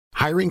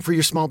Hiring for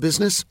your small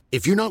business?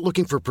 If you're not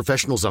looking for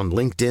professionals on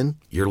LinkedIn,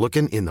 you're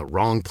looking in the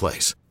wrong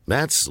place.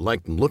 That's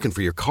like looking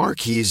for your car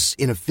keys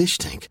in a fish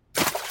tank.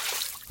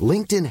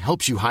 LinkedIn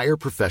helps you hire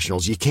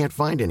professionals you can't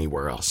find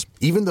anywhere else,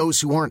 even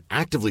those who aren't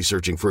actively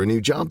searching for a new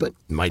job but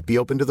might be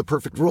open to the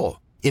perfect role.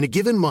 In a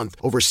given month,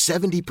 over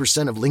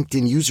 70% of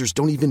LinkedIn users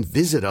don't even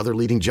visit other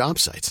leading job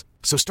sites.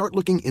 So start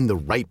looking in the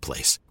right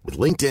place. With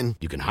LinkedIn,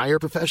 you can hire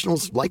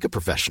professionals like a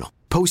professional.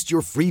 Post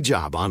your free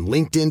job on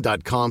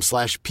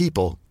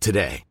linkedin.com/people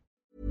today.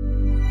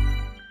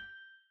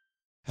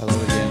 Hello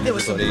again. There were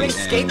some great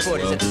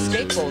skateboarders at the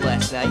skate bowl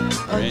last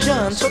night.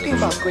 John, talking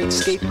about great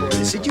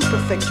skateboarders, did you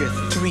perfect your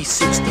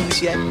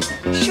 360s yet?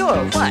 Sure,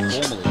 what?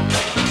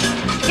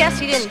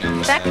 Guess you didn't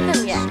perfect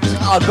them yet.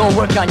 I'll go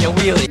work on your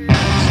wheelie.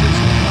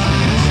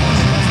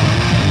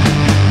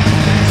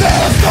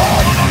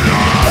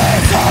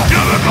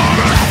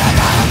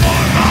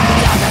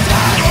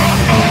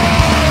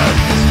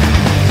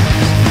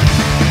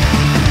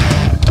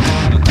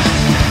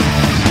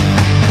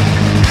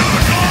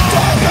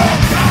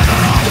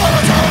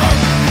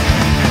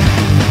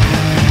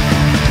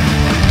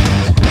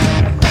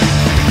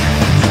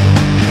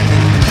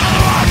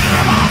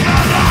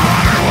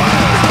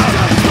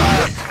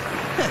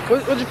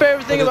 What's your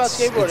favorite thing about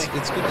skateboarding?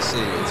 It's good to see.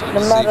 It's good The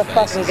to see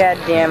motherfucking faces.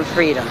 goddamn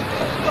freedom.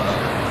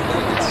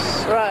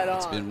 Right on.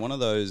 It's been one of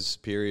those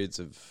periods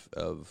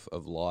of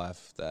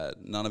life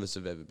that none of us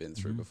have ever been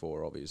through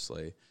before,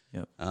 obviously.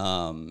 Yep.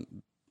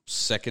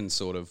 Second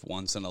sort of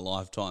once in a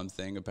lifetime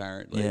thing,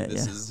 apparently. Yeah,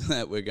 this yeah. is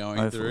that we're going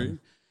Hopefully. through.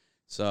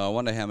 So I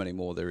wonder how many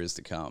more there is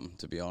to come,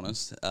 to be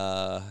honest.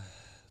 But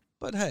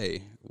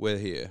hey, we're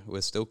here.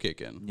 We're still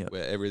kicking. Yep.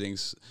 Where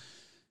everything's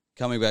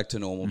coming back to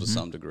normal to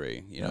some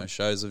degree. You know,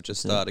 shows have just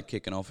started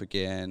kicking off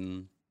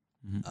again.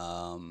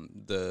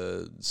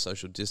 The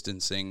social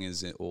distancing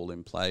is all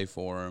in play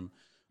for them.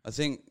 I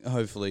think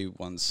hopefully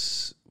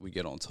once we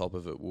get on top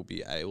of it, we'll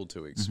be able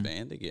to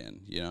expand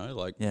again. You know,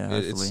 like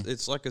hopefully.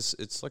 it's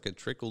like a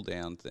trickle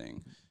down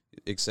thing,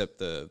 except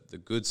the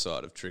good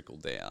side of trickle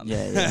down.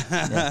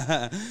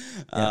 Yeah.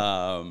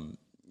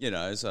 You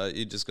know, so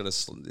you just got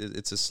to.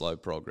 It's a slow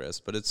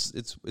progress, but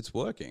it's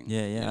working.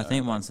 Yeah. you I know?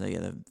 think once they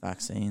get a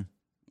vaccine,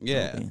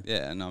 Yeah, it'll be-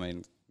 yeah, and I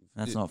mean,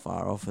 that's not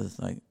far off with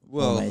like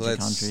well, all major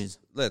let's countries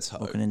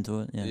hope. looking into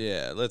it.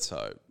 Yeah, let's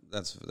hope.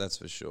 That's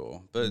for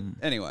sure. But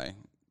anyway,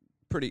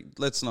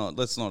 let's not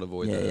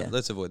avoid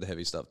let's avoid the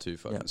heavy stuff too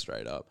fucking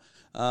straight up.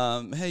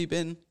 How you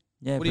been?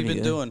 Yeah, what have you pretty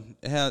been doing?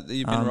 How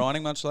you been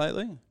riding much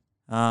lately?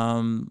 Two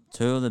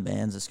of the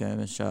bands, the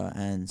Skirmisher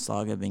and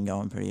SLUGG, have been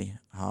going pretty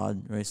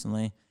hard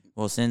recently.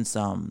 Well, since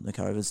the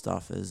COVID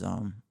stuff has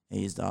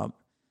eased up.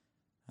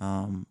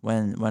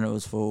 When it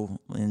was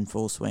in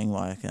full swing,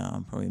 like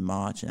probably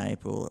March and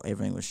April,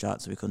 everything was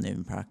shut, so we couldn't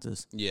even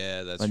practice.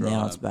 Yeah, that's but right. But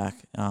now it's back.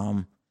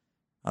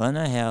 I don't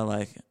know how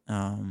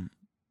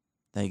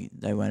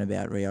they went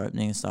about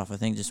reopening and stuff. I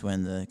think just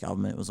when the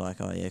government was like,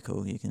 oh yeah,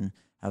 cool, you can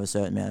have a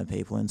certain amount of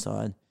people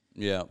inside.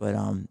 Yeah. But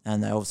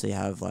and they obviously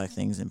have like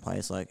things in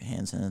place like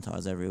hand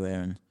sanitizer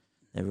everywhere, and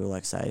they're real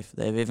like safe.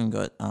 They've even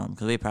got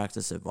because we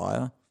practice at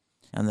Via,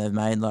 and they've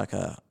made like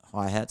a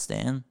hi-hat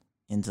stand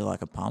into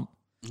like a pump.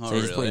 Oh, So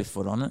you just put really? your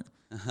foot on it.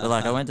 But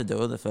like I went to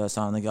do it the first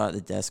time, the guy at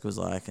the desk was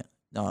like,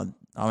 no,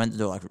 I went to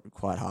do it like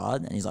quite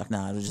hard, and he's like,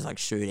 nah, it'll just like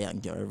shoot out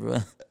and go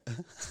everywhere.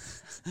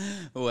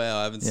 Wow,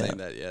 I haven't seen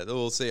that yet.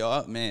 We'll see.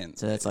 Oh man,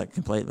 So it's like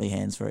completely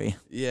hands free.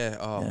 yeah.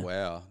 Oh Yeah.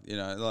 wow. You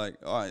know, like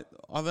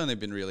I've only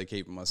been really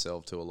keeping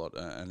myself to a lot,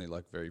 only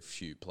like very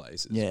few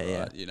places. Yeah, right?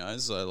 yeah. You know,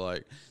 so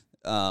like,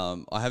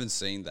 I haven't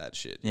seen that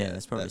shit. Yeah, yet.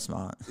 that's probably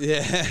smart.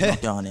 Yeah.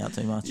 Not going out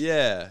too much.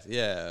 Yeah.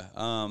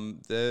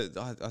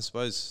 I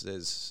suppose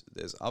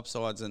there's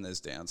upsides and there's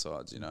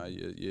downsides. You know,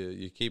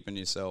 you're keeping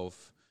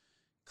yourself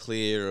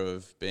clear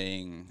of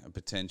being a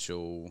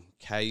potential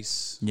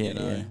case. Yeah, you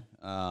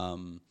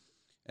know.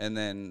 And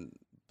then,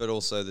 but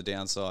also the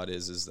downside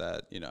is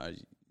that you know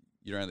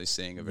you're only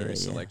seeing a very Yeah,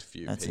 select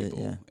few that's it,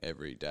 people yeah.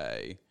 every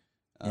day.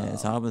 Yeah,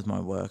 it's hard with my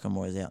work. I'm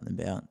always out and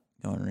about,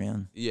 going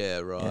around. Yeah,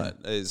 right.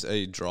 Are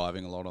you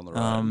driving a lot on the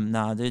road?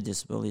 I do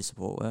disability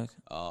support work.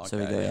 Oh, So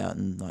we okay, go yeah. out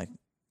and like,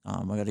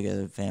 I got to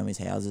go to families'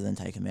 houses and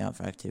take them out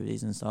for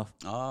activities and stuff.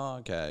 Oh,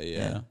 okay,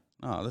 yeah. Yeah.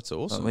 Oh, that's But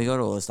awesome. we got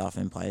all the stuff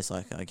in place.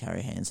 Like I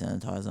carry hand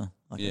sanitizer.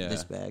 Like Yeah.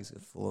 this bag's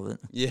full of it.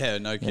 Yeah,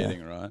 no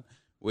kidding, right?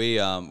 We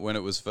when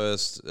it was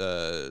first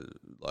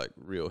like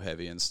real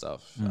heavy and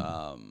stuff,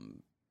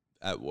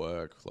 at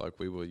work, like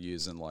we were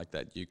using like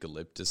that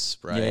eucalyptus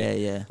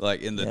spray. Yeah.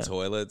 Like in the Yeah.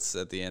 toilets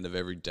at the end of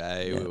every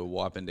day, we were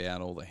wiping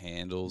down all the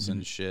handles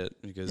and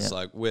shit because Yeah.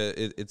 like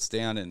it's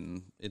down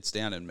in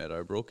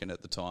Meadowbrook, and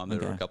at the time there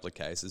were a Okay. couple of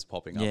cases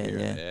popping up Yeah, here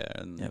yeah. and there,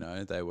 and you Yep.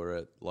 know they were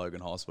at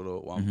Logan Hospital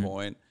at one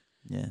point.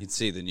 Yeah. You'd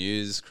see the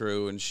news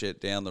crew and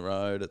shit down the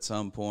road at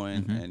some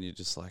point, and you're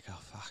just like, oh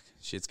fuck,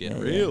 shit's getting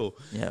Yeah, real.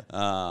 Yeah.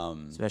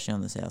 Especially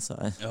on the south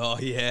side. Oh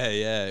yeah.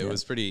 It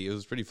was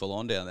pretty full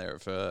on down there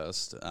at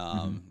first.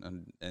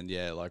 And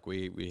yeah, like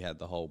we had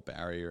the whole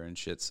barrier and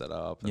shit set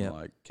up, and Yep.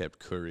 like kept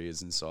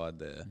couriers inside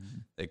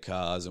their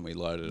cars, and we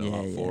loaded them Yeah,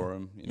 up yeah. for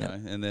them, you Yep.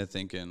 know. And they're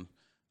thinking,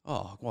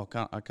 oh, well,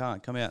 I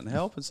can't come out and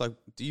help. It's like,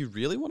 do you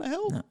really want to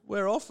help? No.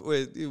 We're off.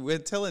 We're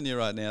telling you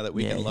right now that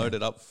we can load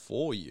it up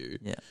for you.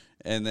 Yeah.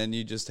 And then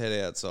you just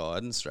head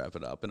outside and strap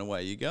it up and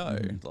away you go.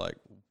 Like,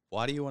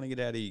 why do you want to get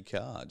out of your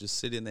car? Just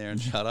sit in there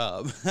and shut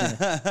up.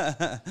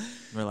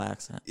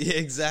 Relax. Yeah,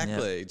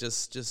 exactly. Yeah.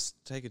 Just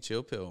take a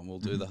chill pill and we'll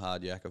do the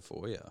hard yakka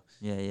for you.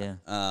 Yeah.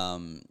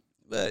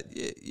 But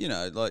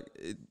like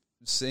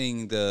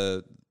seeing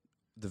the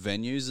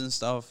venues and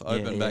stuff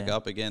open back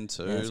up again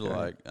too.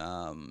 Like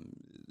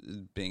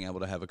being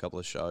able to have a couple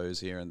of shows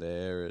here and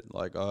there.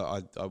 Like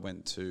I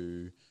went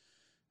to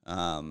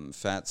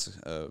Fats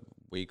a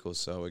week or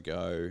so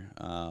ago.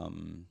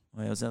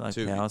 Was that like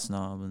Power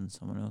Snub and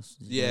someone else?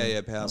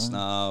 Power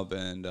Snub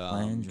and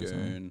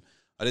Goon.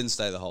 I didn't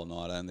stay the whole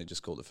night. I only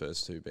just called the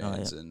first two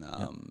bands and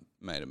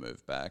made a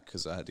move back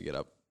because I had to get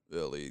up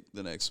early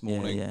the next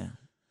morning.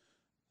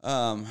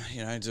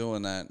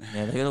 Doing that.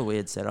 Yeah, they got a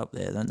weird setup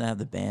there. Don't they have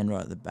the band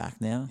right at the back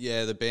now?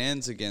 Yeah, the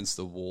band's against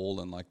the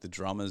wall and like the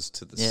drummers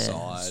to the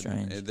side.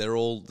 Strange. They're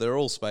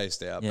all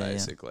spaced out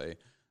basically.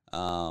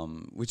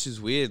 Which is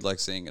weird, like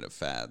seeing it at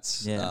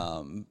Fats.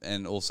 Yeah.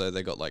 And also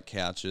they got like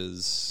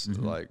couches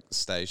like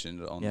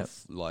stationed on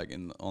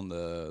on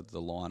the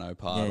lino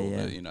part or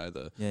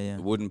the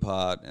wooden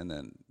part, and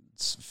then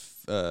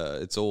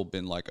it's all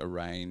been like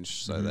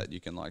arranged so that you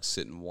can like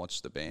sit and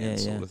watch the band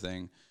sort of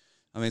thing.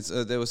 I mean,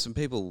 there were some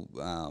people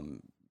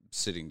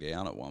sitting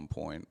down at one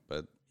point,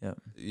 but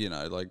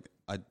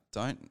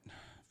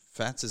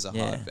Fats is a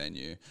hard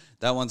venue.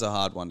 That one's a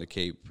hard one to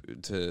keep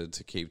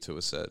to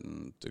a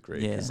certain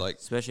degree. Yeah, like,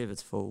 especially if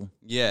it's full.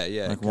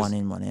 Yeah. Like one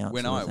in, one out.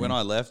 When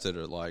I left it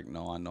at like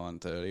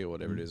 9:30 or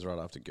whatever it is, right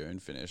after Goon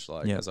finished,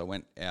 like as I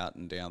went out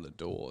and down the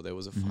door, there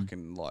was a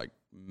fucking like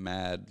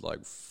mad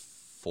like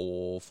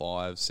 4,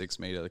 5, 6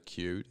 meter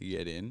queue to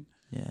get in.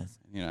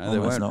 Yeah,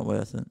 almost not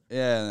worth it.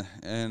 Yeah,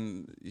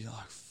 and you're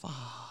like,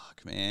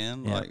 fuck,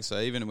 man. Yeah. Like, so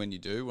even when you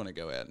do want to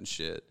go out and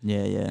shit,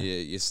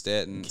 you're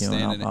standing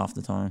up half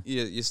the time.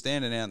 You're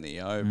standing out in the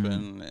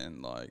open,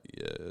 and like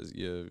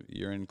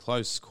you're in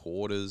close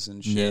quarters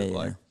and shit.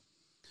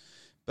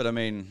 But I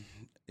mean,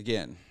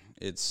 again,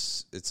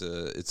 it's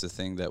a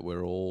thing that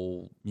we're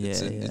all.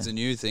 It's a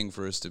new thing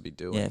for us to be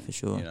doing. Yeah, for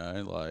sure.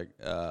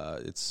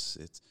 It's.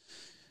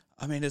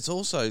 I mean, it's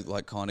also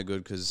like kind of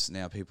good because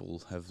now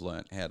people have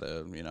learnt how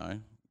to,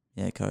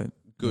 cope.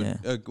 Good.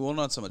 Yeah. Well,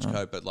 not so much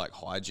cope, but like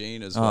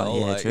hygiene as well.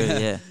 Yeah, like, true.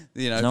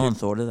 Yeah. No one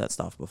thought of that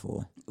stuff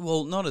before.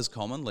 Well, not as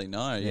commonly,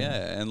 no.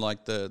 Yeah, and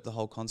like the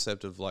whole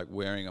concept of like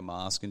wearing a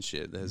mask and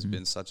shit has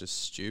been such a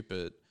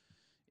stupid.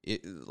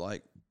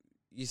 Like,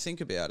 you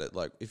think about it,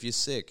 like if you're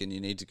sick and you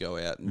need to go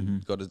out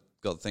and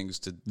got things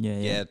to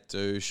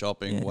do,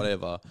 shopping,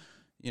 whatever,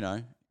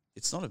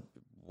 it's not a.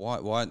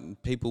 Why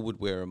people would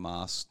wear a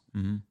mask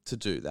to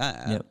do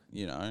that,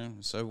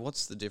 So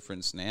what's the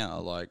difference now?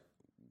 Like,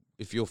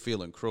 if you're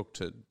feeling crook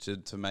to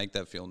make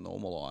that feel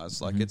normalized,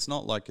 like it's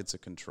not like it's a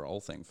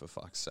control thing, for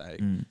fuck's sake.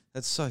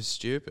 That's so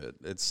stupid.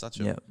 It's such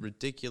a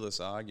ridiculous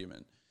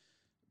argument.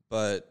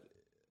 But,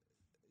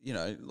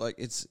 like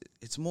it's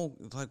more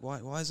like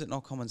why is it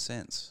not common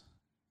sense?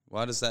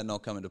 Why does that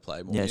not come into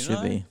play more? Yeah, it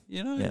should be.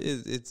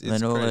 It's then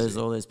crazy.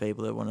 all those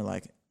people that want to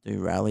like do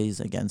rallies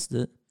against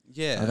it.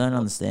 Yeah, I don't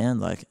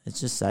understand. Like, it's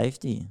just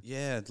safety.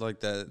 Yeah,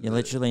 like that. You're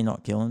literally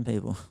not killing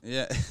people.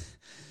 Yeah,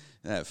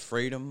 that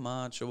Freedom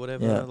March or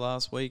whatever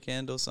last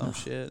weekend or some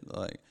shit.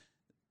 Like,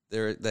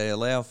 they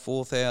allow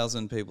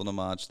 4,000 people to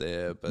march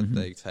there, but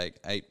they take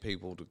 8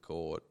 people to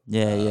court. For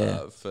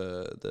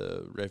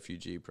the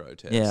refugee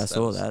protest. Yeah, I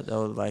saw that. They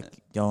were like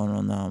going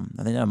on.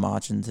 I think they were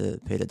marching to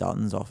Peter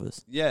Dutton's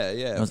office. Yeah.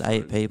 It was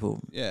 8 people.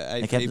 Yeah,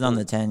 8 They kept people. it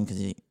under 10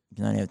 because you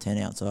can only have 10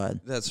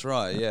 outside. That's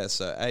right, yeah.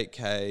 So 8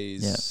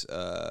 Ks,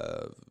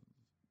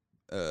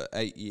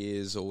 8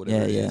 years or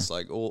whatever it is.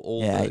 Like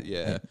all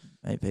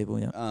eight people,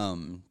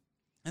 and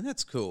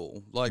that's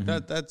cool. Like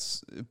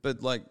that's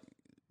but like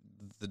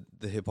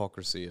the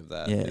hypocrisy of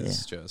that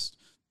is just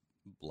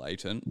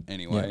blatant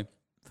anyway. Yeah,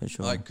 for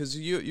sure. Like, because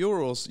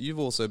you've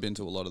also been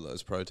to a lot of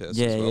those protests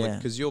as well. Yeah.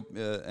 Because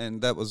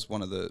and that was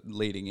one of the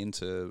leading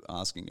into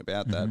asking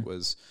about that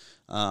was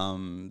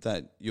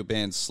that your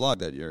band SLUGG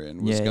that you're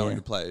in was going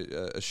to play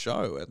a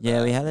show at that.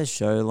 Yeah, we had a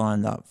show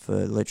lined up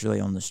for literally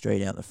on the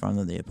street out the front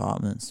of the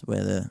apartments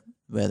where the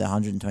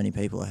 120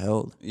 people are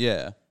held.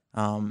 Yeah.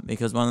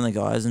 Because one of the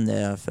guys in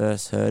there, I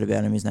first heard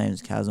about him, his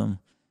name's Chasm.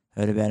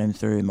 Heard about him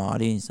through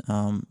Marty's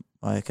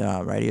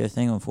radio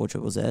thing on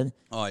 4ZZZ.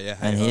 Oh yeah,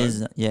 and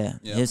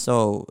his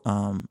sole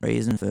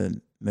reason for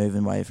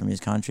moving away from his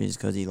country is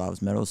because he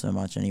loves metal so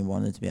much and he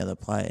wanted to be able to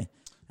play.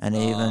 And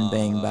even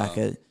being back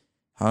at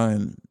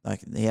home,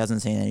 like he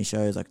hasn't seen any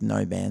shows. Like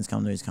no bands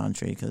come to his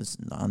country because it's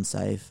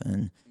unsafe.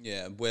 And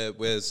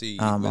where's he?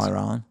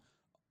 Iran.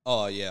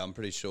 Oh yeah, I'm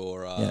pretty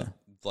sure.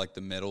 Like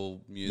the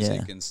metal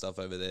music and stuff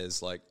over there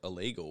is like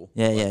illegal.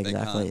 Yeah, like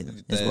exactly.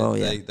 As well,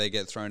 they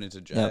get thrown into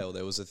jail. Yep.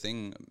 There was a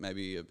thing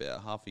maybe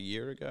about half a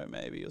year ago,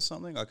 maybe or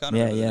something. I can't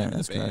remember the name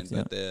of the band,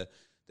 but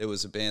there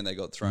was a band they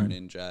got thrown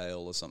in jail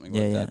or something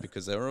like that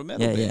because they were a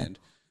metal band.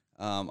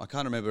 I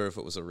can't remember if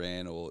it was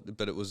Iran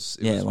but it was.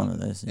 One of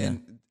those. Yeah,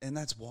 and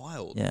that's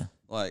wild. Yeah,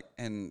 like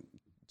and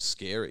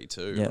scary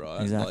too, yep,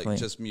 right? Exactly. Like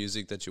just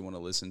music that you want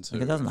to listen to.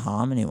 Like it doesn't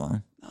harm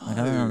anyone. Like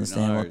I don't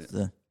understand what's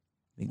the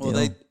big deal.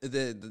 Well,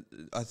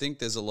 I think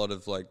there's a lot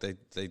of like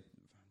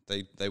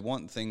they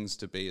want things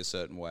to be a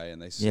certain way,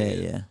 and they see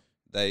it. Yeah.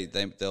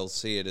 They'll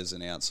see it as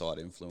an outside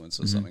influence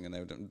or something, and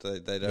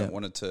they don't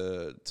want it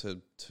to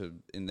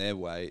in their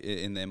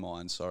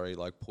mind,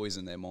 like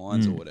poison their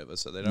minds or whatever.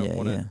 So they don't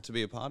want it to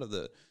be a part of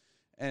the.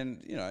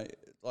 And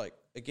like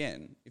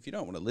again, if you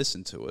don't want to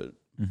listen to it,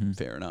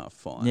 fair enough,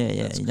 fine.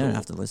 Yeah, That's you cool. don't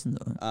have to listen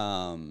to it.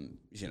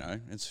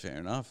 It's fair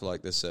enough.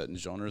 Like there's certain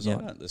genres I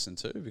don't listen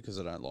to because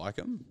I don't like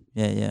them.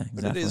 Yeah,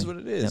 exactly. But it is what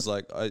it is.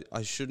 Like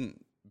I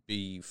shouldn't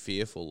be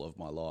fearful of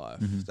my life.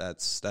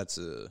 That's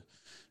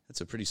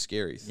a pretty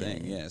scary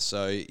thing. Yeah.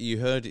 So you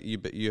heard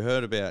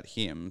about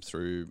him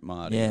through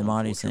Marty. Yeah,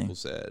 Marty thing.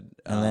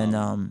 And then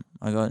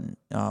I got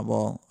I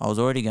was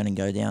already going to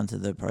go down to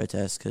the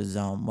protest because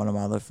one of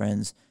my other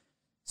friends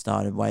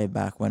started way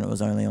back when it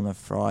was only on a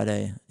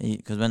Friday,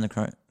 because when the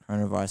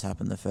coronavirus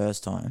happened the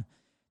first time,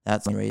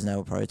 that's the reason they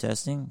were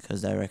protesting,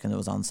 because they reckon there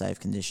was unsafe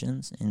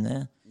conditions in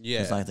there.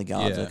 Yeah, it's like the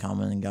guards are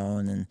coming and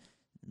going, and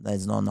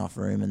there's not enough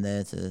room in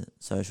there to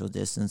social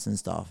distance and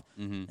stuff.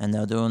 And they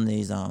were doing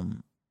these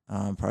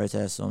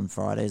protests on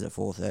Fridays at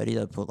 4:30.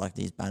 They put like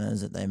these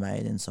banners that they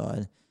made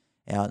inside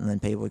out, and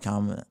then people would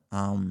come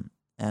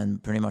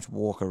and pretty much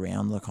walk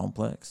around the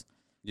complex.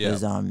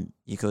 Because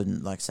you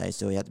couldn't like stay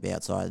still. You had to be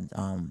outside.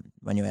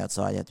 When you're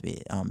outside, you had to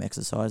be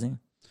exercising.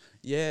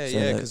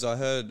 Because I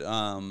heard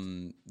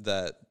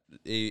that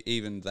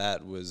even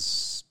that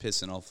was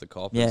pissing off the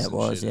coppers. Yeah, it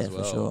was. Yeah,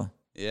 for sure.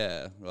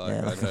 Yeah,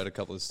 I've heard a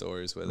couple of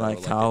stories where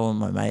like Carl and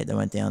my mate, they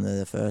went down there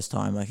the first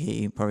time. Like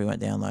he probably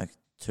went down like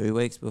 2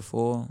 weeks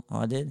before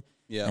I did.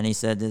 Yeah, and he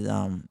said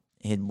that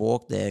he'd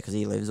walked there because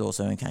he lives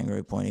also in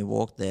Kangaroo Point. He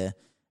walked there.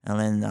 And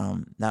then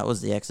that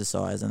was the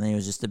exercise, and then he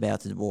was just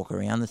about to walk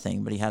around the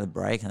thing, but he had a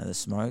break and had a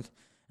smoke,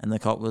 and the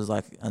cop was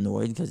like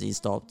annoyed because he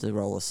stopped to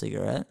roll a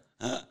cigarette.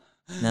 And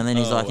then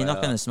he's like, "You're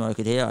not going to smoke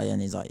it here, are you?"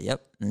 And he's like,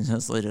 "Yep," and he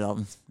just lit it up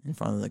in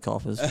front of the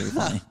cop. It was pretty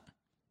funny.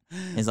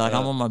 He's like,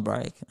 "I'm on my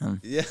break,"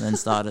 and then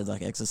started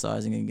like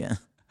exercising again.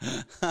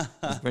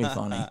 It's pretty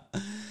funny.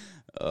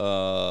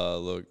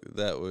 Look,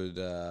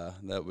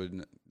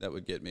 that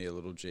would get me a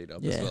little G'd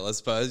up as well. I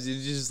suppose you're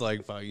just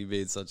like fucking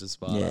being such a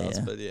smart ass,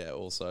 but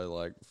also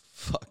like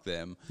fuck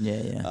them.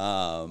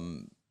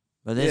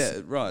 But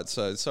this, right.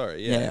 So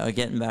sorry.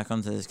 Getting back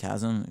onto this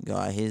Chasm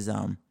guy,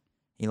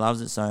 he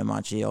loves it so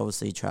much. He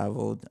obviously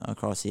travelled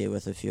across here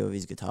with a few of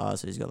his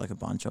guitars, so he's got like a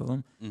bunch of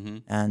them.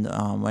 And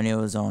when he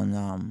was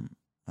on,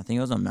 I think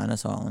it was on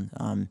Manus Island.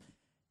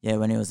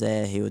 When he was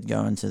there, he would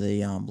go into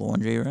the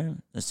laundry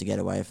room just to get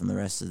away from the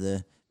rest of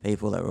the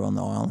people that were on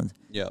the island.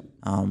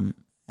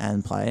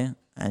 And play.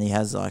 And he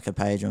has like a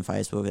page on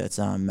Facebook that's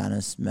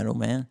Manus Metal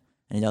Man,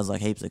 and he does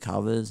like heaps of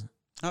covers.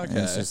 Okay. And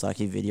it's just like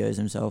he videos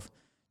himself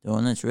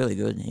doing it. It's really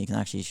good. He can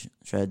actually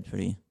shred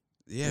pretty.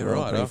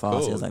 Pretty fast.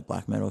 Cool. He has like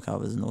black metal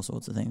covers and all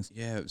sorts of things.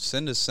 Yeah,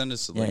 send us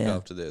the link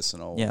after this,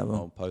 and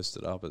I'll post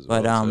it up as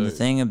well. But the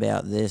thing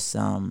about this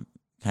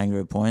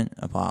Kangaroo Point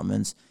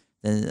apartments,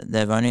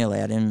 they've only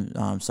allowed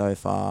him so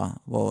far,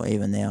 well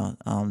even now,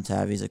 to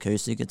have his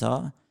acoustic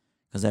guitar,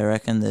 because they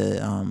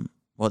reckon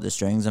what the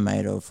strings are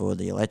made of for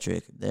the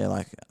electric, they're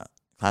like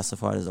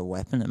classified as a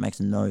weapon. It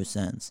makes no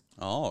sense.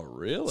 Oh,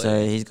 really?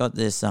 So he's got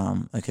this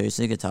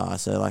acoustic guitar.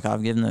 So like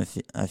I've given him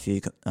a few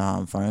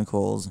phone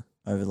calls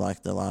over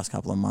like the last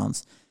couple of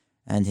months,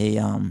 and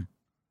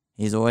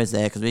he's always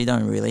there because we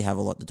don't really have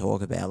a lot to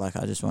talk about. Like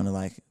I just want to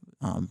like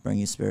bring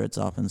his spirits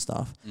up and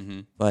stuff.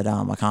 But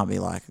I can't be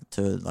like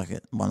to like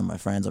one of my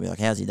friends. I'll be like,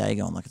 "How's your day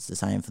going?" Like it's the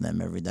same for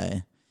them every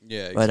day.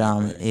 Yeah,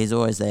 exactly. But he's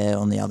always there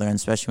on the other end,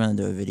 especially when I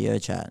do a video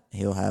chat.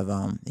 He'll have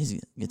his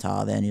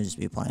guitar there and he'll just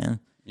be playing.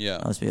 Yeah.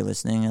 I'll just be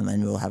listening, and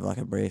then we'll have like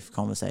a brief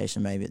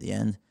conversation maybe at the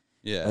end.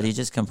 Yeah. But he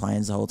just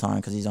complains the whole time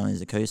because he's on his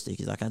acoustic.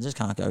 He's like, I just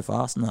can't go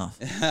fast enough.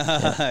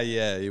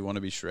 You want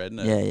to be shredding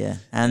it. Yeah.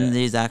 And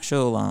these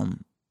actual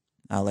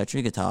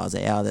electric guitars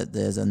are out at,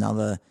 there's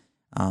another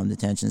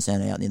detention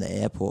center out near the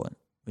airport,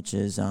 which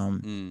is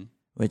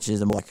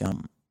like a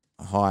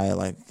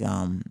high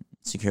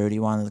security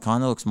one. It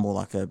kind of looks more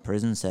like a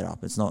prison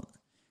setup. It's not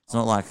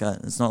like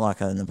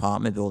an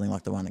apartment building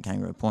like the one at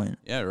Kangaroo Point.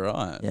 Yeah,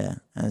 right. Yeah,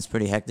 and it's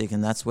pretty hectic,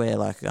 and that's where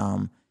like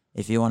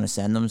if you want to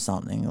send them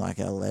something like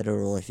a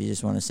letter, or if you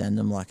just want to send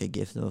them like a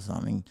gift or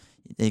something,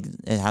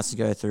 it has to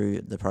go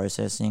through the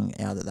processing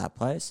out at that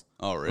place.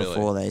 Oh, really?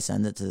 Before they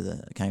send it to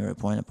the Kangaroo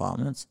Point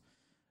apartments,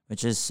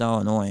 which is so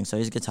annoying. So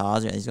his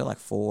guitars, he's got like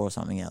 4 or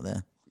something out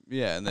there.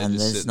 Yeah, and they're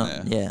just sitting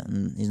there. Yeah,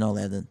 and he's not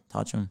allowed to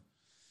touch them.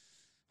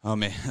 Oh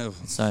man,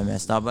 it's so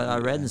messed up. But I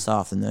read this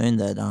afternoon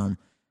that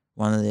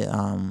one of the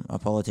a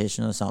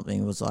politician or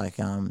something was like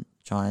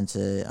trying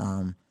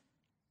to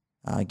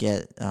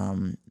get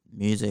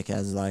music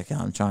as like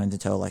trying to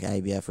tell like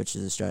ABF, which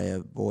is Australia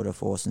Border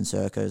Force, and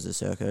Serco's the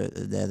Serco,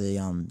 they're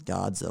the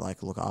guards that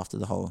like look after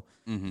the whole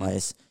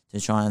place, to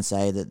try and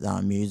say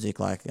that music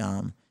like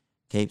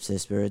keeps their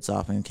spirits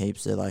up and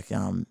keeps their like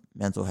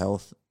mental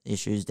health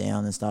issues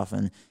down and stuff.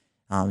 And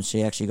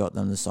she actually got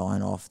them to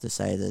sign off to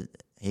say that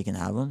he can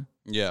have them.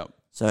 Yeah.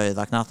 So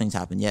like nothing's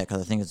happened yet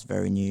because I think it's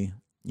very new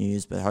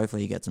news, but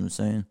hopefully he gets them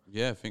soon.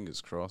 Yeah,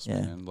 fingers crossed,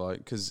 man. Like,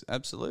 because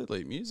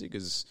absolutely, music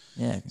is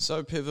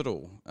so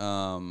pivotal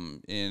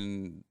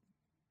in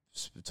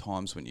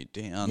times when you're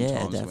down,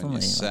 times when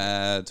you're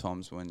sad,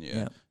 times when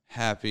you're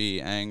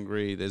happy,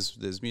 angry.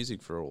 There's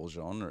music for all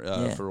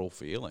genre, for all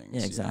feelings.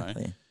 Yeah,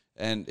 exactly. You know?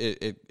 And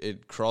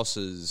it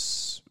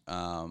crosses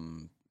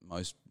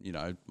most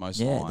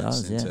lines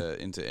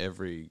into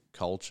every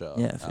culture.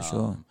 Yeah, for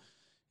sure.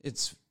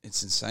 It's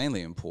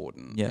insanely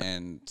important,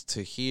 and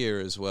to hear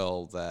as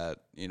well that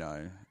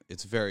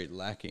it's very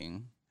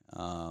lacking.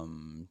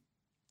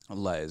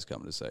 Leia's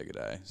coming to say good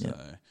day, so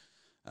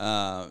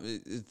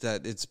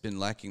that it's been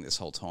lacking this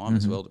whole time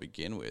as well to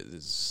begin with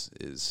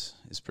is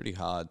pretty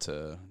hard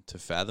to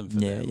fathom for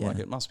them. Like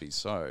it must be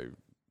so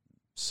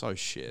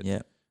shit.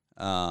 Yeah.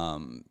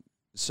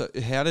 So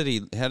how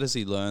does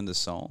he learn the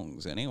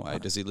songs anyway?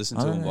 Does he listen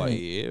to them by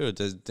ear, or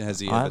has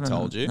he ever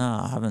told you?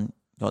 No, I haven't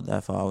got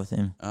that far with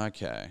him.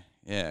 Okay,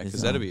 yeah,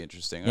 because that'd be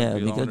interesting. Yeah,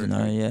 it'd be good to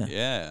know.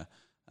 Yeah.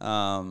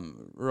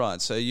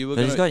 Right. So you were.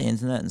 But he's got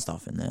internet and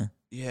stuff in there.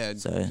 Yeah.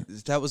 So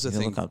that was the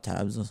thing. Look up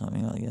tabs or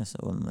something, I guess,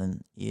 or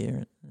then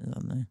ear. I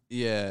don't know.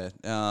 Yeah.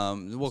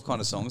 What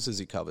kind of songs has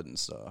he covered and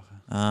stuff?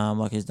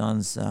 Like he's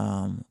done.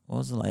 What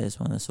was the latest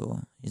one I saw?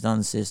 He's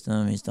done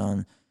System. He's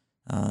done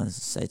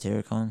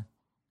Satyricon.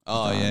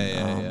 Oh,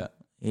 yeah.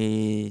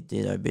 He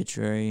did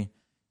Obituary,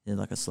 did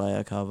like a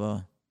Slayer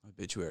cover.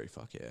 Obituary,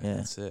 fuck yeah.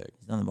 That's sick.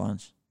 He's done a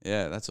bunch.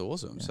 Yeah, that's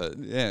awesome.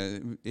 Yeah.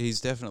 So, he's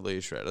definitely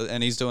a shredder.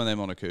 And he's doing them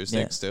on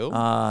acoustic still?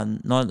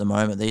 Not at the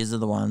moment. These are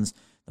the ones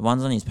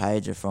on his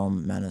page are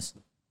from Manus.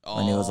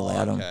 When he was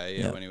allowed them.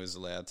 Okay, when he was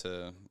allowed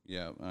to,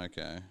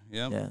 okay.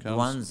 Yeah, the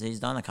ones, he's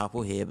done a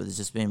couple here, but it's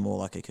just been more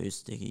like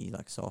acoustic-y,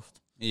 like soft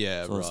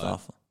sort of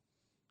stuff.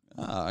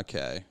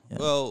 Okay. Yeah.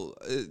 Well,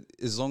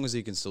 as long as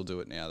he can still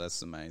do it now, that's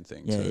the main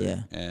thing too.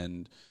 Yeah.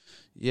 And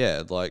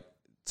like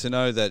to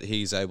know that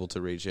he's able to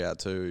reach out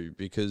to,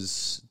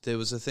 because there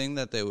was a thing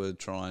that they were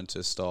trying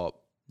to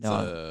stop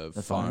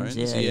the phones.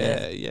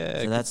 Yeah.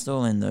 So that's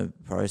still in the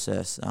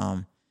process.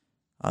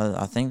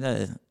 I think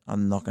that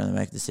I'm not going to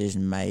make a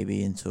decision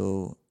maybe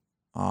until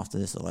after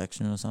this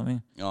election or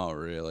something. Oh,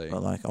 really?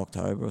 But like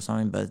October or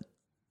something. But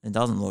it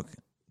doesn't look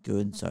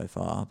good so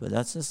far. But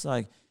that's just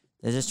like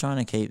they're just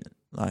trying to keep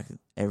like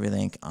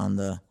everything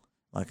under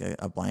like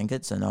a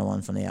blanket so no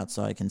one from the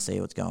outside can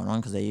see what's going on,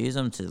 because they use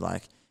them to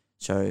like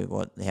show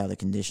how the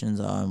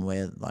conditions are and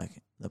where like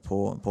the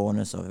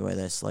poorness of where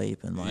they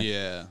sleep and like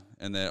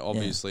and they're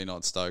obviously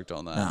not stoked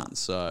on that. Nah,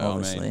 so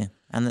obviously, I mean,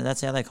 and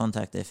that's how they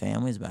contact their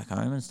families back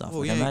home and stuff.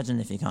 Well,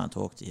 imagine if you can't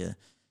talk to your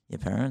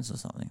parents or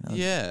something.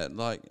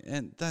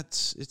 And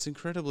it's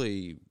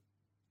incredibly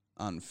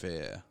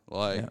unfair.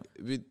 Like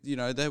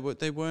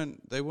they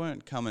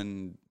weren't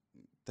coming.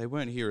 They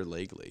weren't here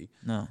illegally.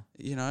 No.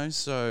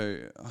 So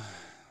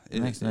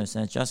it makes no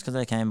sense. Just because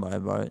they came by a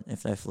boat,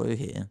 if they flew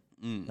here,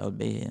 they would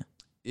be here.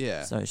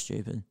 Yeah. So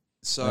stupid.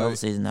 So they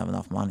obviously didn't have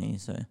enough money.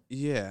 So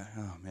yeah.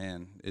 Oh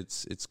man,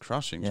 it's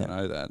crushing to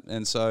know that.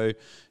 And so,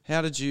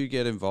 how did you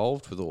get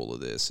involved with all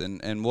of this?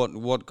 And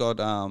what got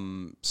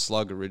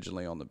SLUGG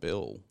originally on the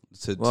bill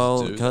to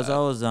do because that?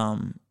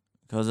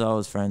 I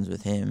was friends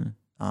with him.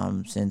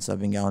 Since I've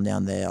been going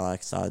down there, I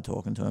started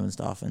talking to him and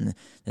stuff. And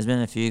there's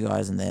been a few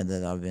guys in there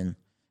that I've been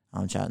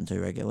chatting to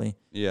regularly.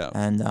 Yeah.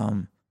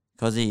 And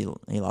because he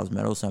loves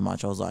metal so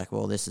much, I was like,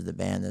 well, this is the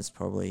band that's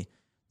probably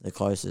the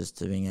closest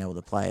to being able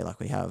to play. Like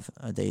we have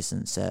a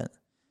decent set.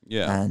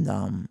 Yeah.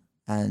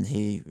 And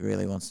he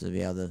really wants to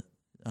be able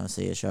to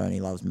see a show, and he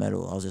loves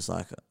metal. I was just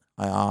like,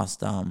 I asked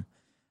the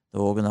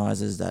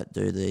organisers that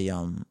do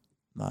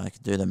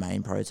the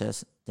main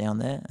protest down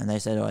there, and they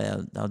said, oh yeah,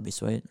 that would be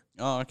sweet.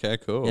 Oh, okay,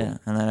 cool. Yeah,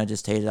 and then I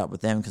just teed it up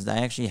with them because they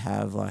actually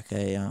have like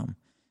a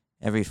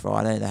every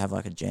Friday they have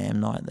like a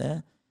jam night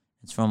there.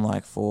 It's from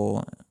like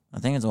 4, I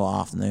think it's all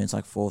afternoon. It's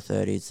like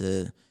 4:30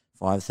 to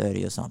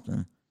 5:30 or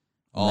something.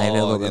 Maybe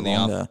a little bit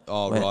longer.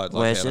 Right,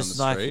 like out on the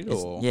street,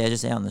 or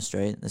just out on the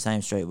street, the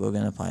same street we're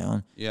going to play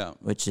on. Yeah,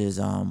 which is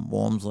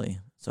Walmsley.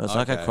 So it's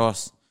like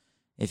across.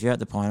 If you're at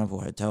the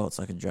Pineapple Hotel, it's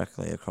like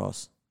directly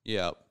across.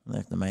 Yeah,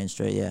 like the main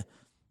street. Yeah.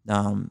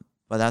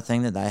 But that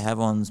thing that they have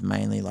on's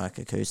mainly like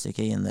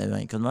acoustic-y, and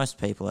because most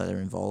people that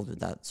are involved with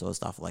that sort of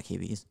stuff are like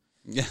hippies.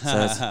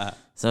 Yeah.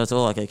 So it's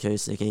all like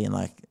acoustic-y and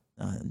like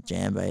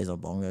djembes or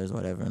bongos or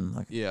whatever, and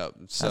like that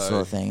sort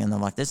of thing. And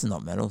I'm like, this is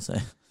not metal, so.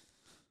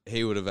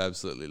 He would have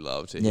absolutely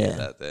loved to hear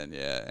that then,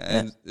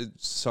 And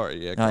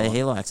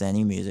he likes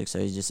any music, so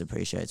he just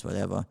appreciates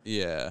whatever.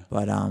 Yeah.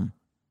 But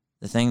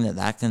the thing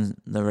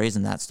the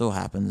reason that still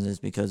happens is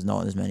because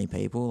not as many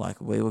people. Like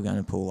we were going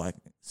to pull like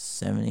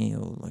 70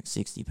 or like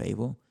 60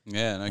 people.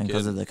 Yeah, no kidding.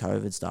 Because of the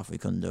COVID stuff, we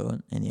couldn't do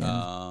it in the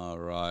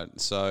end. Right.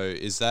 So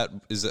is that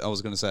I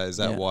was going to say, is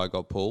that why it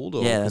got pulled?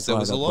 Or yeah, that's there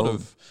why was it got a lot pulled.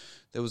 of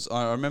there was.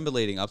 I remember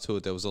leading up to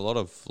it, there was a lot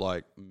of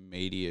like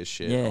media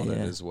shit on it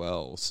as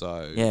well.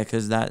 So yeah,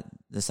 because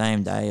the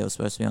same day it was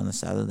supposed to be on the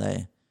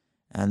Saturday,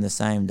 and the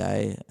same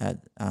day at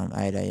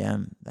 8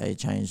 a.m. they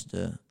changed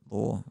the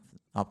law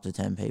up to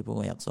 10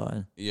 people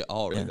outside. Yeah,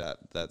 really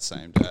that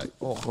same day.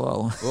 Oh,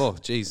 whoa. Oh,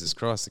 Jesus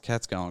Christ, the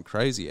cat's going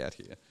crazy out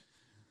here.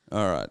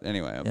 All right.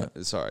 Anyway,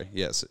 sorry.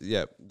 Yes.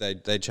 Yeah.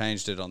 They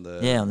changed it on the.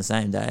 Yeah, on the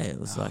same day. It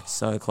was like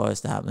so close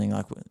to happening.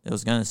 Like it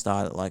was going to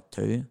start at like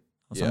 2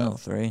 or something or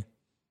 3.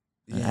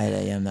 At 8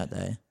 a.m. that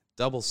day.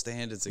 Double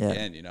standards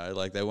again, you know,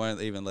 like they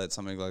won't even let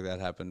something like that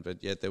happen,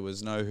 but yet there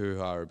was no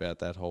hoo-ha about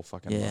that whole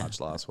fucking march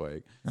last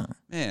week. No.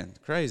 Man,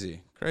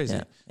 crazy.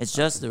 Yeah. It's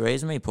just the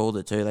reason we pulled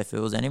it too. Like if it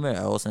was anywhere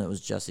else and it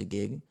was just a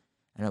gig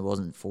and it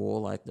wasn't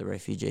for like the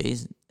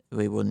refugees,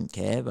 we wouldn't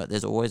care, but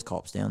there's always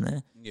cops down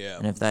there. Yeah.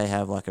 And if they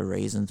have like a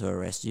reason to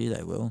arrest you,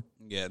 they will.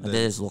 Yeah.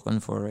 They're just looking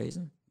for a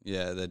reason.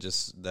 Yeah,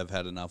 they've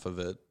had enough of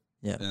it.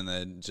 Yeah. And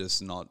they're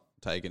just not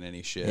taking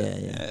any shit.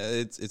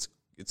 Yeah.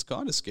 It's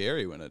kind of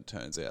scary when it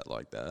turns out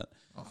like that.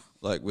 Oh,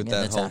 like with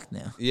that whole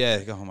now.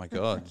 Yeah, oh my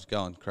God, it's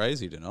going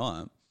crazy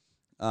tonight.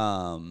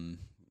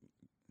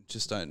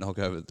 Just don't knock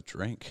over the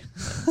drink.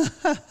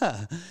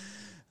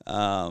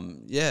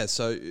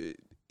 So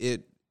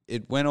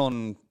it went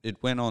on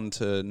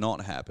to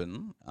not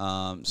happen.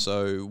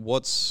 So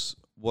what's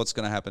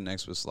going to happen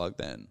next with Slug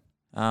then?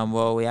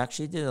 Well, we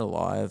actually did a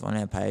live on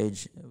our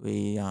page.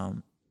 We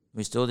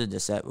still did the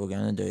set we're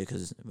going to do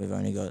because we've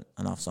only got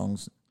enough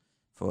songs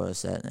for a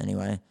set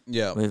anyway.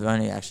 Yeah. We've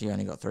only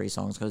got 3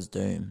 songs because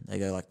Doom, they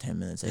go like 10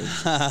 minutes each.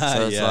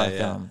 So it's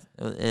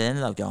it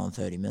ended up going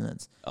 30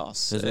 minutes. Oh,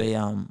 sick.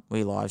 Because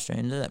we live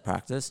streamed it at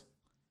practice.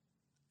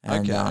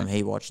 And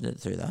he watched it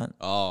through that.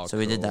 Oh, so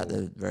we did that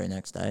the very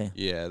next day.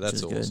 Yeah,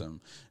 that's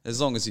awesome. Good.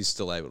 As long as he's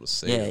still able to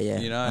see it. Yeah.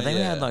 You know, I think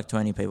we had like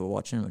 20 people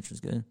watching, which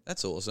was good.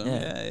 That's awesome.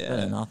 Yeah. Better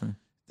than nothing.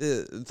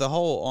 The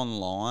whole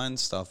online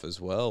stuff as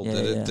well.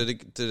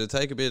 Did it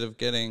take a bit of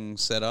getting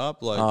set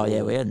up? Like,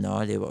 we had no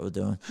idea what we were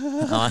doing.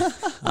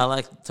 I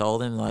like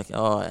told him like,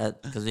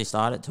 because we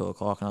started at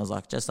 2:00 and I was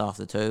like, just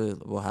after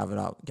 2 we'll have it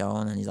up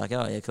going, and he's like,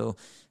 oh yeah, cool.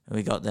 And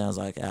we got there, I was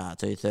like,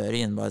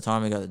 2:30, and by the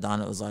time we got it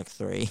done, it was like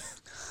 3.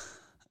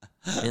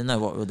 We didn't know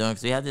what we were doing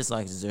because we had this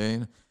like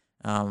Zoom,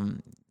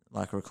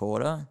 like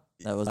recorder.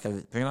 That was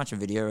like pretty much a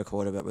video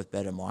recorder, but with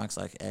better mics,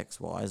 like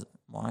XY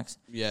mics.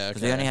 Yeah,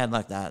 because we only had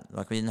like that.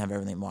 Like we didn't have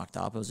everything mic'd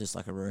up. It was just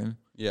like a room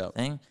thing.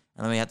 And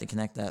then we had to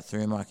connect that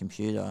through my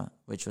computer,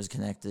 which was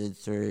connected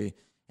through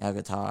our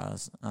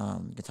guitarist's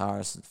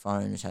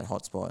phone, which had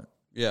hotspot.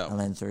 Yeah. And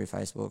then through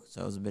Facebook.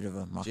 So it was a bit of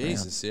a muck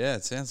Jesus, around. Yeah,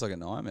 it sounds like a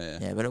nightmare.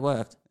 Yeah, but it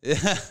worked.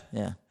 Yeah.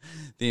 Yeah.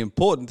 The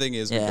important thing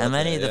is... Yeah, and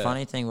then the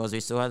funny thing was we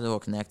still had it all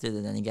connected,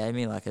 and then he gave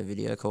me like a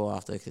video call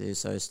after because he was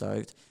so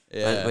stoked.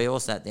 Yeah. But we all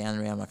sat down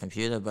around my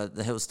computer, but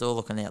he was still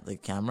looking out the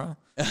camera.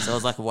 So it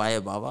was like way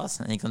above us,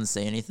 and he couldn't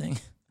see anything.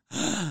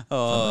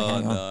 Oh,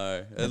 like,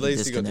 no. At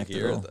least he got to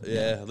hear it.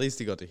 Yeah, at least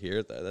he got to hear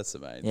it, though. That's the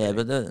main thing. Yeah,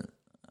 but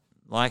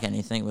like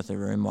anything with the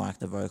room mic,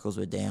 the vocals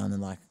were down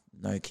and like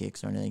no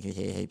kicks or anything. You could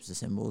hear heaps of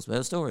cymbals, but it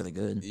was still really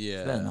good. Yeah.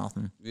 It's better than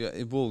nothing. Yeah,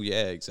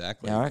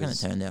 exactly. Yeah, I reckon it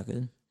turned out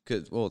good.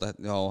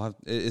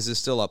 Is it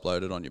still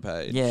uploaded on your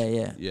page?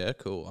 Yeah. Yeah,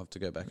 cool. I'll have to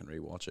go back and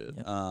rewatch it.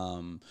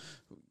 Yep.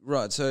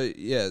 Right. So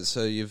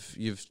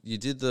you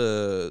did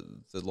the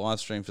live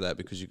stream for that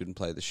because you couldn't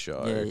play the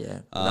show.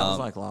 Yeah. That was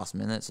like last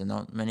minute, so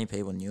not many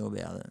people knew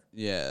about it.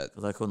 Yeah,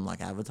 because I couldn't like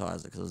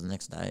advertise it because it was the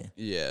next day.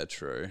 Yeah,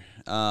 true.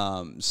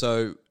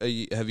 So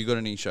have you got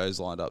any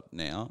shows lined up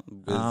now?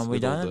 We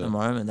don't at the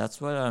moment.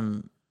 That's what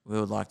we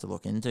would like to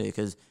look into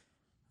because.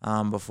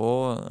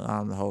 Before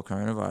the whole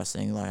coronavirus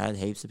thing, like I had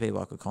heaps of people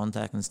I could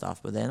contact and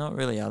stuff, but they're not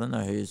really. I don't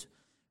know who's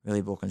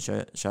really booking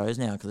shows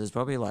now because there's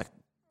probably like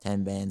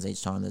 10 bands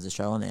each time there's a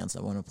show announced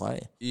that want to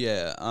play.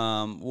 Yeah.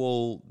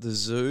 Well, the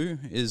Zoo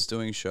is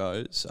doing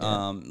shows.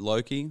 Yeah.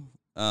 Loki.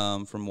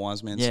 From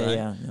Wise Men Say.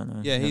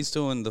 Yeah, he's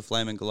doing the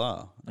Flame and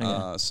Galah.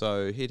 Okay.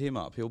 So hit him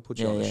up. He'll put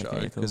you on the show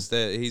because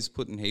he's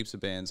putting heaps of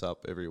bands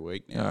up every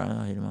week now. All right,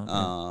 I'll hit him up.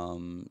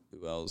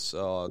 Who else?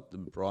 The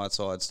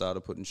Brightside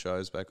started putting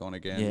shows back on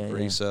again.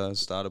 Greaser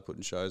started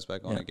putting shows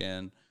back on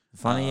again.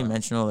 Funny you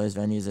mention all those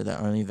venues are the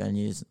only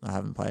venues I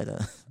haven't played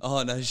at.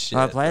 Oh, no shit.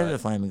 I played at the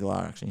Flame and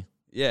Galah actually.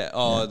 Yeah.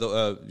 Oh,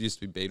 the used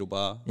to be Beetle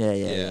Bar.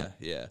 Yeah.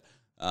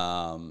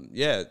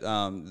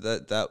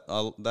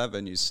 That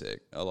venue's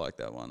sick. I like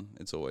that one.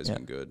 It's always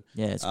been good.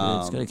 Yeah, it's good.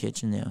 It's got a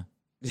kitchen now.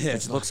 Yeah,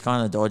 it looks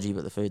kind of dodgy,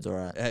 but the food's all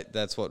right. Hey,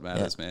 that's what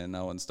matters, man.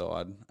 No one's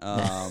died.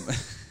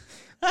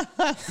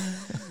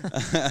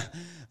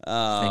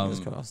 Fingers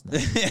crossed.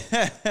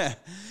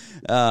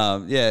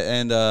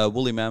 And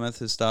Woolly Mammoth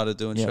has started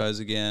doing shows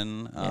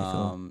again.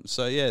 Cool.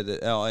 So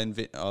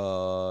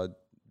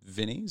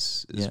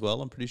Vinny's as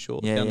well. I'm pretty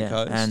sure down the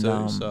coast and,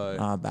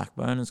 too.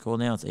 Backbone is called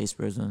now. It's East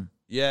Brisbane.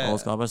 Yeah,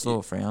 I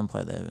saw Frown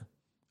play there.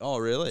 Oh,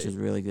 really? Which is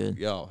really good.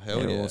 Yeah,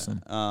 hell yeah.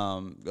 Awesome.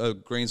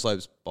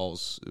 Greenslopes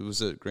Bowls.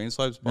 Was it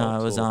Greenslopes Bowls? No,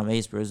 it was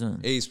East Brisbane.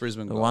 East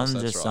Brisbane. The one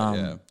just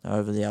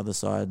over the other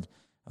side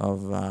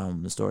of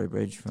the Story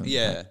Bridge. From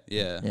near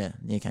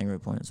Kangaroo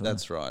Point.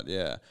 That's right.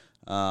 Yeah.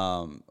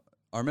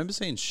 I remember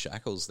seeing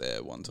Shackles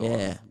there one time.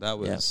 Yeah. That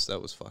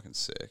was fucking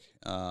sick.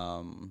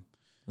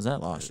 Was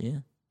that last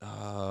year?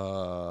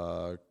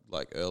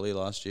 Like early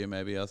last year,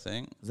 maybe, I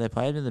think. They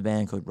played with a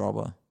band called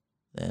Robber.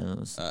 Then it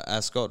was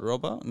Ascot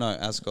Robber? No,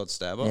 Ascot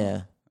Stabber.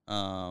 yeah.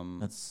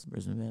 That's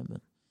Brisbane band,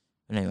 but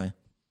anyway.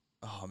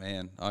 Oh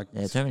man,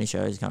 too many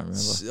shows, can't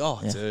remember.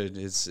 Dude,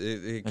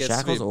 it gets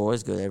Shackles are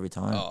always good every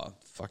time. Oh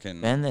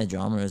fucking Ben, their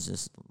drummer is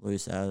just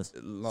loose as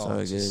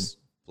so good.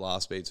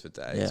 Blast beats for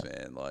days,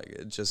 man. Like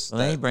it just. Well,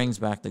 then he brings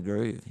back the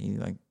groove. He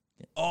like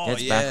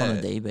gets back on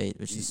the D beat,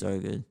 which is so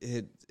good.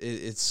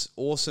 It's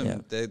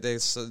awesome. Yeah. They're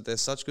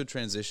such good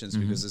transitions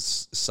because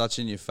it's such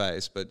in your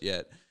face, but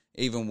yet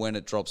even when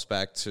it drops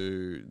back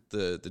to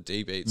the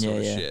D beat sort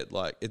of shit,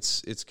 like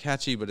it's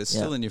catchy, but it's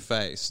still in your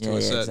face to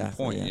a certain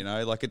point. You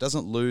know, like it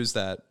doesn't lose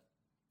that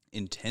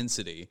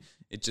intensity.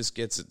 It just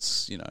gets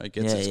its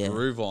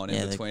groove on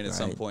in between at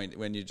some point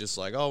when you're just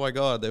like, oh my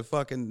god, they're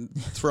fucking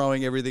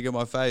throwing everything in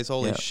my face.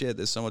 Holy shit,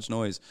 there's so much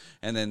noise.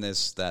 And then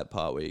there's that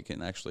part where you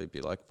can actually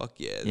be like, fuck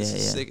yeah, this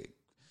is sick.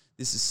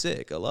 This is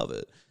sick. I love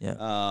it. Yeah.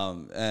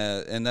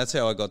 And that's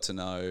how I got to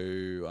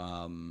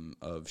know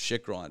of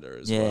Shit Grinder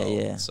as well.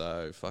 Yeah.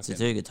 So fucking. It's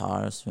the two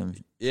guitarists from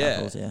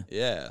Shackles,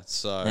 Yeah.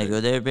 So they're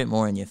good. They're a bit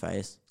more in your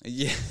face.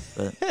 Yeah.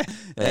 But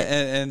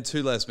and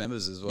two less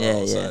members as well.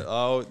 Yeah.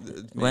 So,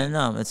 when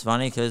it's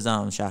funny because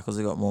Shackles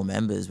have got more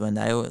members. When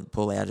they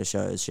pull out of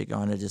shows, Shit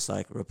Grinder just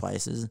like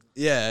replaces.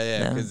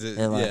 Yeah. Because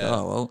they're like,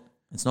 oh well,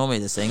 it's normally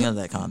the singer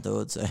that can't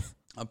do it. So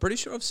I'm pretty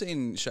sure I've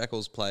seen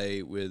Shackles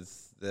play with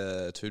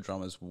the two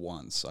drummers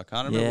once. I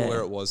can't remember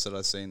where it was that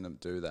I seen them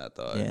do that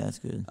though. Yeah, that's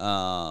good.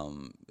 Oh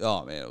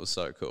man, it was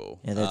so cool.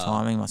 Yeah, their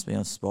timing must be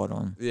on spot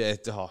on. Yeah,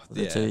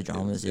 the two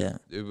drummers.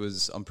 It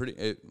was.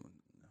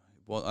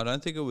 Well, I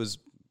don't think it was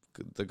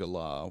the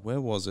Galah.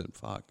 Where was it?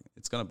 Fuck,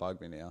 it's gonna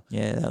bug me now.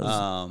 Yeah, that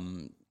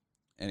was.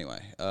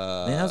 Anyway,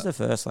 I think that was the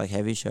first like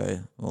heavy show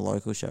or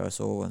local show I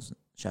saw was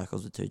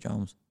Shackles with two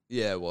drums.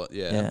 Yeah, well,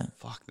 yeah.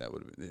 Fuck, that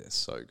would have been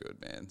so good,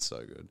 man, so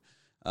good.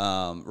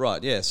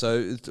 Right, yeah.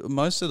 So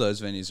most of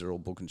those venues are all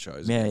booking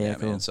shows. Yeah,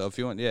 cool. Man. So if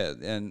you want,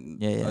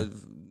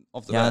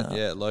 off the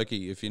bat,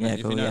 Loki. If you know,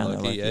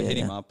 Loki, hit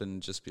him up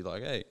and just be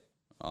like, hey,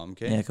 I'm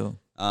keen. Yeah, cool.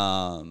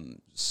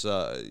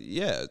 So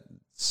yeah,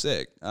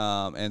 sick.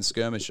 And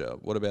Skirmisher.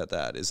 What about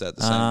that? Is that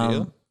the same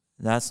deal?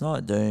 That's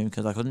not Doom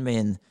because I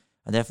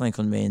definitely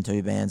couldn't be in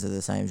two bands of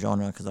the same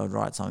genre because I'd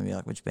write something and be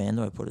like, which band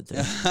do I put it to?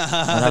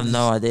 I'd have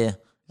no idea.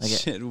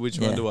 Shit, which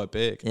one do I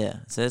pick? Yeah,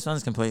 so this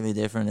one's completely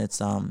different. It's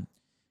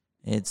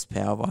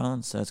power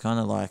violence, so it's kind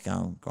of like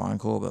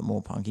grindcore but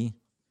more punky,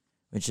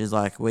 which is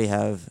like we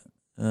have.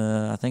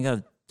 I think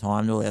I've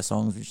timed all our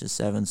songs, which is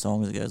 7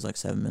 songs. It goes like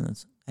 7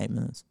 minutes, 8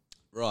 minutes.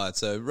 Right,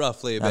 so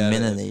roughly about a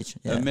minute each.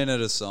 Yeah. A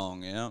minute a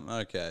song, yeah.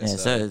 Okay. Yeah,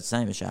 so it's the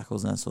same as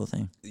Shackles and that sort of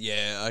thing.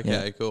 Yeah.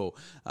 Okay. Cool.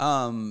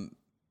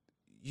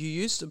 You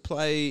used to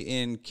play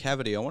in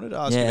Kaviti. I wanted to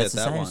ask you about that one. Yeah, it's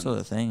the same sort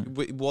of thing.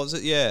 Was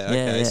it? Yeah.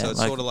 Okay. Yeah, so it's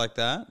like, sort of like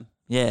that.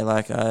 Yeah,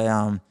 like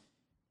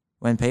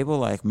when people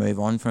like move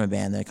on from a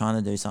band, they kind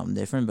of do something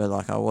different. But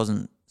like I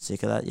wasn't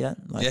sick of that yet.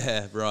 Like,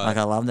 yeah, right. Like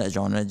I love that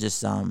genre.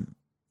 Just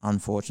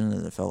unfortunate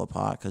that it fell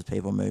apart because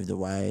people moved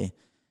away,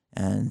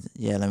 and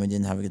then we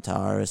didn't have a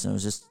guitarist, and it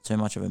was just too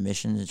much of a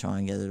mission to try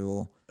and get it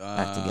all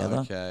back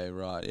together. Okay,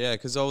 right. Yeah,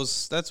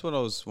 because that's what I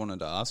was wanting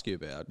to ask you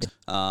about.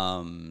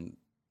 I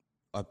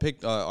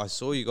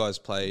saw you guys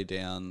play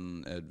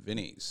down at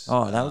Vinny's.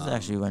 Oh, that was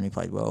actually when we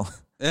played well.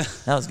 Yeah,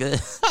 that was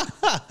good.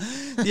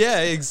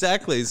 Yeah,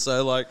 exactly.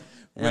 So like.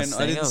 When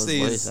I didn't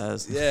see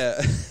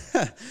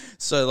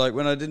so like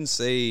when I didn't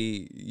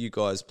see you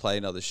guys play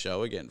another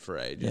show again for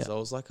ages, I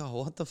was like,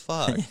 oh, what the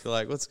fuck?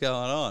 Like, what's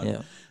going on?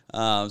 Yeah.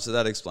 So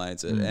that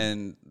explains it.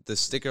 And the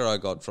sticker I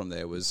got from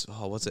there was,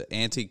 what's it?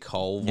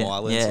 Anti-coal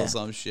violence or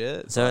some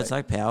shit. So it's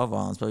like power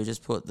violence, but we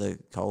just put the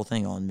coal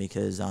thing on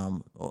because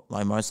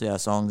like most of our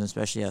songs,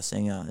 especially our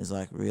singer, is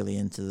like really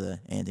into the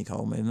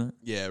anti-coal movement.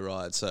 Yeah,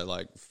 right. So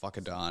like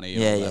Fuckadani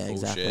and all that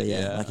bullshit. Exactly.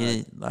 Yeah.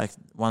 Like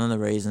one of the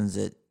reasons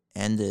it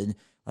ended,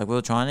 like we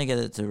were trying to get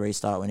it to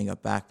restart when he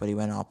got back, but he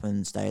went up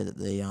and stayed at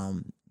the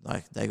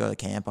like they got a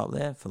camp up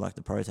there for like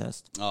the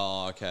protest.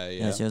 Oh, okay,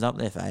 yeah. So he was up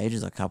there for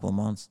ages, like a couple of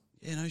months.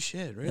 Yeah, no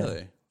shit, really.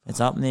 Yeah. It's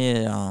up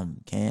near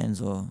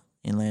Cairns or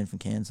inland from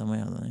Cairns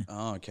somewhere, I don't know.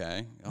 Oh,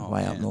 okay.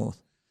 Way up north.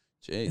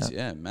 Jeez,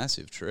 yeah,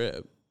 massive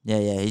trip.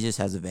 Yeah, he just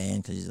has a van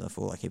because he's a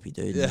full like hippie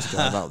dude. Yeah. Just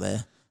drive up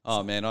there.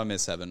 Oh man, I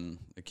miss having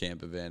a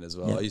camper van as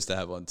well. Yeah. I used to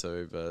have one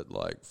too, but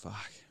like,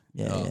 fuck.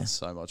 Yeah.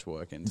 So much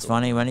work into it. It's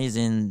funny when he's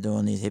in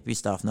doing his hippie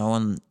stuff. No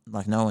one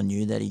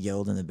knew that he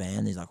yelled in the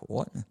band. He's like,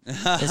 "What?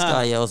 This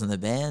guy yells in the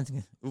band."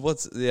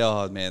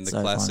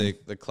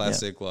 The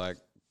classic like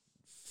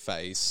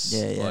face.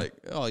 Yeah. Like,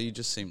 you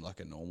just seem like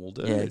a normal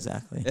dude. Yeah,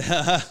 exactly.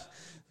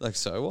 Like,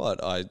 so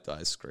what? I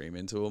scream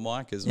into a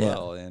mic as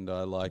well, and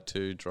I like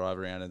to drive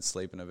around and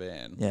sleep in a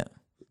van. Yeah.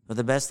 But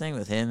the best thing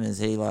with him is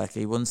he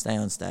wouldn't stay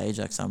on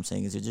stage like some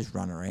singers. He'd just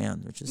run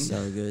around, which is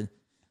so good.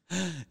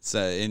 So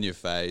in your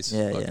face,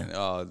 yeah.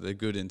 Oh, the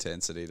good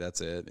intensity.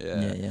 That's it.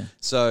 Yeah.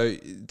 So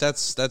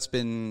that's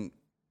been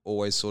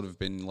always sort of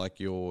been like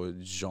your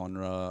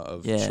genre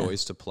of Yeah.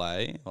 choice to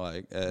play?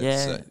 Like,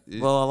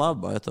 Well, I love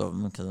both of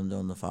them because I'm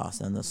doing the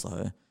fast and the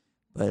slow.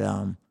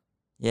 But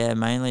yeah,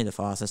 mainly the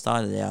fast. I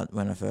started out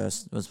when I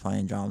first was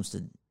playing drums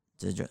to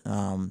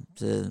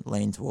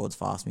lean towards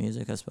fast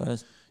music, I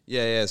suppose.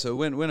 yeah. So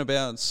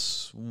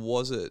whenabouts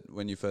was it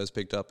when you first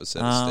picked up a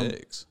set of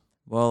sticks?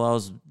 Well, I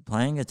was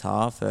playing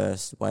guitar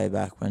first way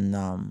back when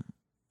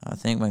I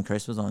think when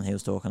Chris was on, he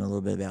was talking a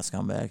little bit about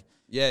Scumbag.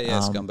 Yeah,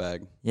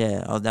 Scumbag.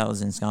 Yeah, that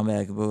was in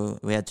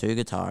Scumbag. We had two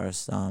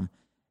guitarists,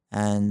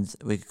 and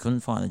we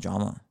couldn't find a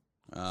drummer.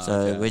 So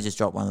okay. we just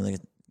dropped one of the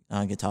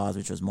guitars,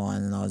 which was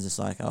mine, and I was just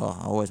like, oh,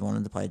 I always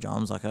wanted to play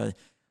drums. Like, I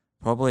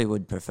probably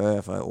would prefer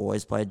if I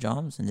always played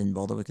drums and didn't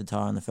bother with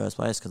guitar in the first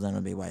place, because then it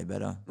would be way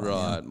better.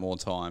 Right, more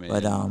time.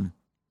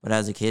 But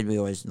as a kid, we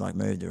always like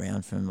moved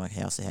around from like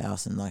house to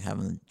house, and like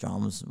having the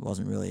drums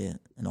wasn't really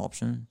an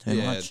option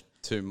too much.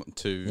 Too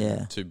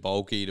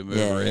bulky to move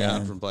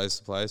around from place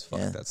to place.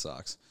 Fuck, that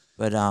sucks.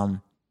 But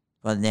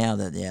now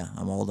that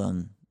I'm older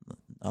and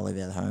I live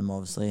at home,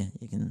 obviously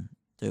you can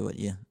do what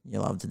you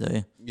love to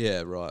do.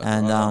 Yeah, right.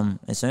 And right.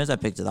 As soon as I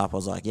picked it up, I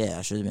was like,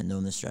 I should have been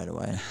doing this straight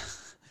away.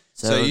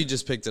 So you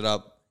just picked it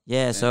up.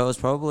 Yeah, so it was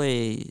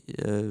probably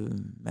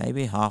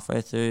maybe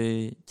halfway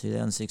through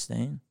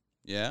 2016.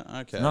 Yeah,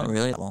 okay. Not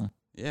really that long.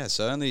 Yeah,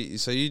 so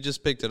you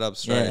just picked it up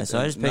straight. Yeah, so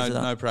I just picked it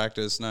up. No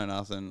practice, no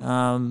nothing.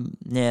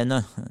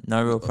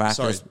 No real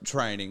practice. Sorry,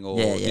 training or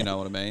you know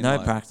what I mean? No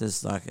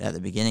practice like at the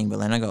beginning, but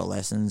then I got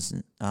lessons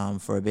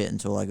for a bit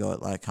until I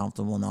got like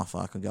comfortable enough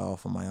I could go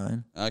off on my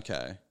own.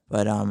 Okay.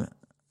 But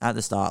at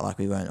the start, like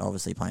we weren't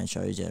obviously playing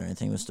shows yet or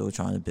anything. We were still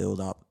trying to build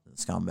up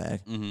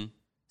Scumbag. Mm-hmm.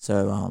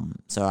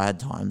 So I had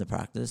time to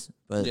practice,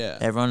 but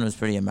everyone was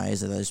pretty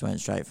amazed that I just went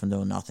straight from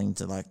doing nothing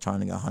to like trying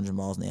to go 100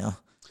 miles an hour.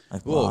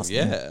 Like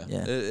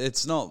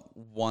It's not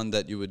one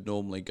that you would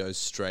normally go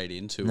straight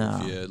into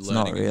if you're learning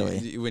not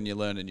really. when you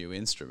learn a new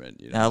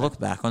instrument. Now I look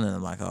back on it and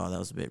I'm like, oh, that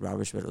was a bit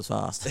rubbish, but it was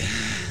fast.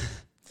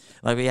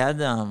 Like we had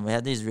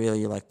these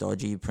really like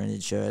dodgy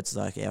printed shirts.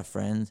 Like our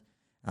friend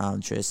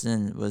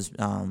Tristan was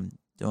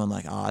doing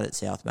like art at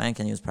South Bank,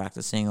 and he was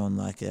practicing on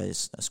like a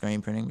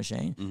screen printing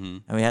machine. Mm-hmm.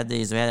 And we had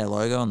our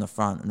logo on the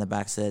front, and the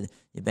back said,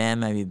 "Your band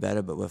may be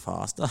better, but we're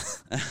faster."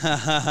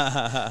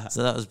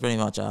 So that was pretty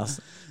much us.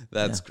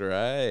 That's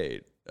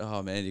great.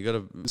 Oh man, you got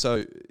to.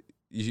 So,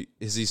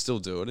 is he still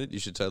doing it? You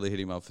should totally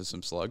hit him up for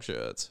some SLUGG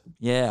shirts.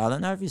 Yeah, I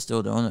don't know if he's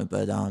still doing it,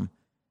 but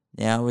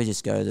now we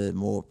just go to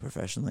more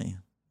professionally.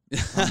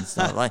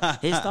 Stuff.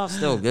 Like his stuff's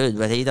still good,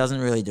 but he doesn't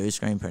really do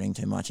screen printing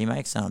too much. He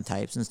makes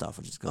tapes and stuff,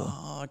 which is cool.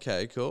 Oh,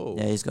 okay, cool.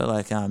 Yeah, he's got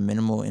like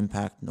minimal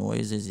impact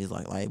noise is his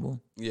like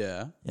label.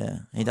 Yeah.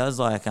 He does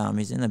like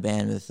he's in a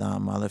band with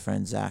my other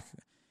friend Zach.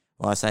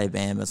 Well, I say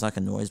band, but it's like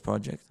a noise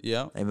project.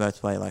 Yeah. They both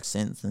play like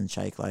synth and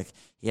shake. Like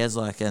he has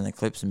like an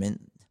Eclipse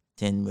Mint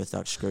tin with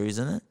like screws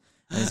in it,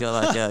 and he's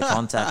got like a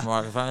contact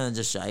microphone and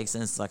just shakes,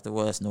 and it's like the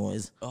worst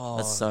noise. Oh,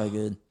 that's so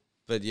good.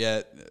 But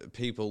yet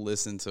people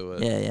listen to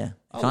it. Yeah.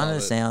 It kind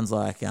of sounds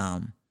like I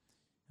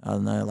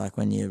don't know, like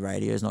when your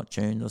radio's not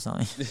tuned or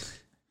something.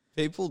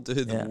 People do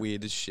the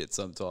weirdest shit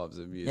sometimes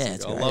in music. Yeah,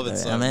 it's I great, love it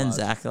so much. And then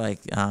Zach, like,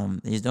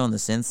 he's doing the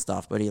synth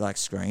stuff, but he like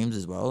screams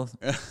as well,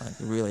 like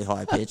really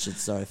high pitch.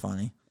 It's so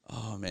funny.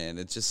 Oh man,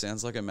 it just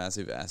sounds like a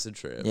massive acid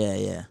trip.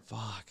 Yeah.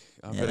 Fuck,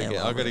 I've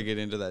got to get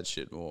into that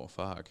shit more.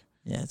 Fuck.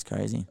 Yeah, it's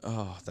crazy.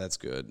 Oh, that's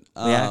good.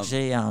 We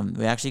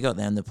actually got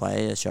them to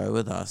play a show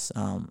with us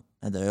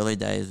at the early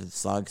days with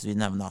SLUGG because we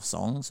didn't have enough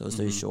songs, so it was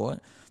too short.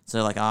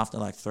 So like after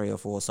like 3 or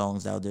 4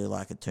 songs, they'll do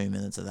like 2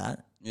 minutes of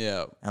that.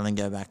 Yeah. And then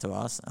go back to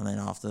us, and then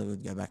after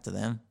we'd go back to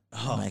them.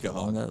 Make it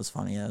longer. It was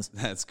funny as.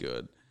 That's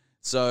good.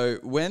 So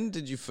when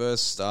did you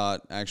first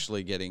start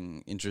actually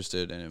getting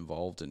interested and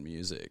involved in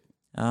music?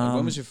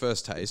 When was your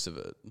first taste of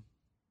it? It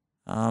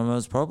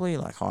was probably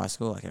like high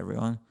school, like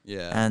everyone.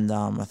 Yeah. And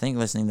I think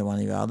listening to one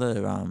of your other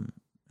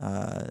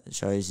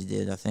shows you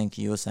did, I think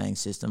you were saying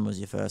System was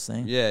your first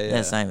thing.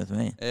 Yeah, same with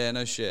me. Yeah,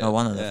 no shit. Oh,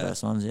 one of the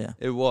first ones, yeah.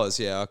 It was,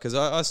 yeah, because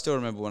I still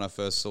remember when I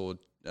first saw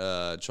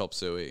Chop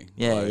Suey.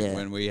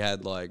 When we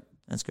had like...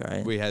 That's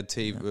great. We had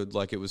TV,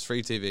 like it was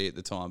free TV at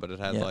the time, but it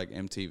had like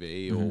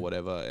MTV or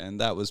whatever,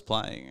 and that was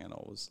playing, and I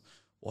was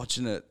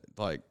watching it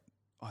like,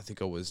 I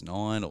think I was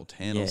 9 or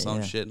 10 or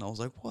some shit, and I was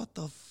like, what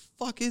the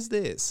fuck is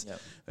this?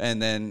 Yep.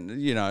 And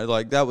then,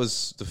 like that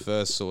was the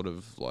first sort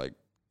of like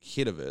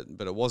hit of it,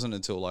 but it wasn't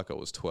until like I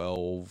was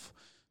 12,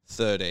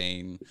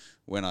 13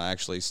 when I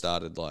actually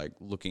started like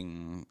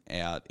looking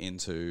out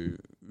into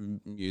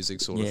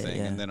music sort of thing.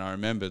 And then I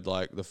remembered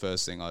like the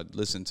first thing I'd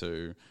listened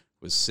to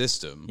was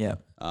System. Yeah.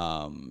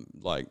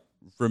 Like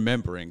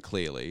remembering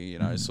clearly,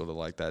 sort of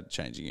like that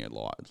changing your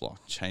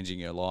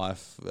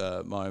life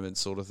moment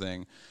sort of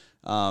thing.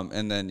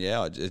 And then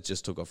it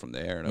just took off from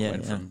there, and it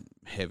went from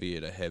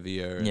heavier to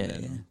heavier.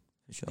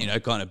 for sure. You know,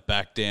 kind of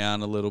back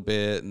down a little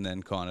bit, and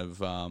then kind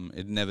of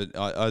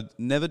I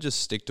never just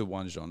stick to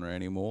one genre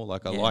anymore.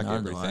 Like I like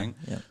everything,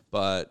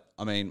 but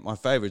I mean, my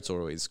favorite's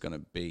always going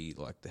to be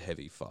like the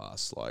heavy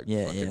fast, like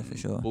for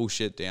sure,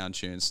 bullshit down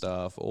tune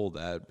stuff, all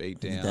that beat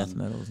down, death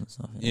metals and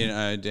stuff. You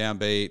know,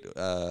 downbeat,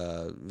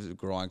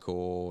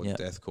 grindcore,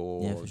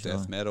 deathcore,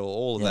 death metal,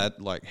 all of that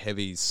like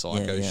heavy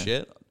psycho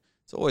shit.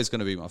 It's always going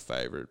to be my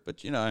favorite.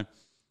 But you know,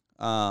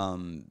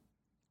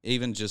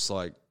 even just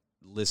like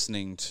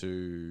listening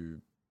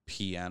to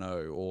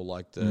piano or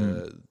like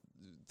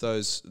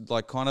those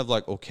like kind of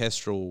like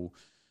orchestral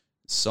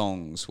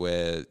songs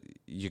where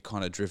you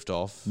kind of drift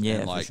off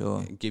and like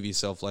give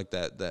yourself like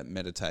that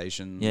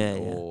meditation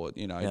or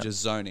you know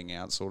just zoning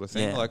out sort of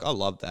thing. Like I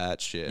love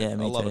that shit. I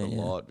love it a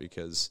lot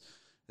because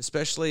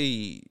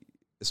especially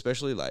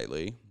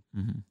lately,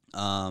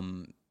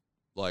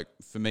 like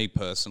for me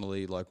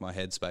personally, like my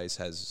headspace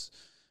has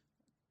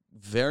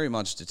very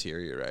much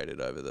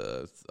deteriorated over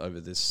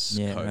this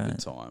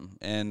COVID time,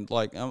 and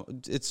like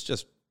it's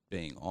just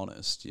being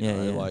honest, you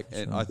know. Like,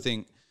 and I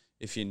think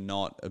if you're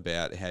not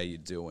about how you're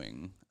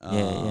doing,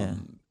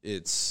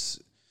 it's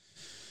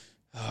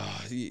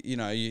you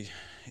know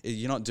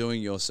you're not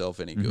doing yourself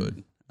any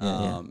good.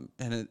 And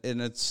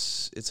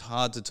it's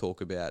hard to talk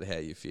about how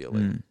you're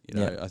feeling. You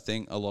know, I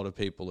think a lot of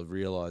people have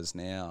realized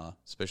now,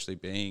 especially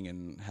being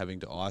and having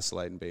to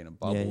isolate and be in a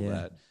bubble,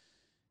 that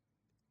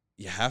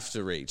you have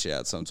to reach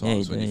out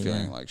sometimes when you're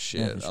feeling like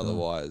shit.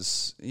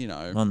 Otherwise, you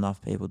know, not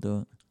enough people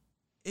do it.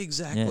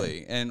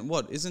 Exactly. And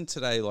what isn't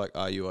today like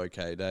Are You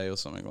Okay Day or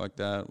something like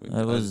that?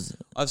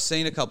 I've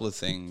seen a couple of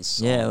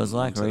things. Yeah, it was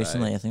like today.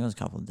 Recently. I think it was a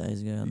couple of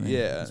days ago.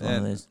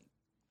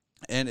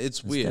 And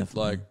it's weird.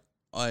 Like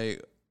I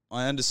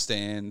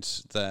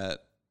understand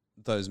that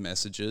those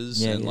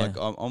messages and like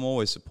I'm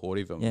always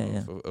supportive of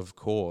them, of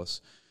course.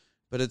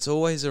 But it's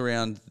always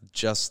around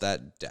just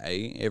that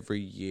day every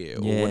year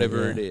or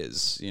whatever it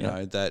is, you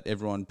know, that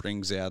everyone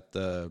brings out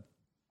the,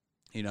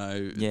 you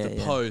know,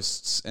 the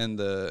posts and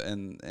the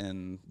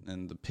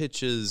and the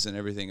pictures and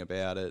everything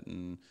about it,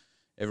 and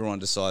everyone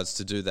decides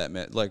to do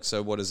that. Like,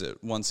 so what is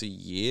it? Once a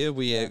year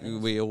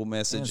we all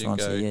message and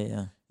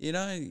go, you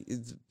know,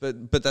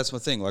 but that's my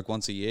thing. Like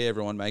once a year,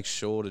 everyone makes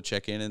sure to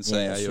check in and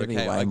say, "Are you okay?"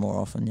 Be way more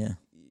often,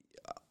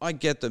 I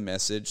get the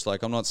message.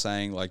 Like I'm not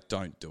saying like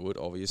don't do it,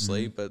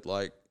 obviously, but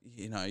like,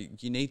 you know,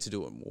 you need to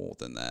do it more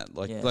than that.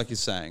 Like you're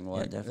saying,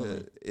 like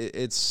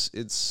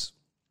it's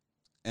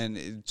and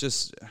it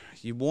just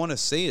you want to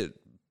see it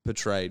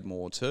portrayed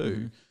more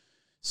too.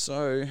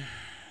 So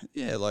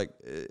yeah, like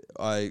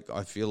I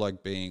feel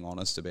like being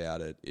honest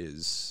about it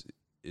is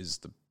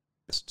the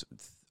best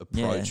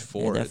approach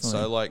for it.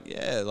 So like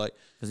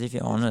because if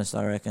you're honest,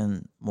 I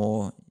reckon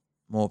more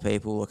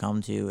people will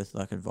come to you with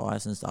like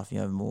advice and stuff. You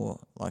have more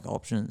like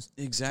options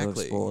to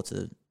explore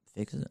to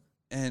fix it.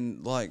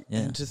 And like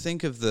and to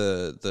think of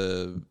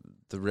the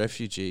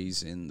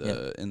refugees in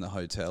the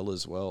hotel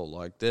as well.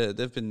 Like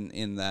they've been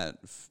in that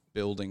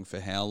building for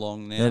how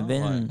long now? They've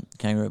been in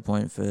Kangaroo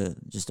Point for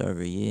just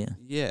over a year.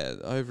 Yeah,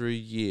 over a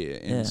year.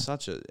 And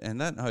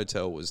and that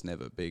hotel was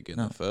never big in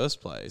the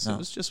first place. It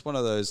was just one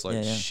of those like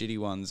shitty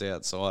ones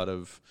outside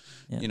of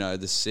you know,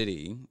 the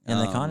city.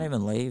 And they can't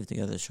even leave to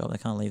go to the shop. They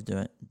can't leave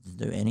to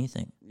do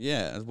anything.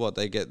 Yeah, what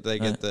they get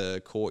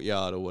the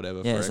courtyard or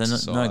whatever for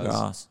exercise. No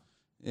grass.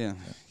 Yeah.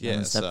 They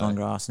haven't stepped on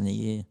grass in a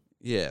year.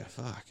 Yeah,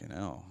 fucking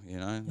hell, you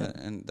know,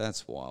 and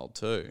that's wild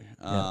too.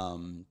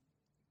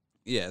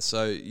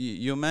 So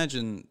you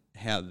imagine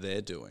how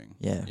they're doing.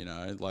 Yeah, you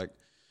know, like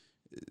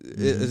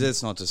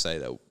it's not to say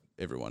that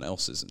everyone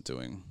else isn't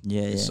doing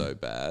so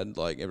bad.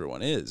 Like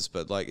everyone is,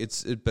 but like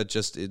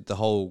the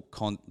whole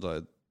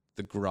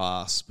the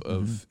grasp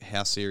of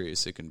how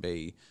serious it can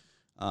be.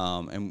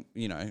 And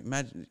you know,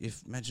 imagine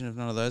if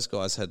none of those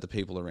guys had the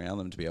people around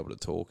them to be able to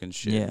talk and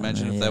shit.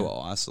 Imagine if they were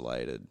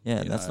isolated.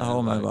 Yeah, that's the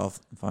whole mobile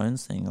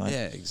phones thing. Like,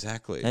 yeah,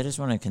 exactly. They just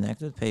want to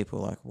connect with people.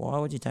 Like, why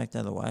would you take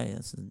that away?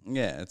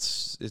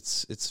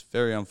 It's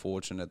very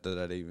unfortunate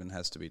that even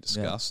has to be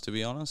discussed. To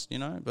be honest, you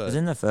know, but because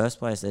in the first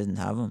place they didn't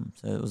have them,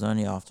 so it was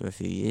only after a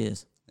few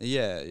years.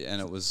 Yeah,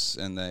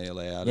 and they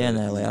allowed. Yeah, and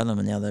they allowed them,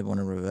 and now they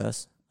want to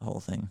reverse the whole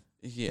thing.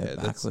 Yeah,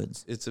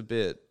 backwards. It's a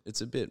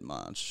bit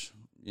much.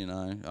 You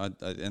know,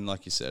 and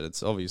like you said,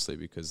 it's obviously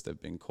because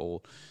they've been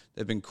caught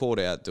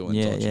out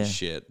doing dodgy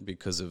shit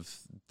because of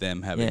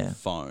them having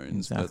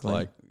phones. Exactly. But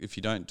like, if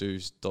you don't do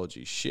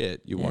dodgy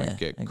shit, you won't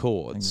get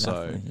caught.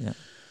 Exactly. So,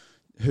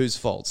 whose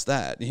fault's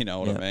that? You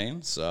know what I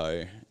mean?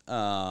 So,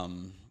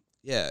 and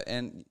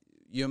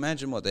you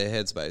imagine what their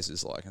headspace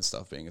is like and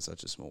stuff, being in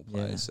such a small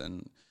place,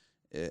 and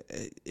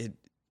it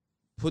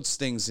puts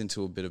things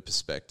into a bit of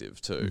perspective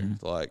too.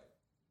 Like,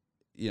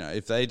 you know,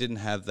 if they didn't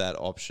have that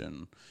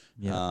option.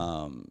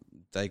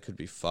 They could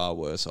be far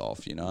worse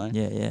off, you know.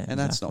 And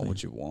that's not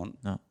what you want.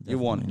 No, you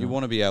want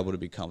to be able to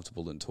be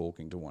comfortable in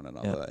talking to one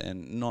another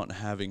and not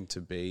having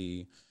to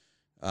be,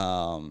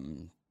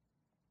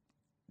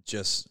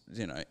 just,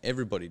 you know,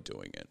 everybody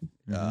doing it.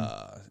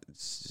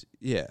 It's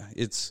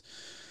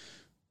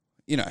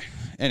you know.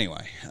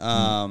 Anyway,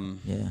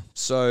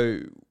 so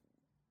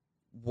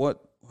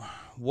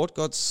what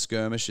got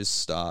Skirmisher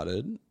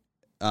started?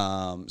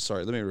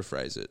 Sorry, let me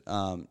rephrase it.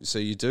 So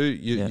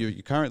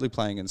you're currently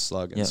playing in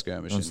Slug and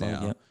Skirmisher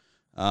now. Yep.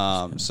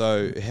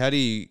 So how do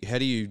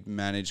you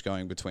manage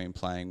going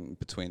playing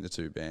between the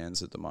two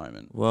bands at the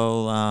moment?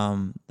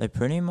 Well, they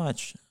pretty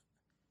much.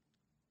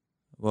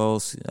 Well,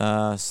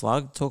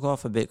 Slug took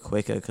off a bit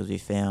quicker because we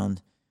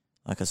found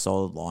like a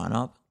solid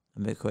lineup a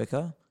bit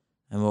quicker,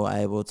 and we were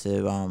able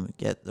to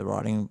get the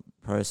writing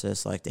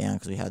process like down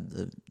because we had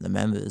the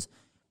members.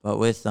 But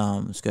with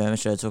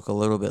Skirmisher, it took a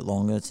little bit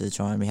longer to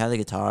try, and we had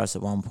the guitarist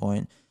at one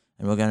point,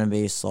 and we're going to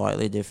be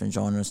slightly different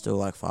genres, still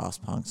like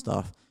fast punk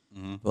stuff.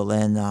 Mm-hmm. But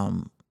then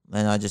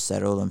I just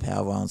settled on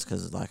power violence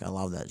because like I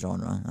love that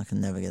genre. I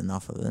can never get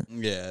enough of it.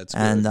 Yeah, it's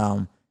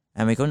good.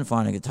 And we couldn't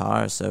find a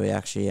guitarist, so we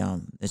actually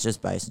it's just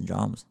bass and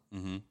drums.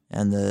 Mm-hmm.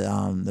 And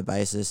the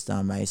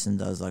bassist Mason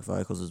does like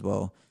vocals as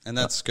well. And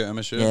that's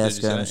Skirmisher. Yeah,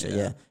 Skirmisher.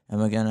 Yeah.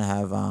 And we're gonna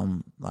have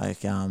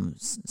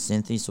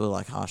synthy sort of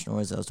like harsh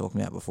noise I was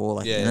talking about before.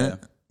 Like in it.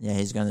 Yeah,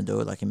 he's gonna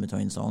do it like in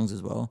between songs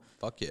as well.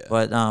 Fuck yeah.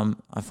 But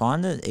I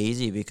find it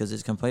easy because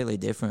it's completely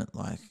different.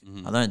 Like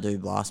I don't do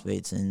blast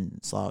beats in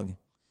Slug.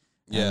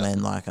 Yeah. And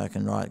then like I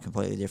can write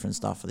completely different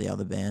stuff for the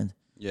other band.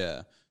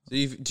 Yeah. So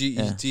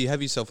do you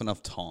have yourself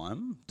enough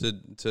time to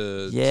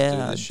do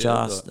this shit?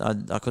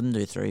 I couldn't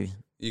do three.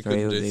 You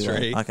couldn't do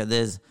three? Like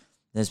there's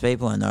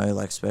people I know,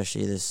 like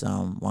especially this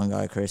one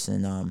guy, Chris,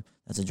 and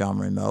that's a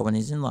drummer in Melbourne.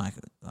 He's in like,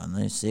 I don't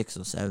know, 6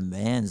 or 7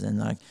 bands, and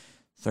like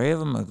 3 of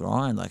them are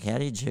grind. Like how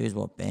do you choose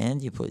what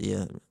band you put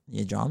your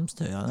drums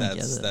to? I don't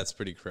get it. That's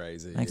pretty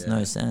crazy. Makes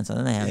no sense. I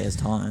don't know how he has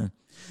time.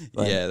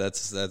 But, yeah,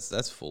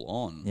 that's full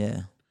on.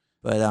 Yeah.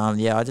 But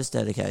I just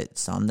dedicate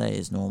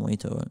Sundays normally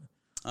to it.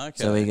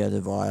 Okay. So we go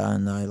to Via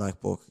and they like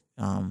book.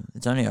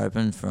 It's only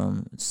open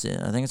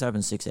I think it's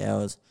open 6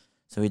 hours.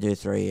 So we do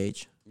 3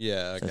 each.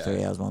 Yeah. Okay. So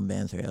 3 hours one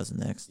band, 3 hours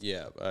the next.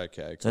 Yeah.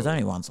 Okay. Cool. So it's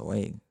only once a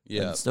week.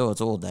 Yeah. But still,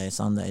 it's all day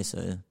Sunday.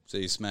 So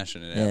you're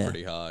smashing it out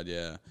pretty hard.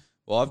 Yeah.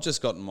 Well, I've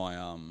just gotten my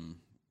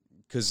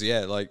because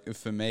like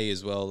for me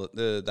as well,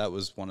 that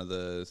was one of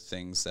the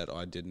things that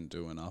I didn't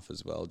do enough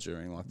as well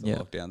during like the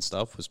lockdown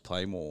stuff was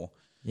play more.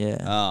 Yeah.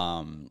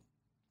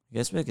 I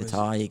guess with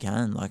guitar you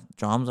can. Like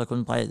drums, I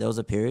couldn't play. There was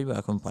a period where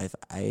I couldn't play for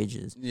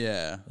ages.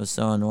 Yeah. It was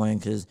so annoying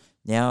because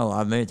now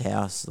I moved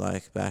house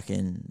like back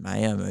in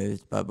May I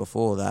moved. But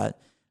before that,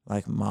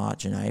 like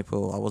March and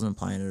April, I wasn't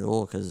playing at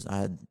all because I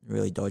had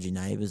really dodgy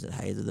neighbours that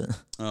hated it.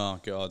 Oh,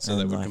 God. So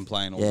they would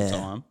complain all the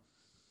time?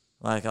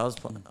 Like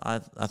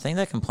I think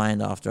they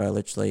complained after I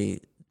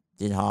literally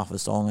did half a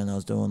song and I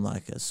was doing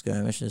like a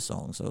Skirmisher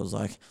song. So it was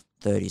like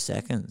 30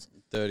 seconds.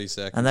 30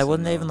 seconds. And they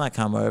wouldn't even like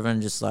come over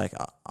and just like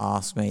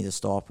ask me to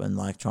stop and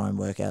like try and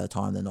work out a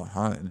time they're not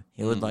home.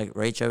 He would like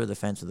reach over the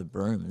fence with a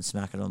broom and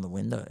smack it on the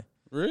window.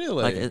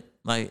 Really?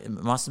 It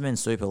must have been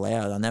super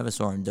loud. I never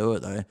saw him do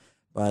it though.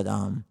 But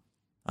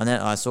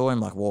I saw him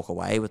like walk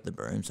away with the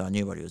broom, so I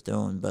knew what he was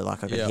doing. But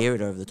like I could hear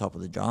it over the top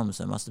of the drums,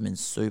 so it must have been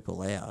super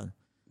loud.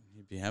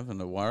 Be having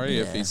to worry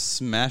if he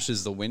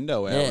smashes the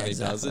window out when he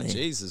does it.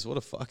 Jesus, what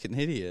a fucking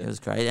idiot! It was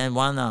great. And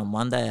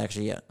one day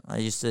actually, I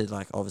used to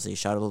like obviously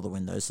shut all the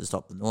windows to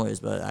stop the noise,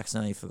 but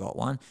accidentally forgot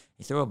one.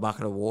 He threw a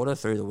bucket of water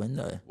through the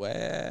window. Wow,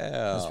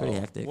 it was pretty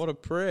hectic. What a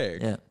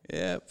prick!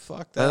 Yeah,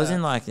 fuck that. But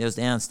it was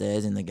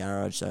downstairs in the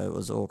garage, so it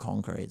was all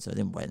concrete, so it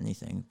didn't wet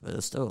anything. But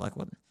it's still like,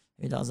 what?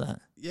 Who does that?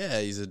 Yeah,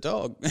 he's a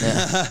dog.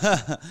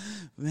 Yeah.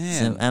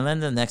 Man. So, and then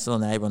the next door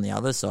neighbor on the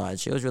other side,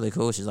 she was really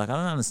cool. She's like, I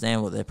don't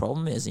understand what their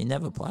problem is. You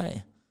never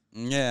play.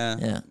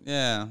 Yeah.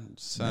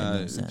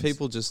 So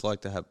people just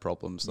like to have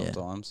problems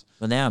sometimes.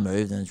 But now I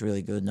moved and it's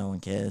really good. No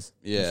one cares.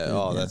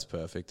 Yeah. That's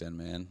perfect then,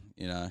 man.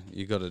 You know,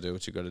 you got to do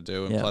what you got to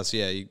do. And plus,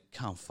 you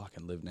can't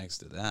fucking live next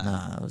to that.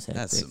 Nah, that was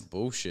hectic. That's some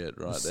bullshit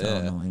there. So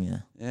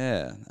annoying,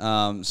 Yeah.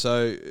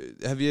 So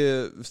have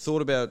you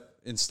thought about,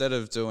 instead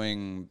of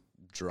doing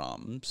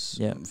drums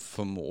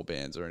for more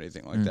bands or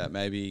anything like that,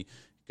 maybe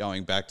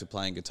going back to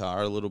playing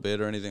guitar a little bit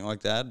or anything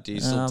like that? Do you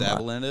still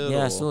dabble in it?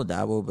 Yeah, I still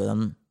dabble, but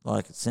I'm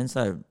like, since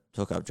I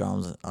took up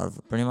drums, I've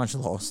pretty much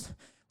lost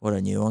what I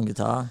knew on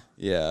guitar.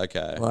 Yeah,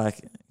 okay.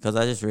 Like, because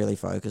I just really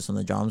focused on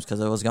the drums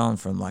because I was going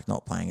from like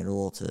not playing at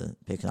all to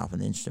picking up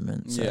an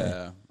instrument. So,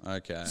 yeah,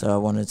 okay. So I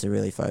wanted to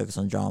really focus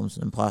on drums,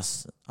 and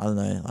plus, I don't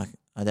know, like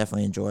I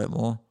definitely enjoy it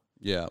more.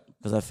 Yeah.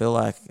 Because I feel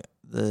like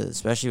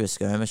especially with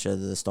Skirmisher,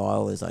 the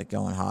style is like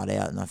going hard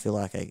out, and I feel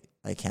like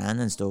I can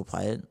and still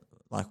play it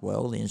like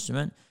well, the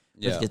instrument.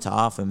 With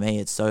guitar, for me,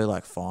 it's so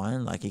like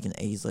fine, like you can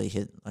easily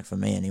hit, like for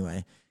me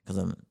anyway, because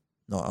I'm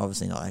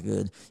obviously not that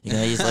good. You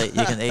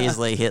can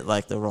easily hit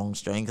like the wrong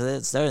string because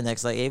it's so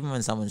next. Like even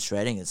when someone's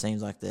shredding, it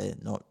seems like they're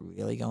not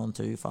really going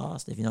too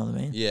fast. If you know what I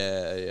mean?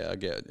 Yeah, I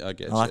get. I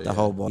like the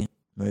whole body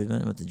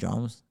movement with the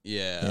drums.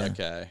 Yeah.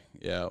 Okay.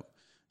 Yeah.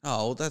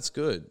 Oh, well, that's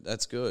good.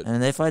 That's good.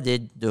 And if I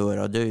did do it,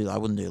 I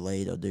wouldn't do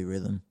lead. I'd do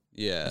rhythm.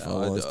 Yeah. If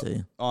I was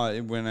to.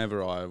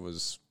 Whenever I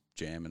was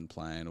jamming,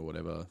 playing or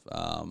whatever,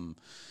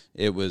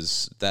 it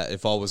was that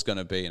if I was going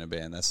to be in a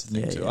band, that's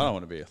the thing too. I don't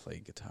want to be a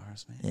lead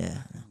guitarist, man. Yeah.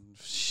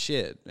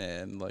 Shit,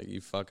 man. Like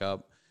you fuck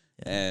up.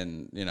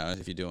 And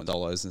if you're doing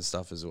solos and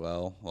stuff as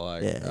well,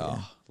 like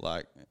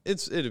like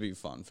it'd be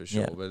fun for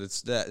sure. But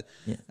it's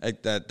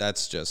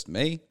that's just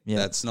me.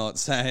 That's not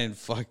saying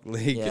fuck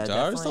lead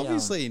guitarists.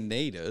 Obviously, you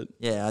need it.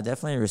 Yeah, I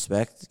definitely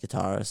respect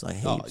guitarists like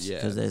heaps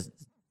because they're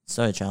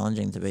so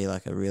challenging to be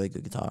like a really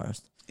good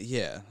guitarist.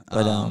 Yeah,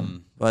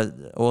 but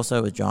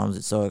also with drums,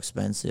 it's so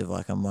expensive.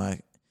 Like I'm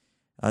like,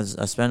 I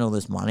spend all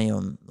this money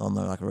on the,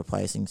 like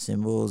replacing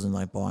cymbals and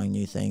like buying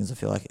new things. I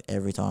feel like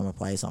every time I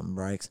play something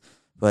breaks.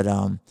 But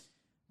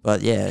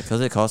yeah,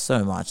 because it costs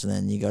so much, and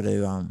then you got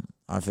to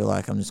I feel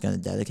like I'm just going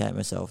to dedicate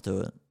myself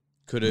to it.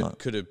 Could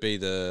it be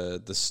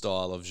the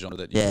style of genre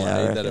that you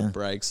play that it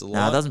breaks a lot?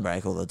 No, it doesn't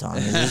break all the time.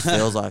 It just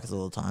feels like it's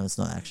all the time. It's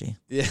not actually.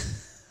 Yeah.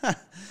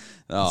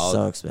 It's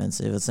so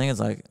expensive. The thing is,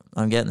 like,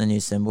 I'm getting a new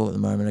cymbal at the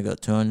moment. I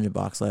got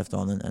 $200 left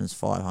on it, and it's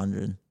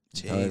 $500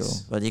 total.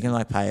 But you can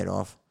like pay it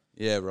off.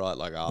 Yeah, right.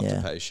 Like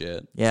afterpay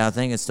shit. Yeah, I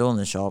think it's still in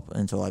the shop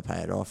until I pay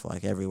it off.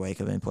 Like every week,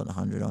 I've been putting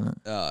 $100 on it.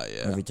 Oh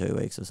yeah. Every 2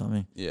 weeks or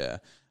something. Yeah.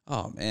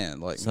 Oh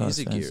man, like so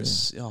music gear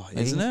is,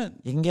 isn't it?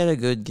 You can get a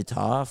good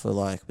guitar for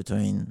like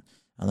between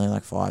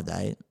like $5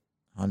 to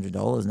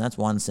 $800, and that's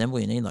one cymbal.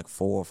 You need like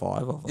 4 or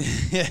 5 of them.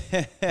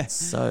 Yeah, it's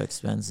so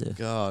expensive.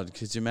 God,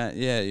 could you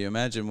you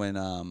imagine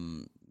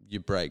when you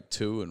break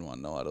 2 in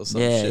one night or some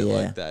shit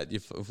like that.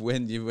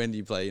 When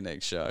you play your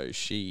next show,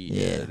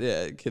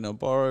 can I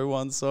borrow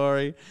one?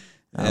 Sorry.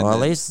 Well, at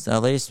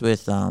least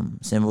with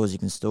cymbals, you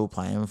can still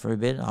play them for a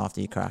bit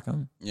after you crack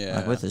them. Yeah,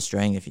 like with a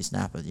string, if you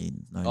snap it,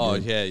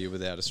 you're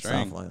without a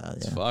string. Stuff like that.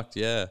 It's fucked.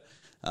 Yeah.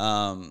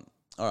 All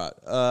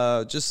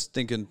right. Just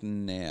thinking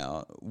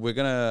now, we're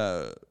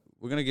gonna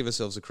give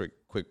ourselves a quick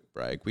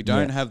break. We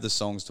don't have the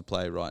songs to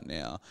play right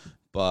now,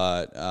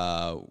 but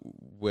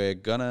we're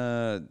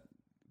gonna,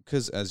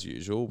 because as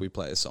usual, we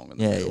play a song in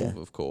the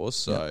middle, of course.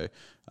 So.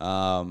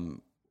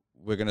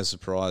 We're going to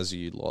surprise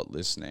you lot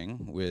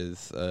listening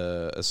with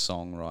a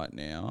song right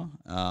now,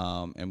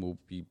 and we'll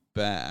be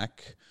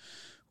back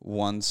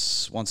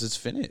once it's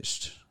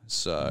finished.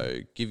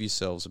 So give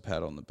yourselves a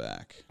pat on the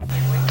back.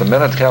 The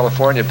minute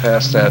California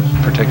passed that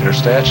particular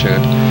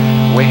statute,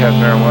 we had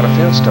marijuana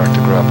fields start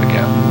to grow up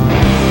again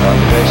on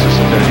the basis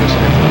that they're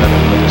using it for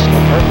medicinal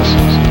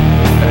purposes.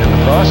 And in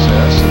the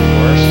process, of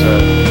course,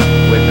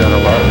 we've got a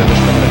lot of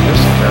indiscriminate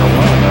use of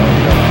marijuana now in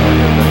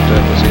California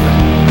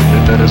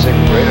that is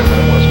even greater than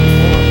it was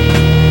before.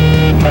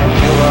 If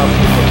you allow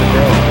people to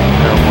grow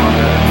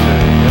marijuana and to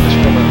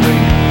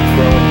indiscriminately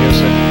grow and use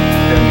it,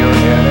 then you're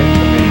adding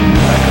to the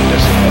lack of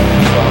discipline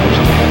and problems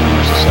we have in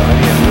our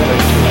society, and really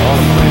to all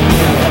of the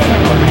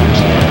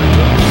use of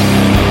drugs.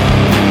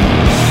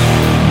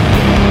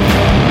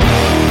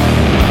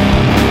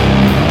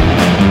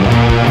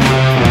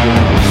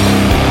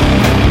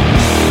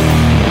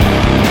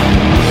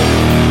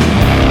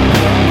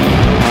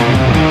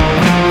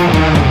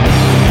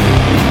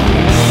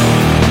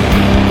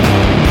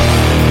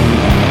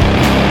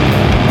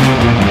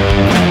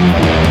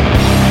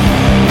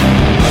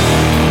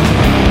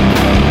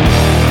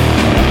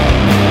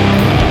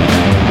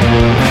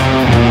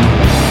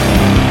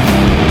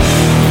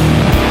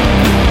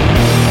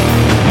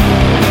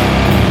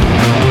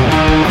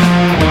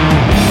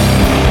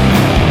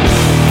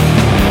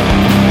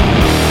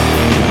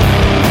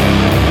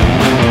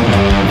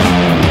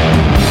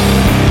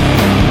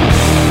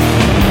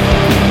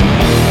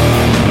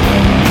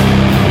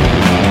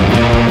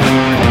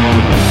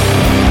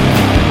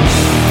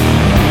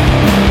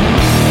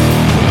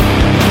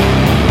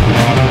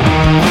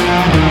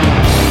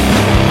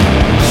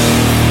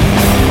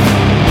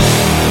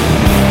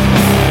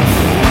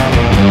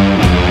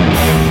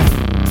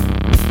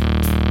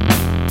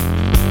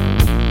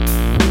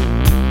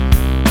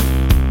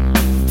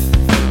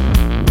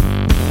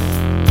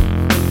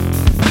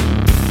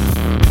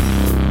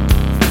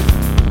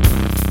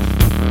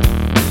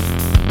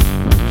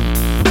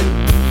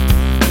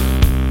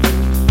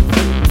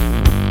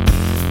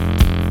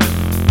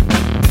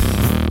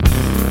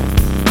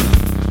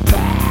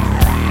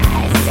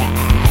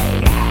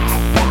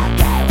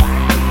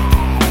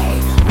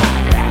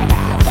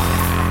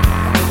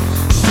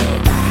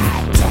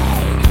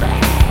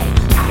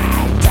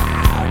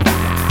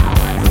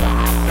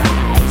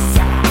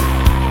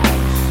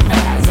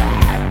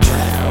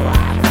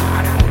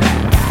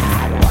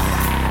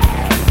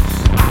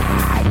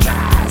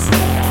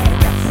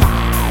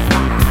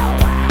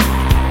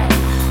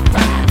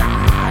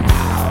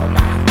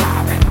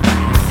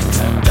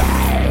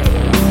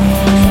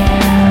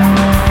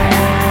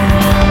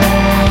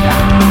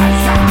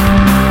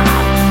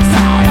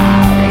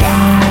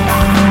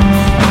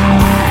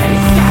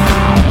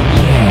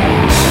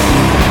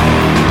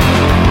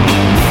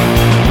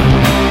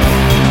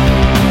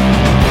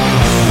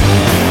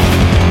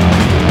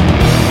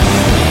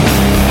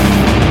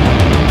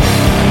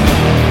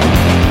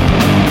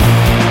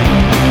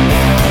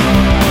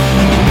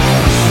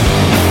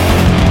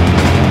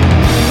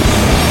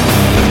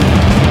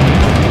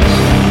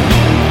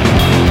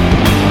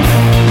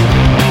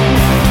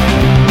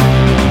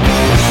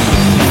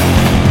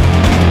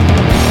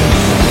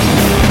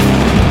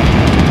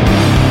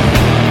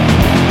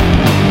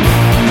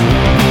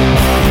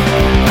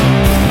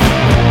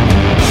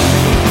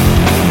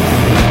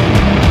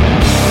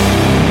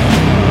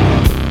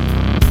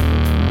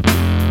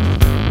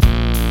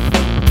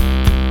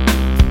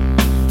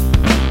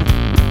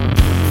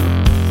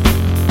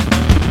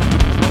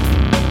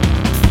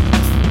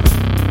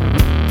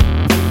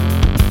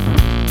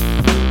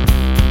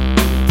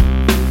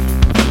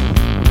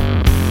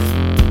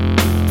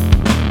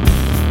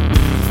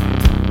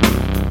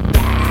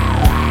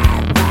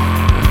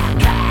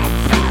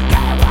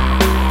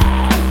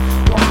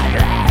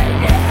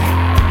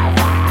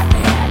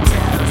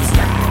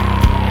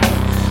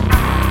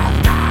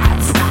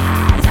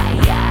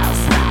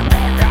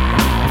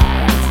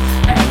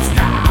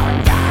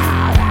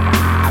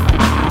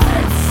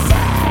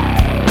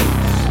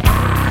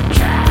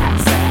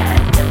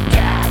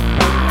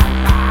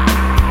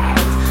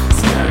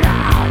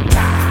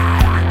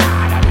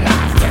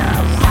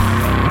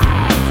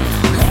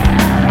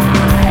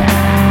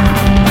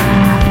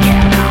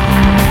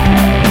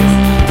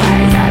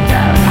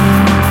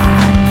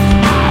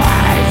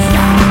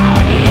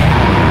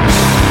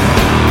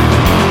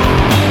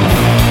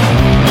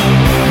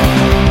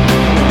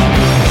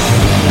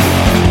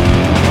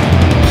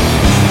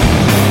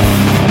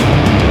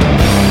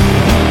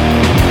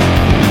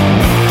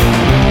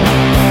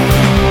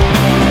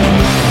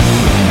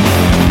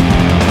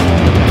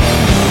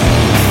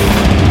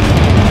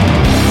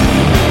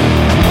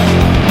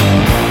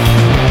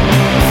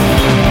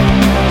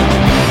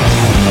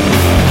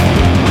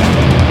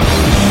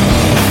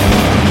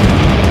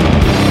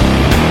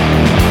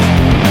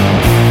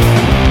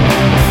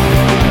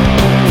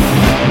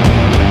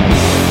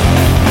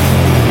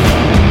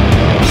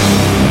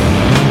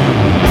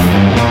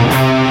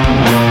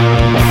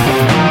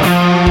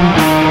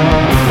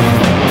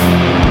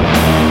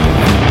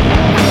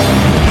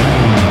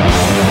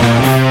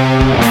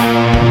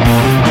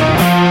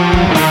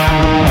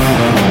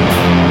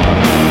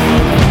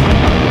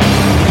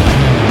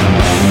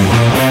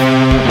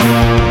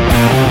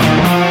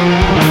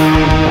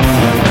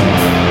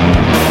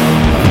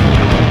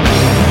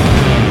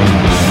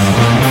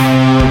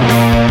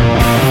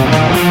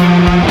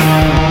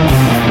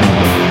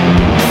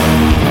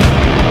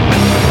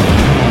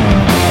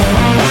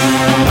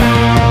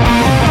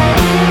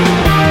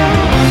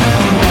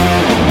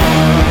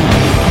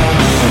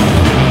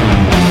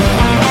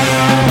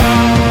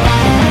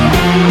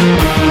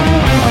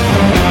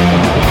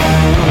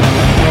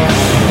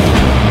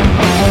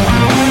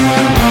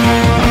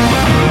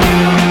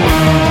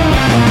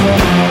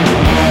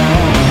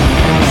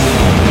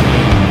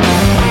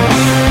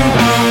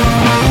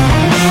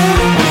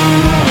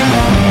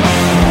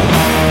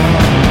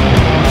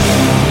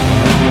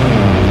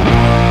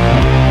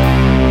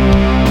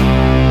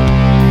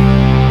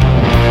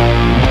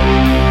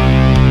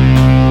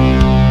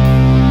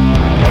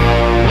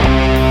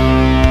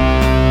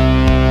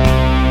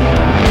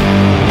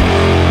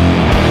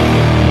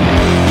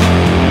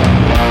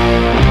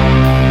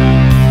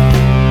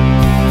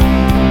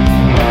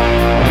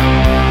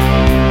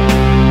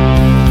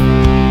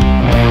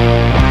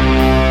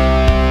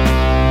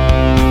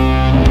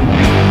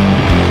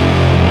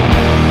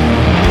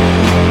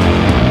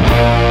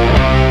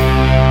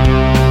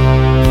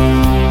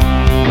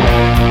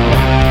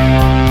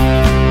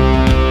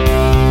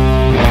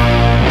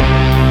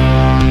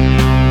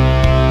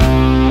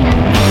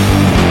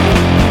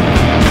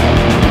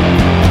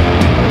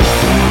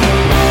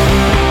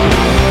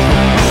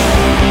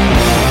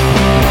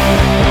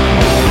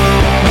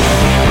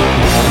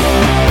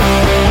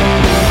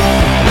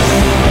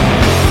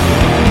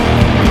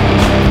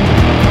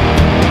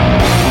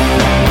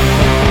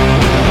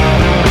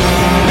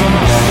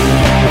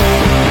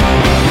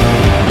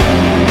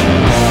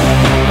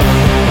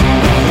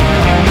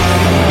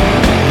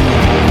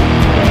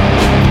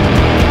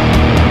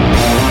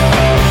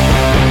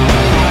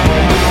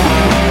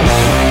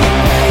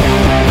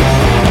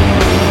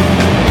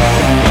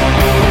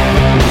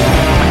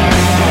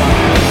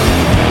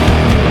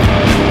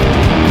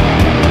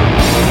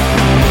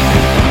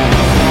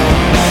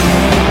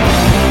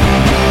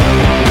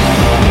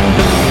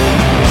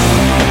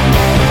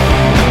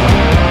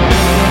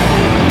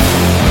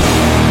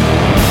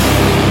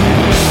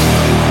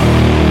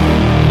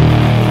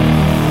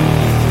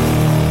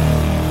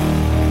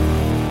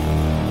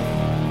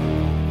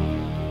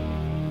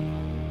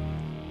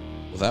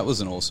 that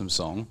was an awesome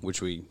song,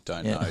 which we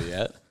don't know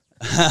yet.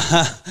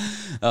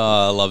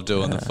 I love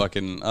doing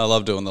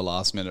the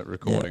last minute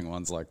recording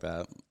ones like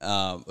that.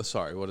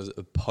 Sorry, what is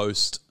it?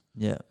 Post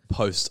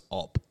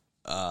op,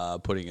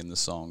 putting in the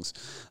songs.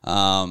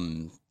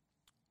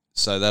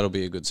 So that'll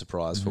be a good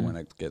surprise for when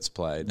it gets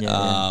played.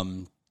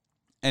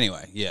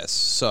 Anyway, yes.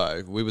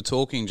 So we were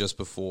talking just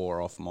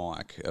before off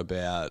mic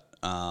about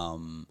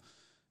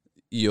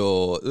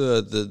your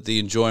the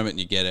enjoyment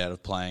you get out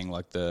of playing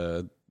like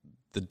the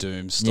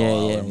Doom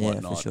style and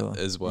whatnot for sure.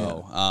 As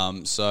well. Yeah.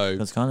 So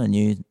it's kind of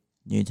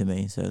new to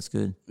me, so it's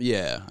good.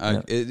 Yeah.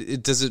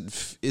 Does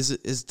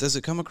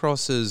it come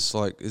across as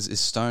like is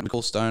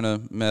stoner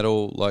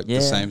metal like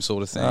the same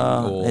sort of thing?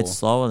 Or? It's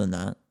slower than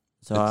that.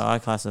 So I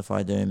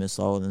classify Doom as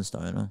slower than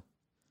stoner.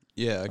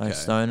 Yeah. Okay. Like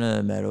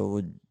stoner metal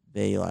would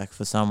be like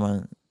for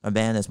a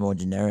band that's more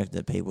generic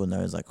that people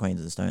know as like Queens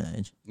of the Stone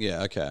Age.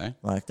 Yeah. Okay.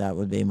 Like that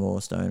would be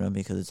more stoner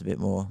because it's a bit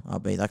more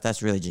upbeat. Like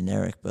that's really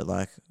generic, but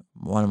like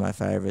one of my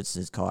favorites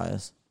is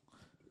Caius.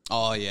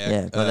 Oh yeah.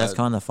 Yeah, but that's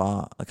kind of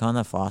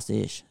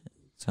fast-ish.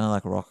 It's kind of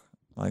like rock,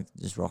 like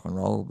just rock and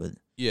roll. But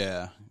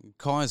yeah,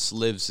 Caius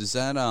Lives. Is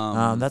that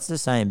that's the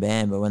same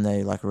band, but when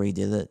they like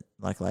redid it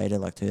like later,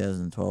 like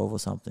 2012 or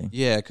something.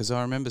 Yeah, because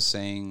I remember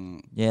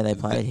seeing. Yeah, they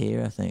played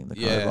here. I think the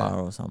Crowbar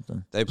or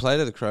something. They played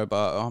at the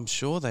Crowbar. I'm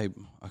sure they.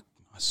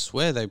 I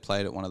swear they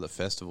played at one of the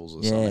festivals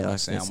or something, like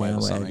Soundwave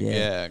or something.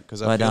 Yeah,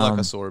 because I feel like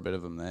I saw a bit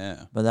of them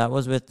there. But that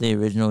was with the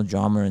original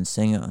drummer and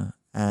singer,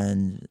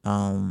 and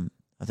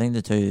I think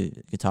the two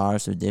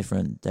guitarists are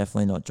different.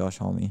 Definitely not Josh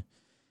Homme,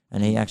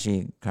 and he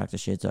actually cracked the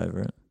shits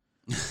over it.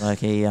 Like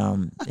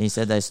he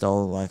said they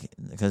stole like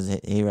because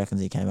he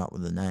reckons he came up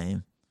with the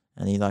name,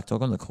 and he like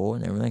took on the court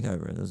and everything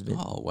over it. It was a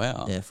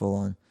bit full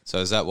on. So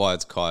is that why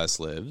it's Caius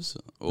Lives?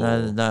 Or?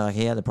 No, like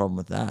he had a problem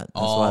with that. That's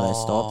why they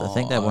stopped. I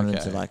think they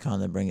wanted to like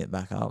kind of bring it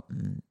back up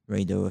and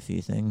redo a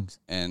few things.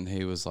 And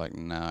he was like,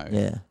 no.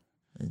 Yeah.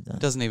 He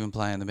doesn't even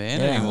play in the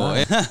band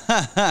anymore.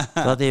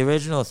 But the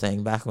original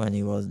thing, back when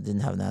he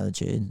didn't have an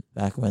attitude,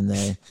 back when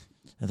I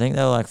think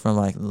they were like from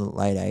like the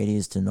late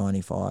 80s to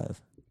 95,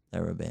 they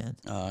were a band.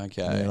 Oh,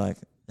 okay. And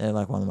they're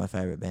like one of my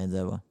favorite bands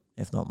ever,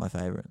 if not my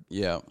favorite.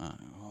 Yeah. Oh,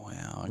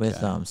 wow. Okay.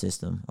 With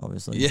System,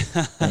 obviously,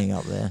 being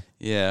up there.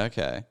 Yeah,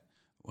 okay.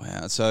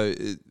 Wow. So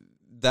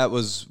that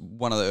was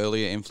one of the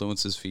earlier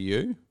influences for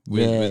you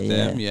with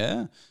them,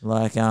 yeah?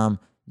 Like,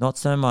 not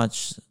so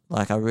much,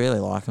 like I really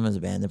like them as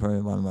a band. They're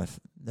probably one of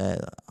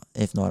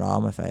if not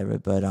are my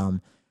favorite, but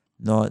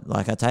not,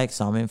 like I take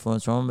some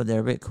influence from them, but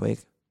they're a bit quick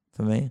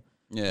for me.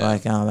 Yeah.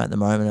 Like at the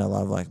moment I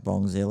love like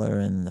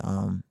Bongzilla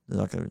and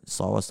like a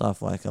slower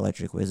stuff like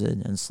Electric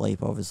Wizard and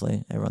Sleep,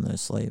 obviously. Everyone knows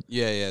Sleep.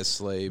 Yeah,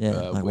 Sleep.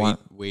 Yeah, like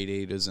Weed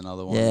Eater's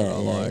another one that I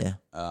like.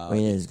 Yeah.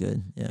 Weed Eater's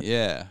good.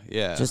 Yeah.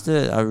 Yeah.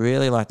 I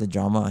really like the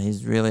drummer.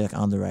 He's really like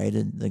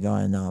underrated, the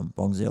guy in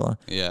Bongzilla.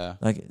 Yeah.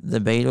 Like the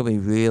beat will be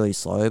really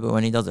slow, but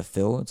when he does a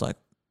fill, it's like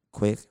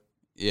quick.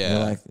 Yeah.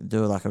 Like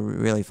do like a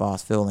really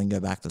fast fill and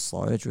go back to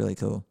slow. It's really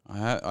cool.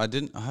 I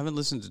haven't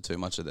listened to too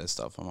much of their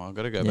stuff. I've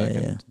got to go back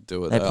and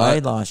do it. They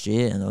played last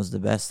year and it was the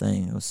best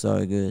thing. It was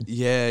so good.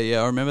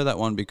 Yeah. I remember that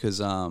one because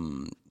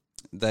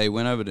they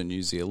went over to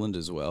New Zealand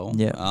as well.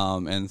 Yeah.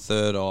 And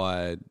Third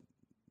Eye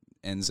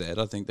NZ,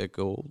 I think they're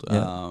called.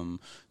 Yeah.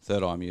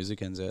 Third Eye Music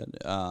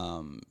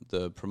NZ.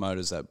 The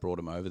promoters that brought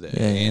them over there,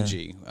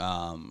 Angie.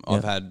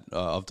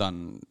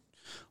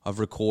 I've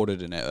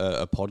recorded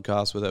a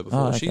podcast with her before.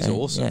 Oh, okay. She's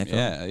awesome.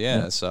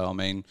 Yeah, cool. So I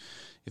mean,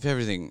 if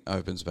everything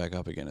opens back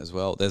up again as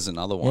well, there's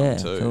another one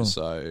too. Cool.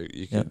 So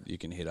you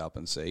can hit up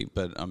and see.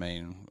 But I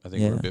mean, I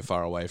think we're a bit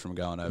far away from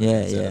going over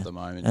NZ at the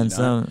moment. And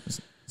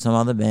some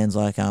other bands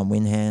like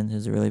Windhand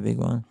is a really big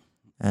one,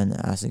 and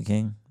Acid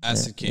King.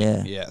 Acid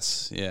King,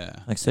 yes, yeah.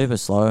 Like super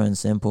slow and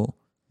simple.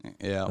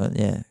 Yeah,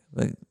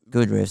 but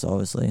good riffs,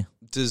 obviously.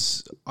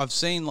 I've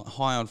seen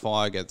High on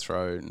Fire get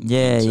thrown?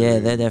 Yeah,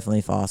 they're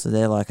definitely faster.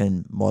 They're like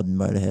a modern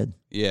Motorhead.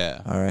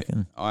 Yeah, I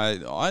reckon. I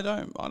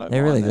don't.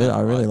 They're really mind good. that. I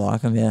really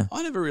like them. Yeah.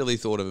 I never really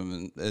thought of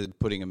them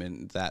putting them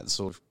in that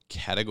sort of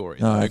category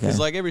though, because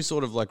like every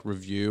sort of like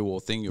review or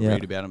thing you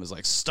read about them is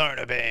like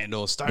stoner band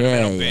or stoner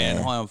metal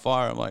band, High on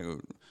Fire. I'm like,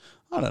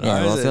 I don't know.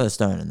 Yeah, well, it's got a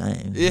stoner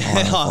name.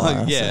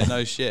 Yeah,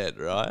 no shit,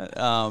 right?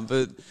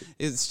 But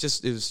it was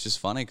just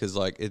funny because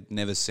like it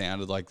never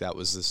sounded like that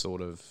was the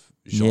sort of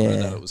genre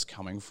that it was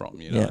coming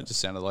from. You know, it just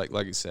sounded like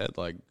you said,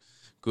 like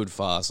good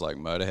fast like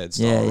Motorhead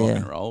style rock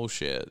and roll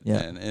shit. Yeah.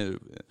 And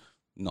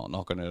not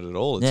knocking it at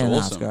all. It's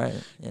awesome. That's great.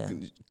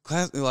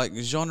 Yeah. Like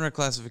genre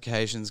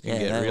classifications can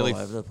get they're really all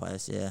over the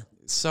place. Yeah.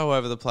 So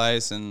over the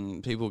place,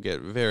 and people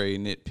get very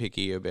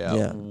nitpicky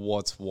about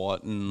what's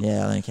what. And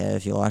I don't care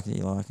if you like it,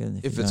 you like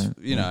it. If it's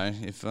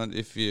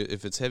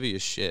if it's heavy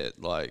as shit,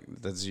 like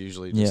that's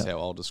usually just how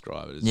I'll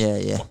describe it.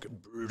 It's fucking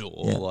brutal.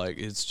 Or like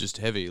it's just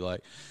heavy.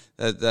 Like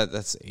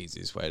that's the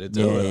easiest way to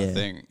do it. I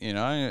think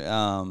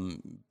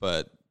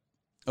but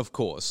of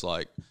course,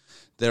 like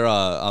there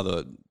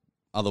are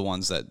other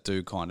ones that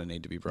do kind of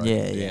need to be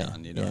broken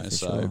down. You know,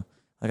 so sure.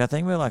 Like I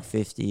think we're like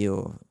 50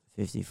 or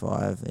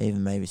 55,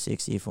 even maybe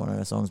 60 if one of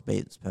our songs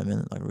beats per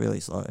minute, like really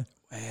slow.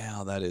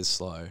 Wow, that is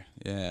slow.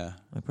 Yeah.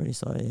 They're pretty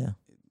slow, yeah.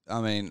 I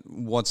mean,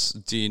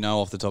 do you know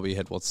off the top of your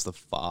head what's the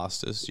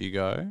fastest you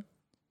go?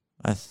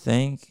 I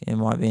think it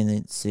might be in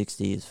the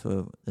 60s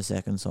for the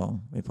second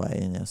song we play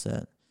in our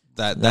set.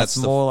 That's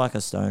more like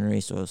a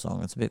stonery sort of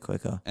song. It's a bit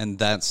quicker. And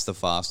that's the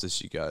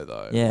fastest you go,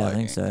 though. Yeah, I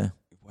think so.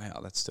 Wow,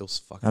 that's still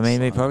fucking I mean,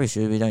 slow. we probably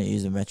should. We don't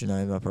use a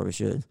metronome, but I probably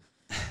should.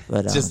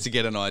 But just to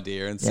get an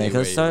idea and see. Yeah,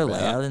 because it's so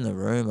loud in the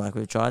room. Like,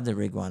 we've tried to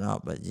rig one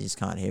up, but you just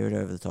can't hear it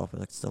over the top.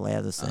 Like, it's the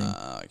loudest thing.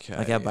 Okay.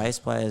 Like, our bass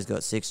player's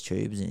got 6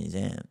 tubes in his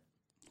amp.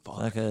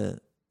 Like I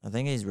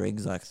think his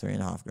rig's like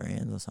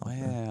 $3,500 or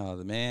something. Wow,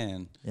 the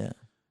man. Yeah,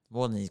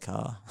 more than his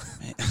car.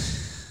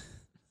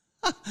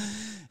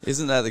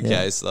 Isn't that the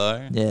case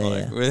though?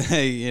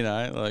 Yeah, you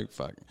know, like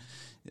fuck.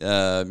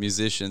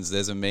 Musicians,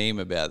 there's a meme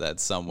about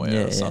that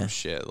somewhere or some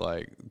shit,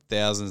 like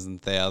thousands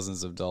and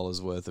thousands of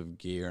dollars worth of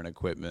gear and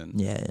equipment.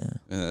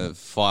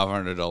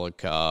 $500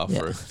 car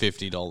for a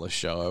 $50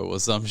 show or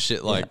some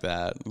shit like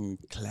that.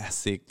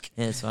 Classic.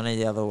 Yeah, it's funny.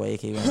 The other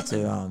week he went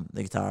to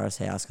the guitarist's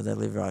house because they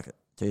live like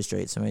 2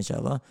 streets from each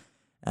other,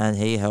 and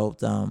he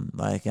helped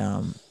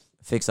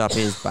fix up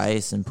his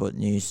bass and put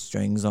new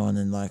strings on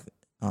and like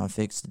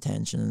fix the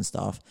tension and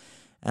stuff.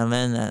 And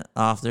then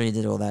after he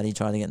did all that, he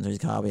tried to get into his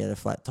car, but he had a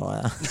flat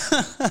tire. So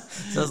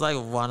it was like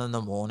 1 a.m.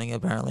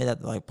 apparently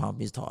that like pump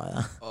his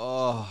tire.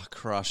 Oh,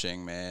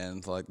 crushing,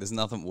 man! Like, there's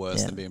nothing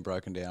worse than being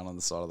broken down on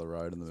the side of the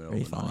road in the middle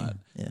of the night.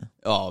 Yeah.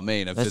 Oh, I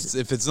mean, if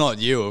it's not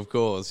you, of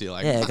course you're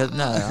like. Yeah, because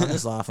no, I'm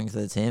just laughing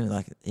because it's him.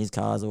 Like, his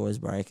car's always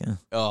breaking.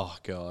 Oh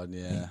God,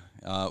 yeah.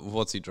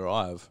 What's he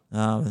drive?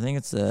 I think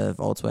it's a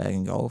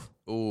Volkswagen Golf.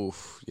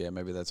 Oof, yeah,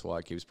 maybe that's why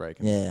it keeps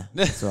breaking. Yeah,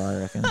 that's what I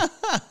reckon.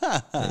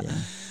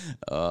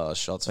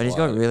 Shots but fired. he's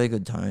got really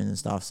good tone and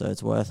stuff, so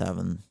it's worth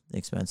having the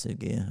expensive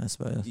gear, I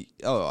suppose.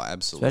 Oh,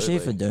 absolutely. Especially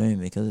for Doom,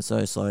 because it's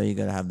so slow, you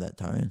got to have that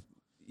tone.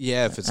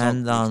 Yeah, if it's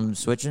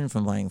switching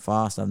from playing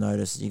fast, I've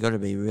noticed you got to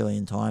be really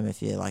in time.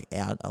 If you're like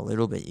out a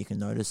little bit, you can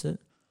notice it.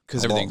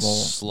 Because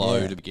everything's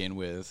slow to begin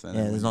with. And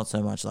there's not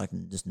so much like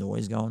just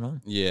noise going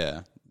on.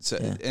 Yeah. So,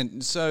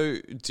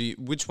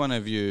 which one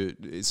have you?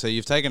 So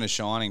you've taken a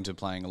shining to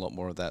playing a lot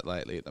more of that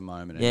lately at the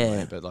moment.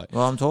 Anyway, but like,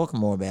 well, I'm talking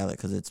more about it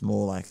because it's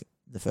more like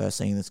the first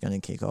thing that's going to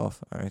kick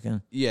off, I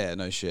reckon. Yeah,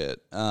 no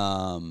shit.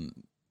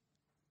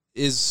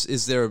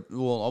 Is there?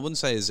 Well, I wouldn't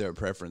say is there a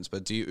preference,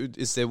 but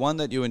is there one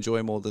that you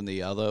enjoy more than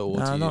the other, or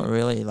no, not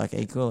really, like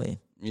equally.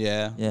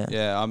 Yeah.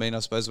 I mean, I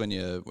suppose when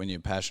you're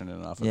passionate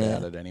enough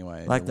about it,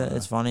 anyway. Like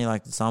it's funny.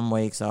 Like some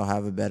weeks I'll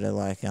have a better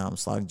like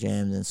slug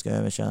jam than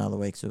Skirmisher, and other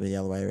weeks will be the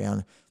other way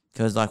around.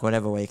 Because like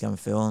whatever week I'm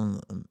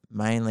feeling,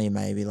 mainly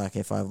maybe like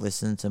if I've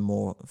listened to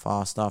more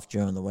fast stuff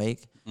during the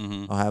week,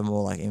 I'll have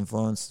more like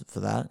influence for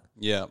that.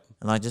 Yeah.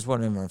 And like just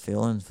whatever I'm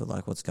feeling for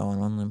like what's going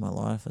on in my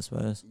life, I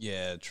suppose.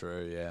 Yeah,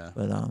 true. Yeah.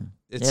 But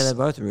they're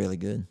both really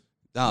good.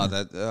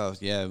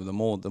 The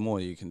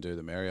more you can do,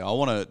 the merrier.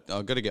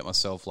 I've got to get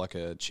myself like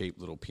a cheap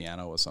little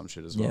piano or some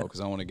shit as well, because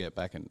I want to get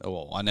back in.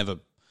 Well, I never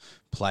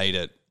played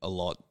it a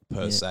lot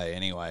per se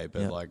anyway,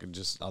 but like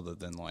just other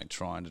than like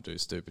trying to do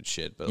stupid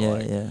shit, but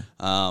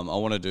I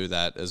want to do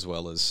that as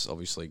well as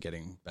obviously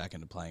getting back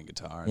into playing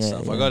guitar and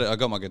stuff. I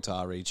got my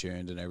guitar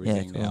retuned and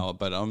everything now,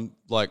 but I'm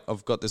like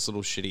I've got this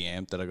little shitty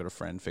amp that I got a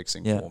friend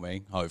fixing for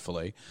me,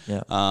 hopefully.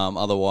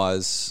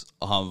 Otherwise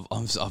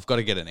I've got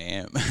to get an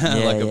amp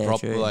like a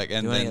proper like,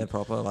 and then a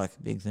proper like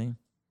big thing.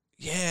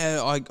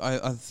 Yeah,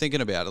 I'm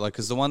thinking about it, like,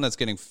 because the one that's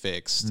getting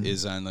fixed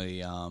is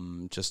only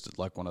just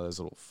like one of those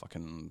little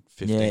fucking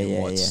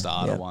 15-watt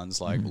starter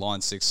ones, like Line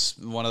 6,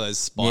 one of those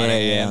spider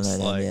amps.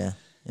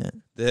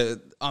 They're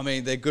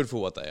good for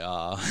what they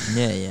are.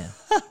 Yeah.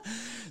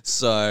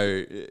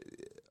 So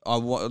I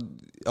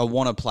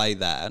want to play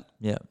that.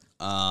 Yeah.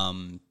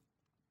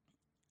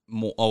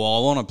 More.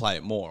 Oh, I want to play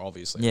it more,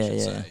 obviously. I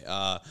should say.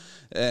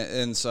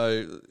 And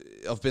so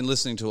I've been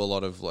listening to a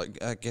lot of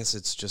like, I guess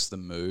it's just the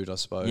mood, I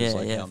suppose. How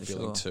I'm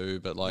feeling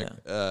too. But like,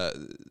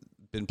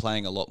 been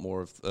playing a lot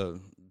more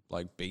of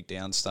like beat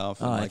down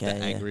stuff and the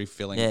angry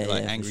feeling,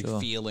 angry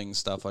feeling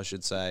stuff, I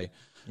should say.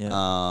 Yeah.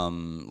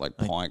 Like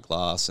Pint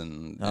Glass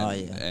and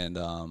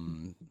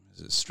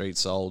Street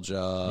Soldier,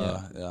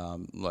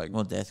 like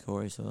more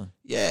deathcore sort of.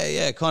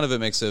 Yeah, kind of a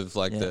mix of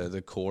like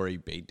the corey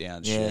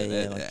beatdown shit.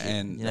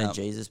 Like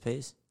Jesus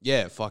Piece.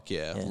 Yeah, fuck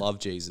yeah. Love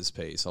Jesus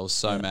Piece. I was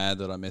so mad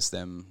that I missed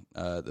them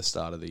at the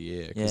start of the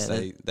year because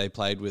they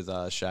played with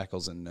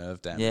Shackles and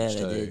Nerve Damage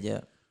too. They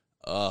did,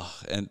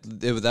 and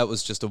that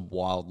was just a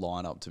wild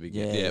lineup to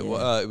begin. It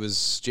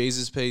was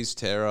Jesus Piece,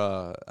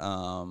 Terror,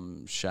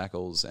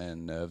 Shackles,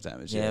 and Nerve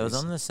Damage. Yeah, it was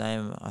on the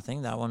same. I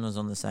think that one was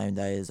on the same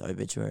day as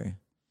Obituary.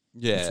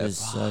 Yeah, which was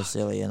so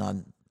silly, and I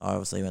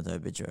obviously went to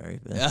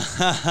Obituary. But.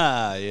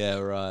 Yeah,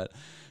 right.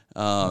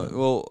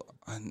 Well,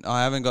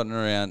 I haven't gotten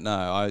around.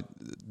 No,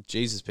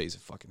 Jesus Piece are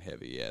fucking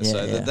heavy. Yeah,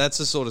 so that's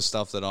the sort of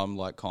stuff that I'm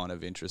like kind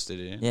of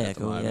interested in at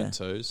the moment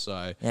too.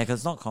 So because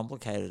it's not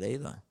complicated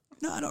either.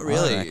 No, not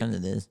really. I reckon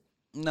it is.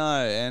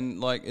 No, and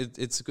like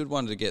it's a good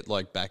one to get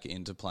like back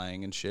into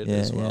playing and shit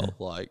as well.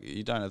 Like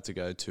you don't have to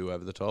go too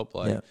over the top.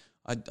 Like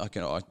I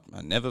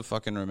never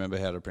fucking remember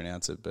how to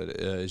pronounce it, but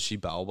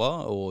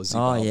Xibalba or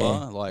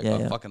Zibalba. Like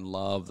I fucking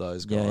love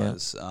those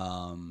guys.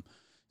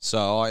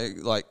 So I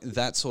like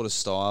that sort of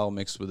style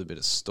mixed with a bit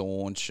of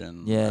staunch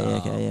and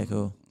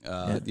cool.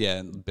 And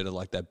a bit of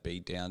like that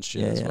beat down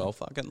shit as well.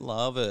 Fucking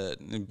love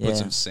it. And put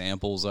some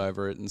samples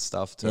over it and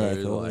stuff too.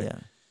 Yeah, cool, like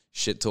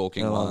shit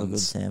talking I ones. love a good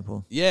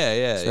sample. Yeah.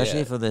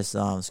 Especially for this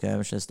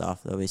skirmisher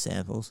stuff, there'll be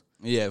samples.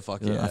 Yeah,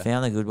 fuck yeah. I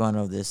found a good one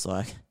of this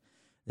guy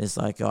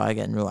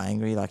getting real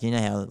angry. Like, you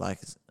know how like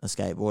a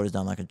skateboarder's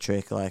done like a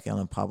trick like on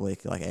a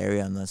public like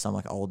area, and then some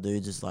like old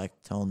dude just like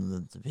telling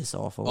them to piss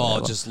off or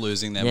whatever. just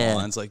losing their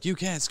minds. Like, you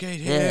can't skate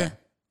here.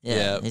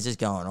 Yeah. He's just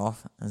going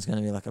off. And it's going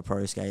to be like a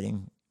pro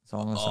skating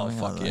song or something.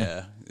 Oh, fuck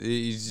yeah.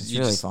 It's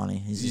really funny.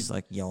 He's just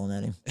like yelling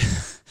at him.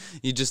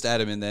 You just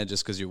add him in there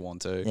just because you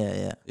want to.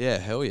 Yeah. Yeah,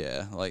 hell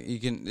yeah. Like, you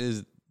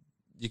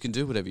can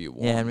do whatever you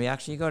want. Yeah, and we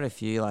actually got a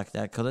few like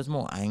that because it's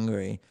more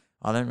angry.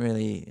 I don't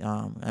really,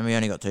 and we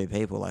only got 2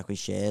 people. Like, we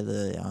share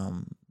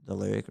the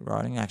lyric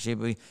writing. Actually,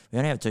 we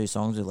only have 2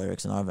 songs with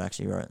lyrics, and I've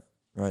actually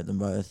wrote them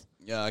both.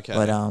 Yeah, okay.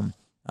 But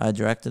I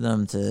directed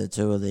them to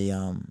 2 of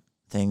the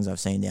things I've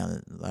seen down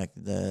at, like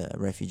the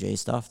refugee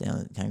stuff down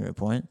at Kangaroo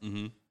Point.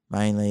 Mm-hmm.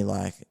 Mainly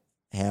like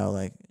how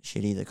like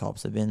shitty the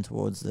cops have been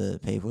towards the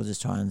people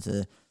just trying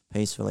to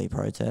peacefully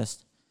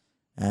protest,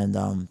 and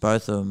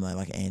both of them are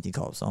like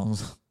anti-cop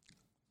songs.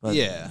 But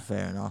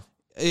fair enough.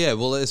 Yeah,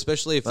 well,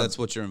 especially if that's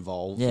what you're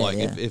involved.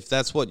 If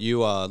that's what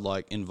you are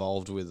like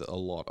involved with a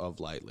lot of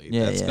lately,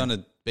 that's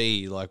gonna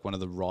be like one of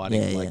the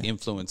writing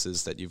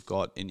influences that you've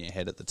got in your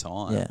head at the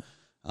time. Yeah.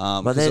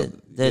 But they're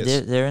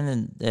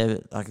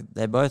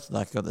both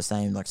like got the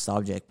same like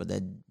subject, but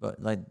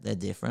they're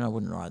different. I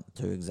wouldn't write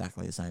 2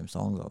 exactly the same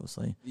songs,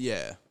 obviously.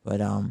 Yeah. But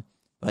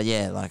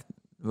yeah, like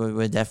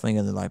we're definitely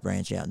going to like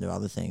branch out and do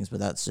other things. But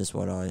that's just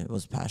what I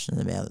was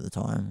passionate about at the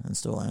time, and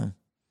still am.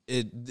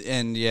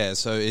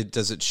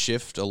 Does it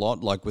shift a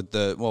lot, like with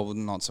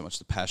not so much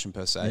the passion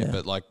per se,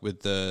 but like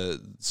with the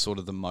sort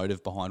of the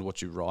motive behind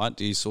what you write?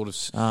 Do you sort of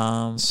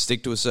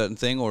stick to a certain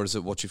thing, or is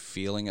it what you're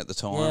feeling at the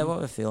time? Yeah, what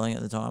we're feeling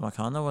at the time. I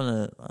kind of want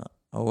to.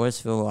 I always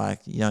feel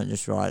like you don't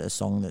just write a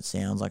song that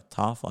sounds like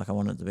tough. Like, I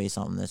want it to be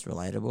something that's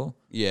relatable.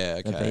 Yeah,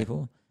 okay. To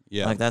people.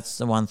 Yeah, like that's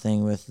the one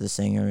thing with the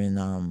singer in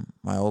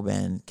my old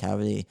band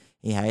Kaviti.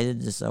 He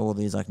hated just all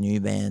these like new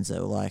bands that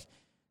were like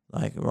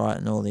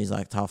writing all these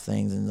like tough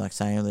things and like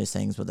saying all these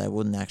things, but they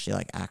wouldn't actually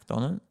like act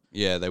on it.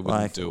 Yeah, they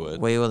wouldn't like, do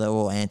it. We were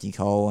all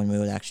anti-coal, and we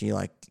would actually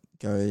like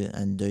go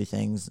and do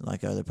things,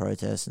 like go to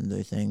protests and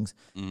do things.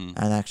 And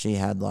actually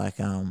had like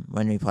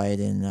when we played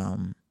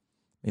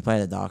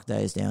at Dark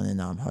Days down in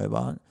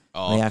Hobart.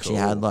 We actually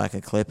had like a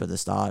clip at the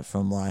start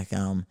from like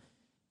one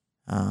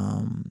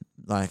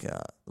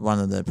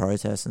of the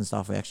protests and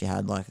stuff. We actually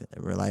had like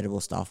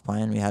relatable stuff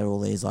playing. We had all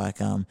these like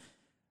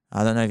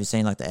I don't know if you've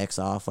seen like the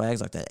XR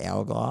flags, like that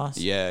hourglass.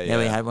 Yeah.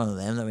 We had one of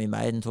them that we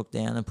made and took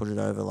down and put it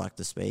over like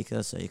the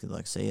speaker so you could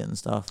like see it and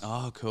stuff.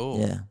 Oh, cool.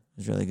 Yeah, it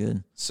was really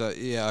good. So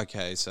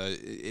okay. So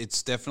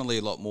it's definitely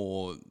a lot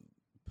more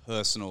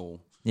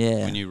personal.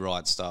 Yeah. When you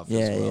write stuff as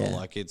well. Yeah.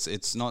 Like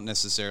it's not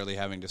necessarily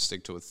having to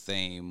stick to a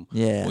theme.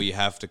 Yeah. Or you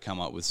have to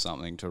come up with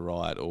something to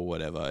write or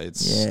whatever.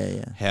 It's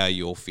how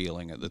you're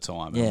feeling at the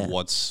time and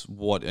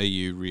what are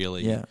you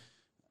really. Yeah.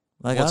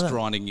 Like, what's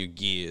grinding your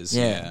gears?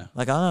 Yeah.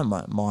 Like, I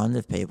don't mind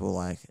if people,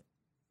 like,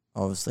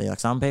 obviously, like,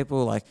 some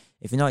people, like,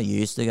 if you're not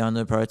used to going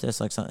to a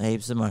protest, like,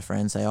 heaps of my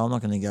friends say, I'm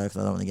not going to go because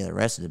I don't want to get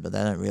arrested, but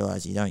they don't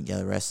realize you don't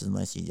get arrested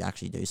unless you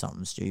actually do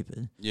something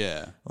stupid.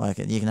 Yeah. Like,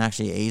 you can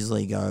actually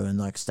easily go and,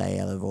 like, stay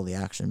out of all the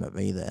action but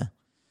be there.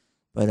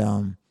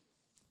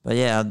 But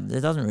yeah,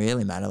 it doesn't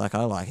really matter. Like,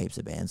 I like heaps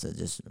of bands that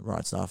just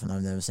write stuff and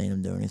I've never seen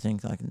them do anything.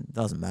 Like, it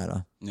doesn't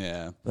matter.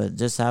 Yeah. But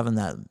just having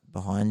that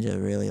behind you,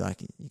 really,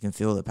 like, you can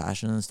feel the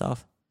passion and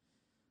stuff.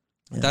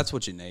 Yeah. That's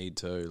what you need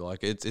too. Like,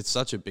 it's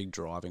such a big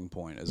driving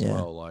point as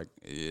well. Like,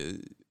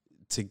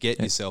 to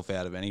get yourself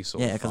out of any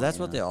sort of. Yeah, because that's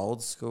what the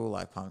old school,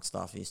 like, punk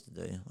stuff used to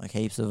do. Like,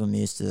 heaps of them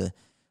used to,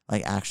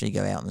 like, actually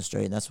go out in the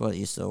street. And that's what it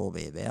used to all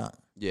be about.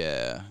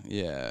 Yeah.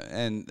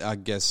 And I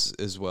guess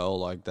as well,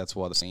 like, that's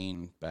why the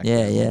scene back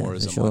then more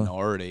as a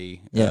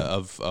minority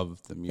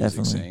of the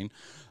music scene.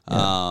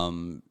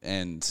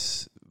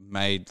 And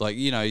made, like,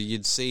 you know,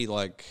 you'd see,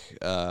 like,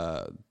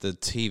 the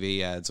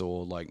TV ads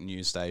or, like,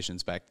 news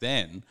stations back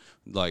then,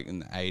 like, in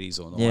the 80s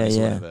or 90s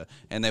or whatever,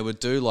 and they would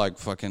do, like,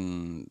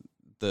 fucking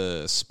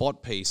the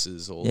spot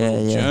pieces or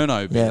little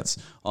journo bits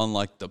on,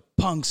 like, the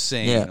punk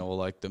scene or,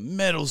 like, the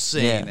metal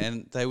scene,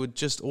 and they would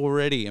just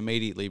already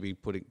immediately be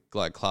putting,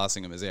 like,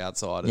 classing them as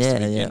outsiders to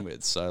begin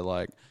with. So,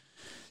 like,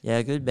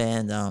 a good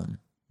band.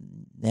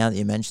 Now that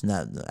you mentioned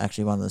that,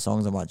 actually one of the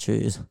songs I might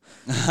choose.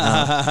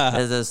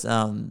 There's this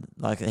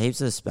like heaps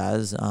of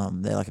Spaz.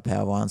 They're like a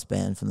power violence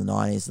band from the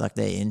 90s. Like,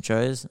 their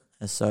intros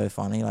are so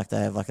funny. Like,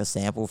 they have like a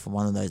sample from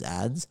one of those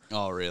ads.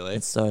 Oh, really?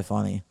 It's so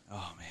funny.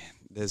 Oh man.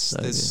 There's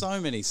so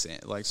many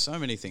so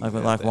many things.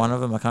 Like one of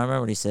them, I can't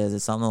remember what he says.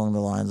 It's something along the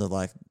lines of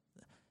like,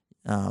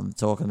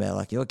 talking about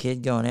like your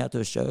kid going out to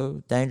a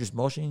show, dangerous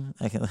moshing.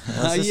 Like,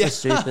 that's just Yeah. a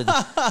stupid.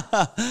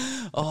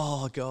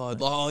 Oh God!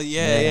 Oh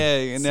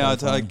yeah. Now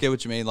so I get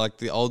what you mean. Like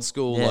the old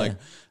school, Yeah. like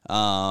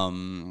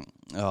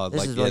This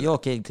like is what your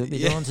kid could be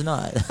doing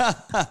tonight.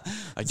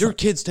 your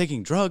kid's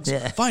taking drugs.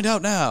 Yeah. Find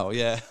out now.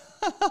 Yeah.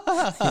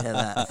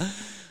 That.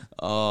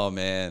 Oh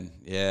man,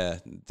 yeah,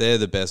 they're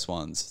the best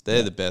ones.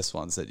 They're the best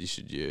ones that you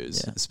should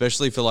use, Yeah.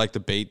 especially for like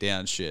the beat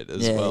down shit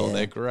as well. Yeah.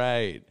 They're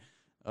great.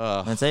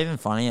 And it's even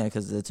funnier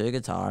because the two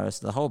guitarists,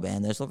 the whole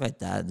band, they just look like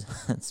dads.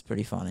 It's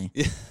pretty funny.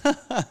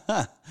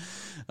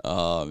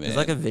 Oh man, There's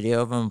like a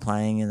video of them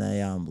playing in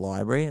a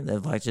library.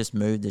 They've like just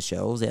moved the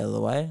shelves out of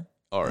the way.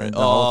 all right. And the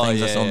whole thing's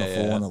yeah, just on the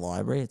floor yeah. in the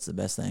library. It's the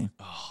best thing.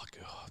 Oh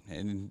god,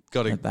 man,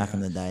 got to Like back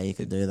in the day, you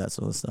could do that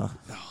sort of stuff.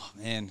 Oh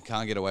man,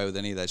 can't get away with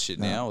any of that shit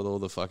now with all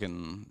the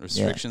fucking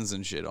restrictions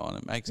and shit on.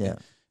 It makes Yeah.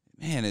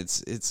 man,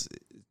 it's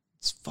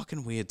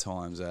fucking weird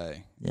times, eh?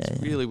 Yeah,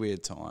 It's yeah. really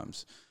weird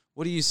times.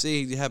 What do you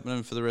see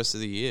happening for the rest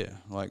of the year?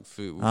 Like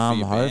for your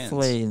bands?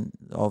 Hopefully,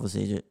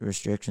 obviously,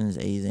 restrictions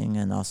easing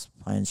and us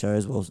playing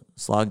shows will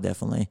slug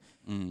definitely.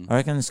 I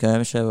reckon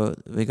Skirmisher,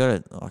 we got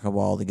it like a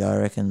while to go. I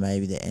reckon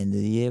maybe the end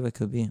of the year it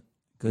could be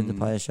good to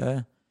play a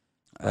show.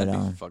 That'd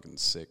But, be fucking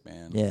sick,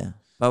 man. Yeah,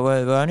 but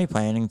we're only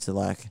planning to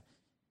like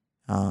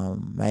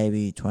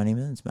maybe 20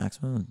 minutes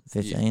maximum,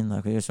 15.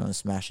 Like we just want to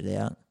smash it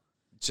out.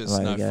 Just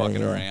Way no to go,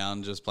 fucking yeah.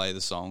 around, just play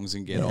the songs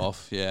and get Yeah.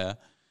 off. Yeah.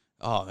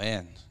 Oh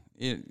man.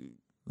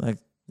 Like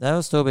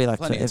that'll still be like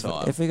Plenty of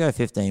time. if we go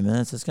 15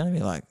 minutes, it's gonna be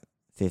like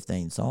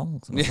 15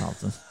 songs or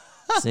something.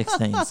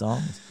 16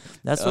 songs.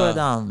 That's what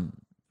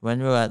when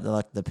we were at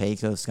the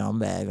peak of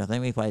Scumbag, I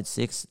think we played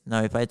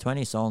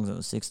 20 songs. It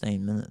was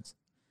 16 minutes.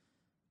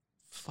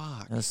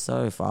 Fuck. That's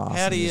so fast.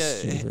 How do and you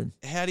just stupid.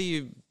 how do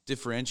you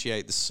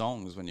differentiate the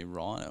songs when you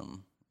write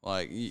them?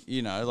 Like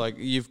you know, like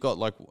you've got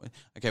like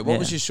okay, what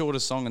was Yeah. your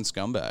shortest song in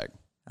Scumbag?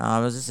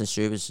 It was just a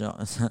stupid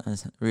song, a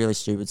really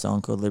stupid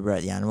song called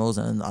 "Liberate the Animals,"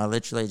 and I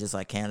literally just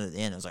like counted it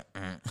in. It was like,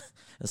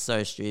 it's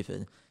so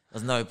stupid.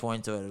 There's no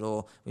point to it at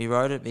all. We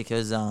wrote it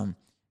because when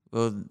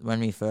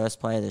we first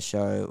played the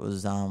show, it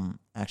was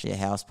actually a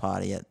house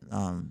party at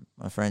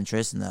my friend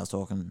Tristan that I was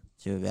talking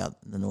to about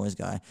the noise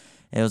guy.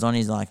 It was on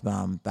his like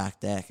back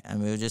deck,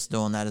 and we were just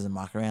doing that as a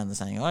muck around and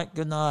saying, "All right,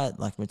 good night,"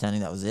 like pretending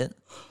that was it.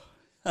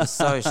 It's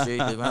so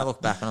stupid. When I look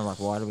back on it, I'm like,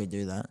 why did we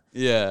do that?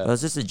 Yeah. But it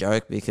was just a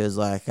joke because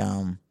like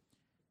I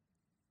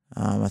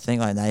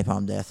think like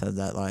Napalm Death had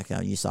that like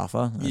You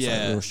Suffer. That's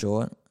like real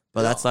short.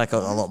 But that's like a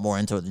lot more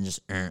into it than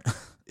just I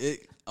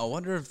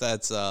wonder if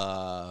that's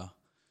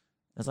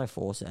That's like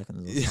 4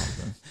 seconds or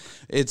something.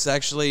 it's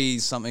actually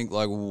something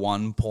like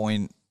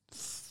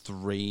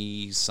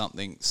 1.3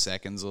 something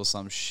seconds or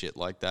some shit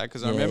like that.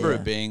 Because I remember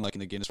it being like in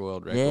the Guinness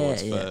World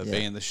Records for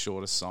being the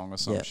shortest song or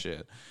some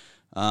shit.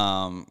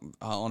 I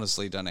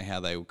honestly don't know how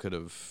they could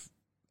have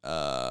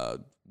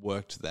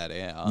worked that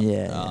out.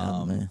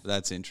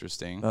 That's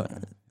interesting.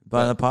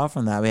 But apart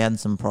from that, we had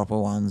some proper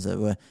ones that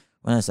were,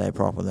 when I say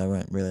proper, they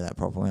weren't really that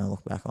proper when I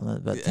look back on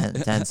it, but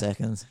 10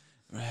 seconds.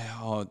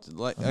 Oh,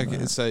 like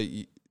okay, so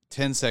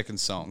 10-second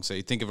song. So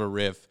you think of a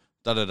riff,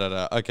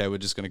 da-da-da-da. Okay, we're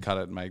just going to cut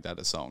it and make that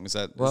a song. Is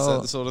that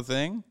the sort of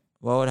thing?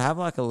 Well, it would have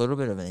like a little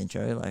bit of an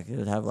intro. Like it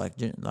would have like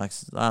I don't know,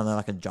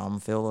 like a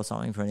drum fill or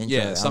something for an intro.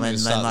 Yeah, something and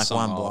to then start the like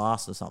song one off.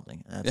 blast or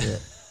something. And that's it.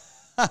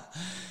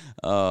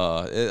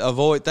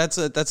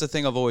 That's a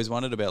thing I've always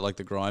wondered about, like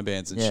the grind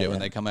bands and shit when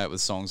they come out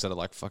with songs that are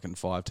like fucking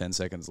 5-10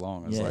 seconds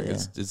long.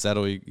 It's is that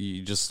all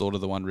you just thought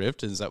of the one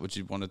riff? Is that what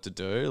you wanted to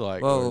do?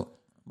 Like,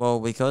 well,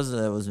 because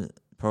it was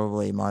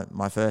probably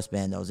my first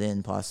band I was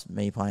in, plus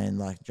me playing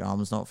like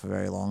drums not for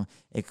very long.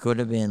 It could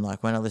have been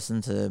like when I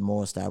listen to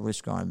more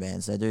established grind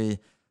bands, they do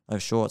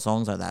like short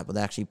songs like that, but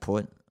they actually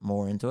put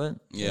more into it.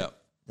 Yeah,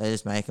 they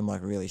just make them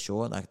like really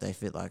short, like they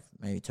fit like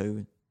maybe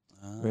 2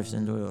 riffs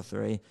into it or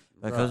 3.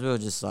 Because we were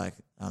just like,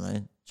 I don't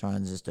know,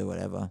 trying to just do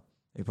whatever.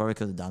 We probably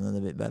could have done it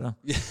a bit better.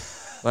 Yeah.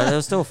 But it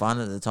was still fun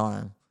at the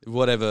time.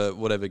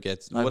 Whatever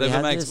gets, like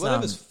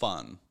whatever's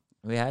fun.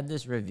 We had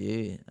this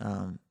review.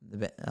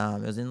 It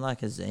was in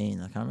like a zine.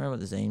 I can't remember what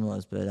the zine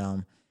was, but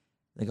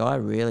the guy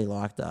really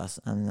liked us.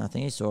 And I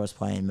think he saw us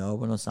play in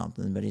Melbourne or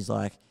something. But he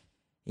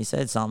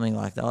said something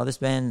like, oh, this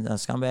band,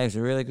 Scumbag's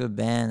a really good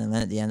band. And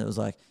then at the end it was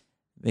like,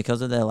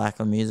 because of their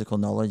lack of musical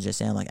knowledge, they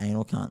sound like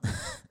anal cunt.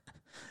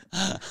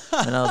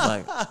 And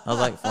I was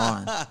like,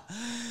 fine.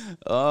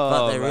 Oh,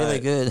 but they're really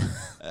good.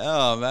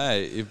 Oh,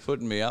 mate, you're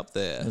putting me up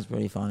there. It was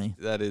pretty funny.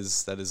 That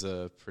is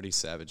a pretty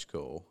savage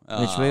call.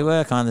 Which we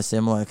were kind of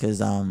similar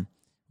because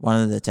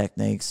one of the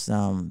techniques,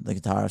 the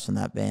guitarist from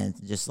that band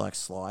just like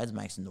slides,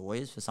 makes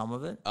noise for some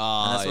of it.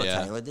 And that's what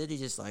Taylor did. He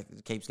just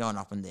like keeps going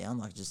up and down,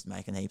 like just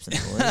making heaps of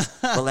noise.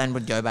 But then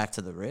would go back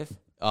to the riff.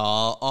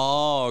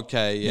 Oh,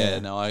 okay, yeah.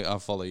 No, I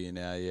follow you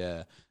now.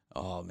 Yeah.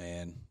 Oh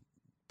man.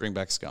 Bring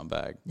back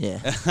Scumbag. Yeah.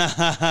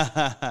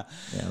 I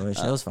wish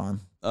that was fun.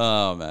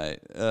 Oh, mate.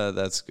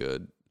 That's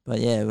good. But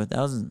yeah,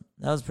 that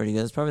was pretty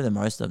good. It's probably the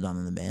most I've done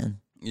in the band.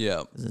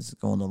 Yeah. Because it's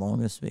gone the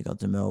longest. We got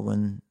to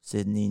Melbourne,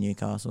 Sydney,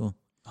 Newcastle.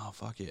 Oh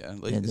fuck yeah! At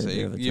Yeah, least, do a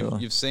bit of a tour.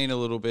 you've seen a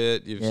little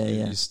bit.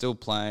 You're still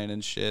playing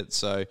and shit.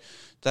 So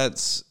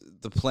that's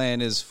the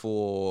plan is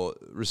for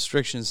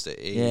restrictions to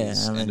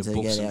ease and and to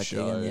book get some out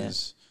gigging,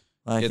 shows.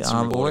 Like Get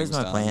some always my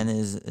recordings plan done.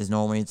 is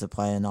normally to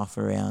play enough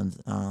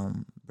around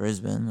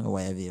Brisbane or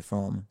wherever you're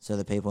from, so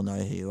that people know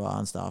who you are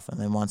and stuff. And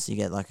then once you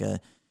get like a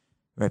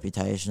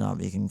reputation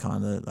up, you can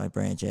kind of like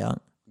branch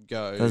out.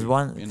 Go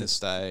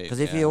interstate. Because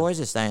if you always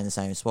just stay in the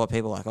same spot,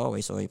 people are like, oh,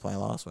 we saw you play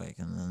last week,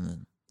 and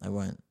then they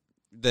won't.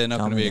 They're not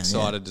going to be in,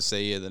 excited to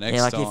see you the next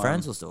Yeah, like time. your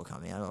friends will still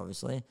come out,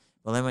 obviously.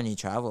 But then when you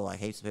travel, like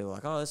heaps of people are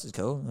like, oh, this is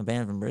cool. A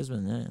band from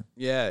Brisbane,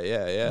 Yeah.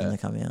 And they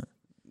come out.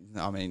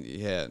 I mean,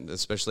 yeah,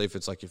 especially if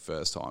it's like your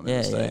first time in Yeah,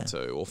 the state yeah.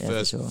 too, or Yeah,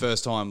 for sure.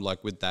 first time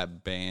like with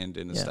that band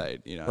in the Yeah.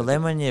 state, you know. But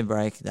then when you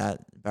break that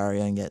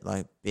barrier and get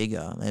like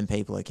bigger, then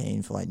people are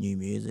keen for like new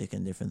music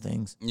and different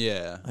things.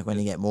 yeah, Like when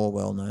you get more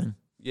well known.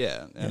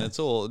 yeah, and Yeah. it's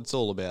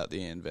all about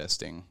the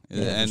investing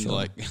and for sure.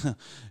 like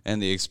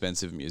and the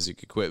expensive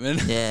music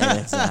equipment. Yeah,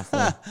 exactly.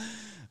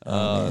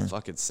 man.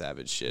 Fucking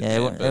savage shit.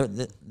 Yeah, man,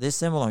 but this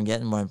cymbal I'm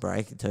getting won't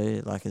break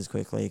too, like as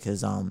quickly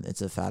because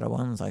it's a fatter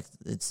one. It's like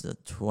it's a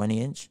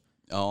 20-inch,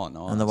 oh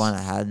nice. and the one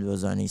I had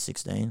was only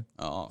 16.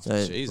 Oh,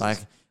 So Jesus. like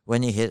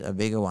when you hit a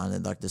bigger one,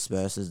 it like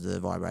disperses the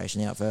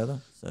vibration out further.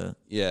 So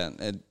yeah,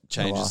 it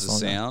changes last the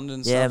longer. sound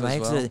and yeah, it stuff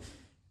makes as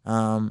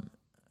well. it.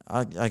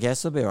 I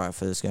guess it'll be alright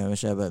for the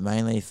Skirmisher, but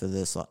mainly for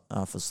this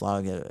for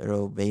Slug,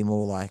 it'll be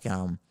more like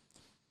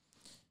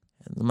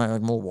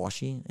more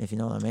washy, if you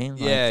know what I mean.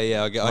 Like,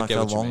 yeah, I get like what a you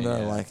mean. longer,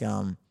 Yeah. like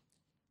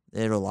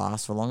it'll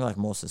last for longer, like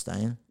more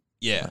sustain.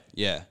 Yeah.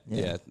 Yeah.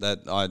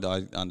 That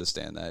I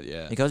understand that.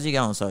 Yeah, Because you're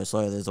going so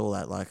slow, there's all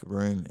that like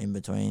room in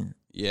between.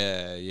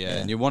 yeah. Yeah.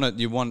 And you want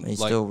He's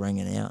like still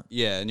ringing out.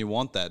 yeah, and you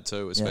want that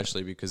too,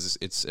 especially because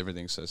it's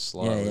everything's so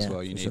slow Yeah, as yeah,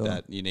 well. You for need sure.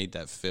 that. You need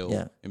that fill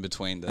Yeah. in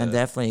between the. And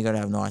definitely you got to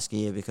have nice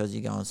gear because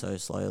you're going so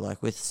slow.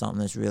 Like with something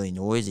that's really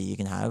noisy, you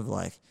can have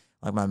like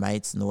my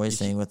mate's noise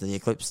thing with the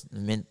Eclipse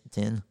Mint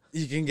 10.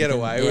 you can get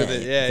away with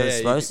it. Yeah, 'cause yeah. It's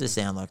supposed to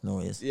sound like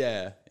noise.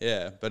 Yeah,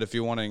 yeah. But if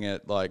you're wanting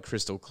it like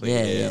crystal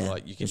clear, Yeah,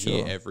 like you can for hear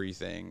sure.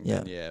 everything. Yeah.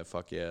 Then yeah,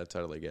 fuck yeah, I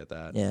totally get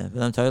that. Yeah,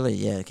 but I'm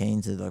totally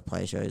keen to like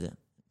play shows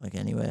like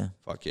anywhere.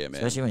 Fuck yeah, man.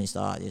 Especially when you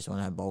start, you just want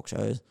to have bulk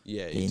shows.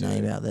 Yeah, Get you your do.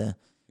 name out there.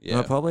 Yeah.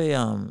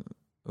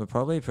 We're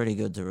probably pretty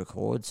good to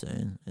record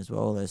soon as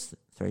well. There's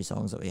 3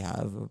 songs that we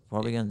have. We're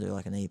probably gonna do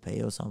like an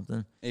EP or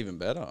something. Even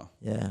better.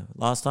 Yeah.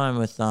 Last time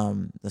with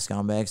the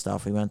Scumbag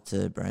stuff, we went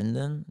to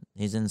Brendan.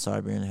 He's in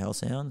Siberian Hell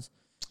Sounds.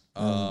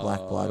 Black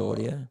Blood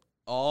Audio.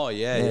 Oh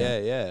yeah, Yeah.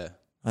 yeah.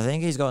 I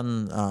think he's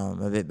gotten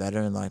a bit better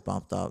and like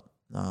bumped up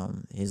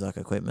his like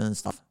equipment and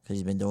stuff because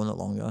he's been doing it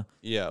longer.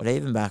 Yeah. But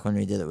even back when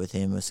we did it with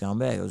him with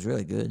Scumbag, it was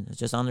really good. It's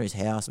just under his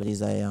house, but he's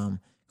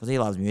because he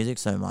loves music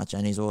so much,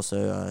 and he's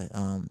also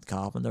a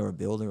carpenter or a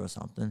builder or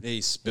something.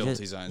 He's built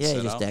his own Yeah,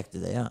 setup. he just decked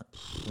it out.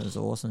 It was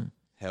awesome.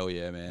 Hell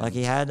yeah, man. Like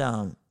he had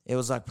it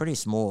was like pretty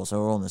small, so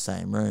we're all in the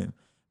same room.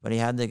 But he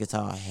had the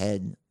guitar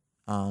head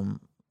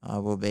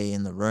will be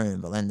in the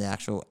room, but then the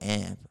actual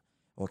amp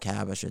or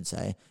cab, I should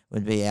say,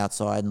 would be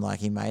outside, and like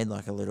he made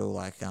like a little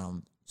like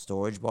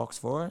storage box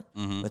for it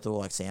with all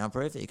like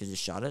soundproof that you could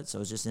just shut it, so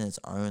it was just in its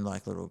own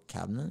like little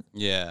cabinet,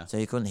 yeah. so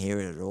you couldn't hear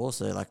it at all.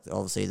 So like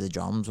obviously the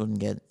drums wouldn't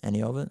get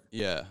any of it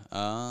Yeah.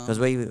 because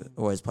we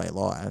always play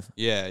live.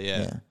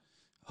 Yeah.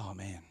 Oh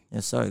man.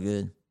 It's so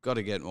good. Got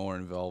to get more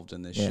involved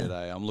in this Yeah. shit,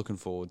 eh? I'm looking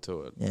forward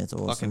to it. Yeah, it's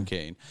awesome. Fucking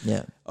keen.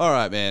 Yeah. All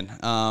right,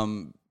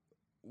 man.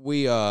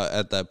 We are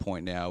at that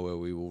point now where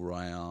we will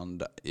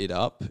round it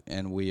up,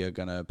 and we are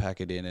gonna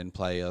pack it in and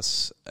play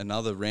us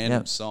another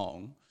random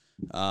song,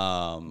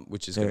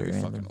 which is Very gonna be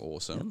random. fucking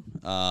awesome.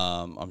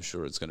 I'm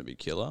sure it's gonna be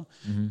killer.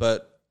 Mm-hmm.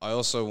 But I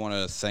also want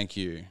to thank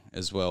you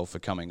as well for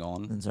coming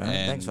on. That's all right.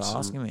 Thanks for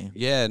asking me.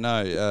 Yeah, no,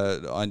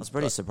 I was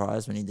pretty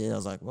surprised when he did. I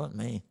was like, "What,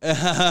 me?"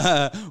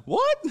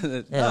 what?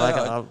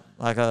 Yeah,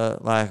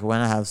 like when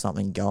I have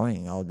something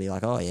going, I would be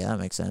like, "Oh yeah, that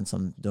makes sense.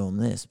 I'm doing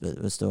this,"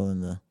 but we're still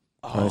in the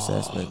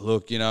process. Oh, But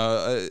look,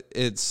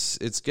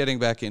 it's getting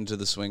back into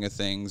the swing of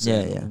things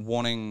and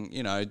wanting,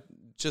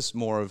 just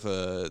more of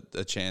a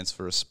chance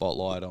for a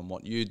spotlight on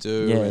what you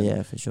do.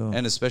 yeah, for sure.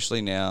 And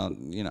especially now,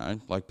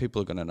 like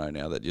people are going to know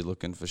now that you're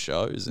looking for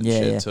shows and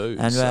shit too.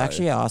 And so. we're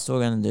actually are still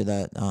going to do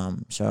that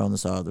show on the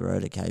side of the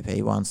road at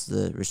KP once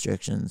the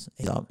restrictions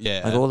ease up.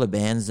 Yeah. Like all the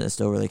bands are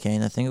still really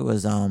keen. I think it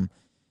was I'm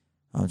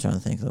trying to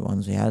think of the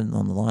ones we had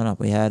on the lineup.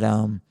 We had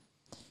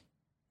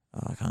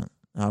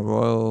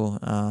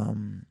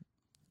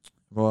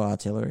Royal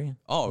Artillery.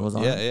 Oh, was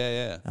on yeah,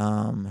 it.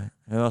 yeah.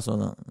 Who else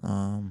was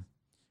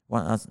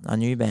it? A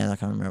new band, I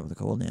can't remember what they're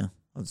called now.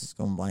 I was just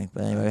going blank.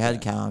 But anyway, we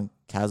had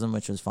Chasm,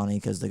 which was funny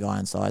because the guy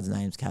inside's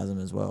name's Chasm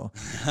as well.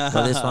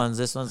 But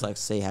this one's like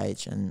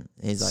CH, and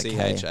he's like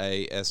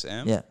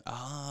CHASM? Yeah.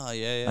 Ah,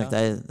 yeah, yeah. Like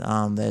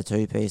they're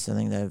 2-piece. I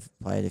think they've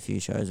played a few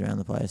shows around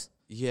the place.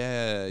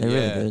 Yeah, They're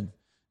really good.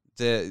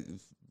 They're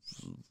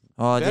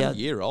Oh, about a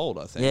year old,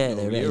 I think. yeah, or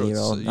they're about a year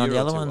old. No, the or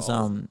other two one's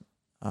old.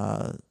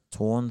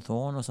 Thorn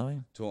or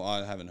something.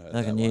 I haven't heard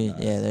Like that a new, one.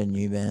 No. yeah, they're a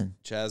new band.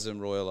 Chasm,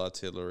 Royal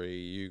Artillery,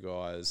 you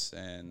guys,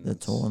 and The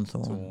Torn.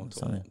 Something.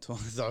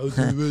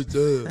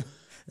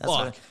 That's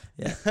Fuck. what,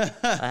 yeah.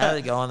 I had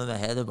it go on in my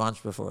head a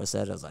bunch before I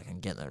said it. I was like, I'm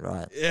getting it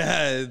right.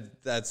 Yeah,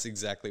 that's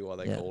exactly why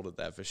they called it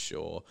that for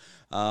sure.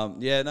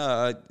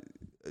 I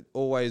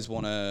always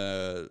want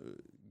to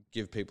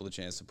give people a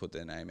chance to put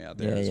their name out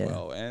there as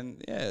well.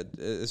 And,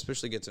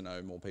 especially get to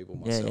know more people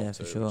myself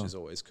too, which is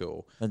always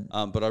cool.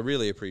 But I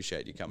really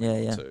appreciate you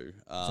coming on too.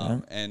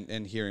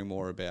 And hearing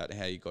more about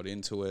how you got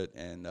into it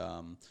and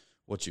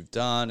what you've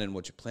done and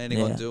what you're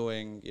planning on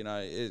doing. You know,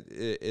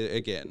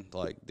 again,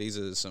 like these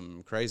are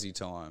some crazy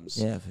times.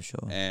 Yeah, for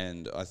sure.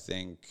 And I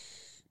think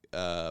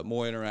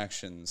more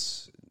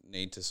interactions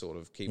need to sort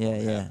of keep on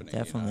happening.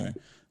 Definitely. You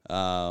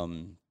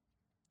know?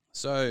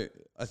 So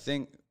I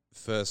think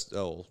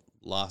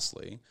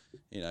lastly,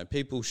 you know,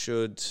 people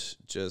should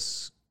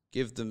just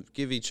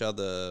give each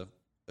other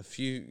a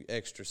few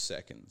extra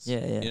seconds.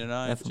 Yeah, you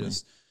know, definitely.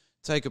 Just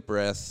take a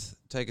breath,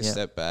 take a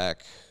step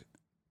back,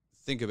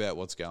 think about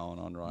what's going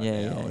on now,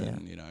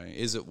 and you know,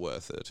 is it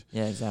worth it?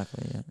 Yeah,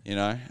 exactly. Yeah, you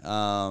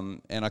know,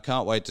 and I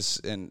can't wait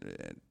to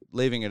and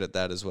leaving it at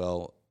that as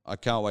well. I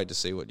can't wait to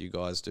see what you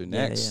guys do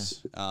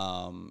next.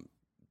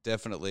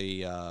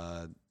 Definitely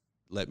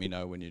let me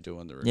know when you're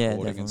doing the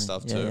recording and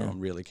stuff too. I'm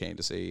really keen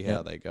to see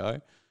how they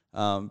go.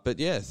 But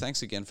yeah,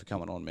 thanks again for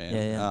coming on,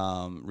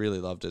 man. Really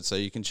loved it. So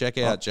you can check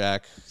out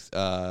Jack,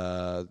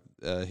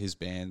 his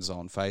bands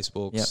on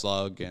Facebook,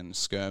 Slug and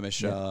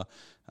Skirmisher,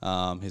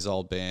 his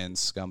old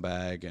bands,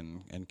 Scumbag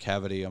and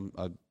Kaviti.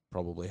 I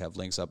probably have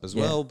links up as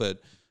well, but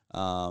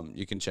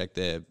you can check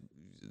there.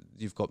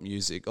 You've got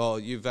music. Oh,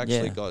 you've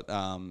actually got...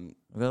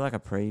 we've got like a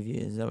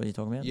preview. Is that what you're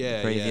talking about?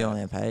 Yeah, preview on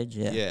our page.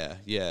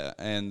 Yeah.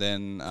 And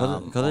then...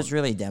 Because it's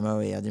really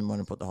demo-y, I didn't want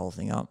to put the whole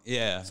thing up.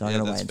 Yeah. So I'm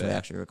going to wait until we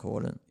actually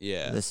record it.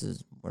 Yeah. This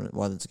is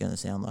what it's going to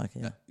sound like,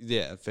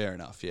 yeah, fair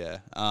enough, yeah.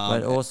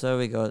 But also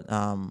we got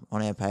on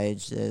our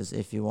page, there's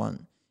if you're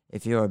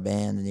a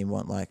band and you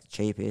want like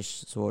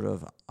cheapish sort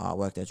of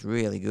artwork that's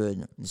really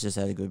good, it's just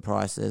at a good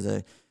price. There's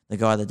the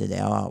guy that did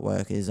our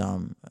artwork is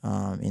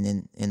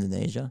in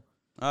Indonesia.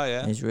 Oh,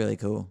 yeah? He's really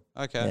cool.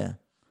 Okay. Yeah.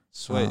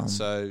 Sweet.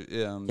 So,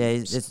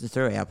 it's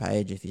through our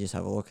page. If you just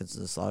have a look, it's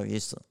the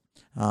SLUGG.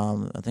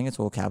 I think it's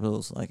all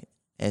capitals, like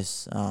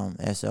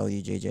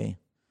SLUGG.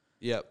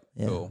 Yep.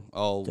 Yeah. Cool.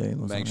 I'll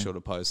make sure to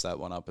post that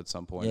one up at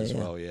some point as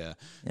well. Yeah.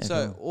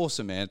 So cool.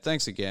 Awesome, man.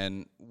 Thanks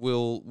again.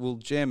 We'll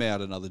jam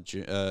out another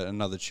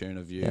tune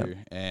of you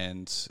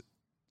and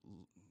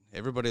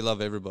everybody love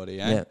everybody.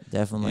 Eh? Yeah,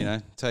 definitely. You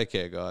know, take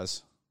care,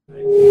 guys.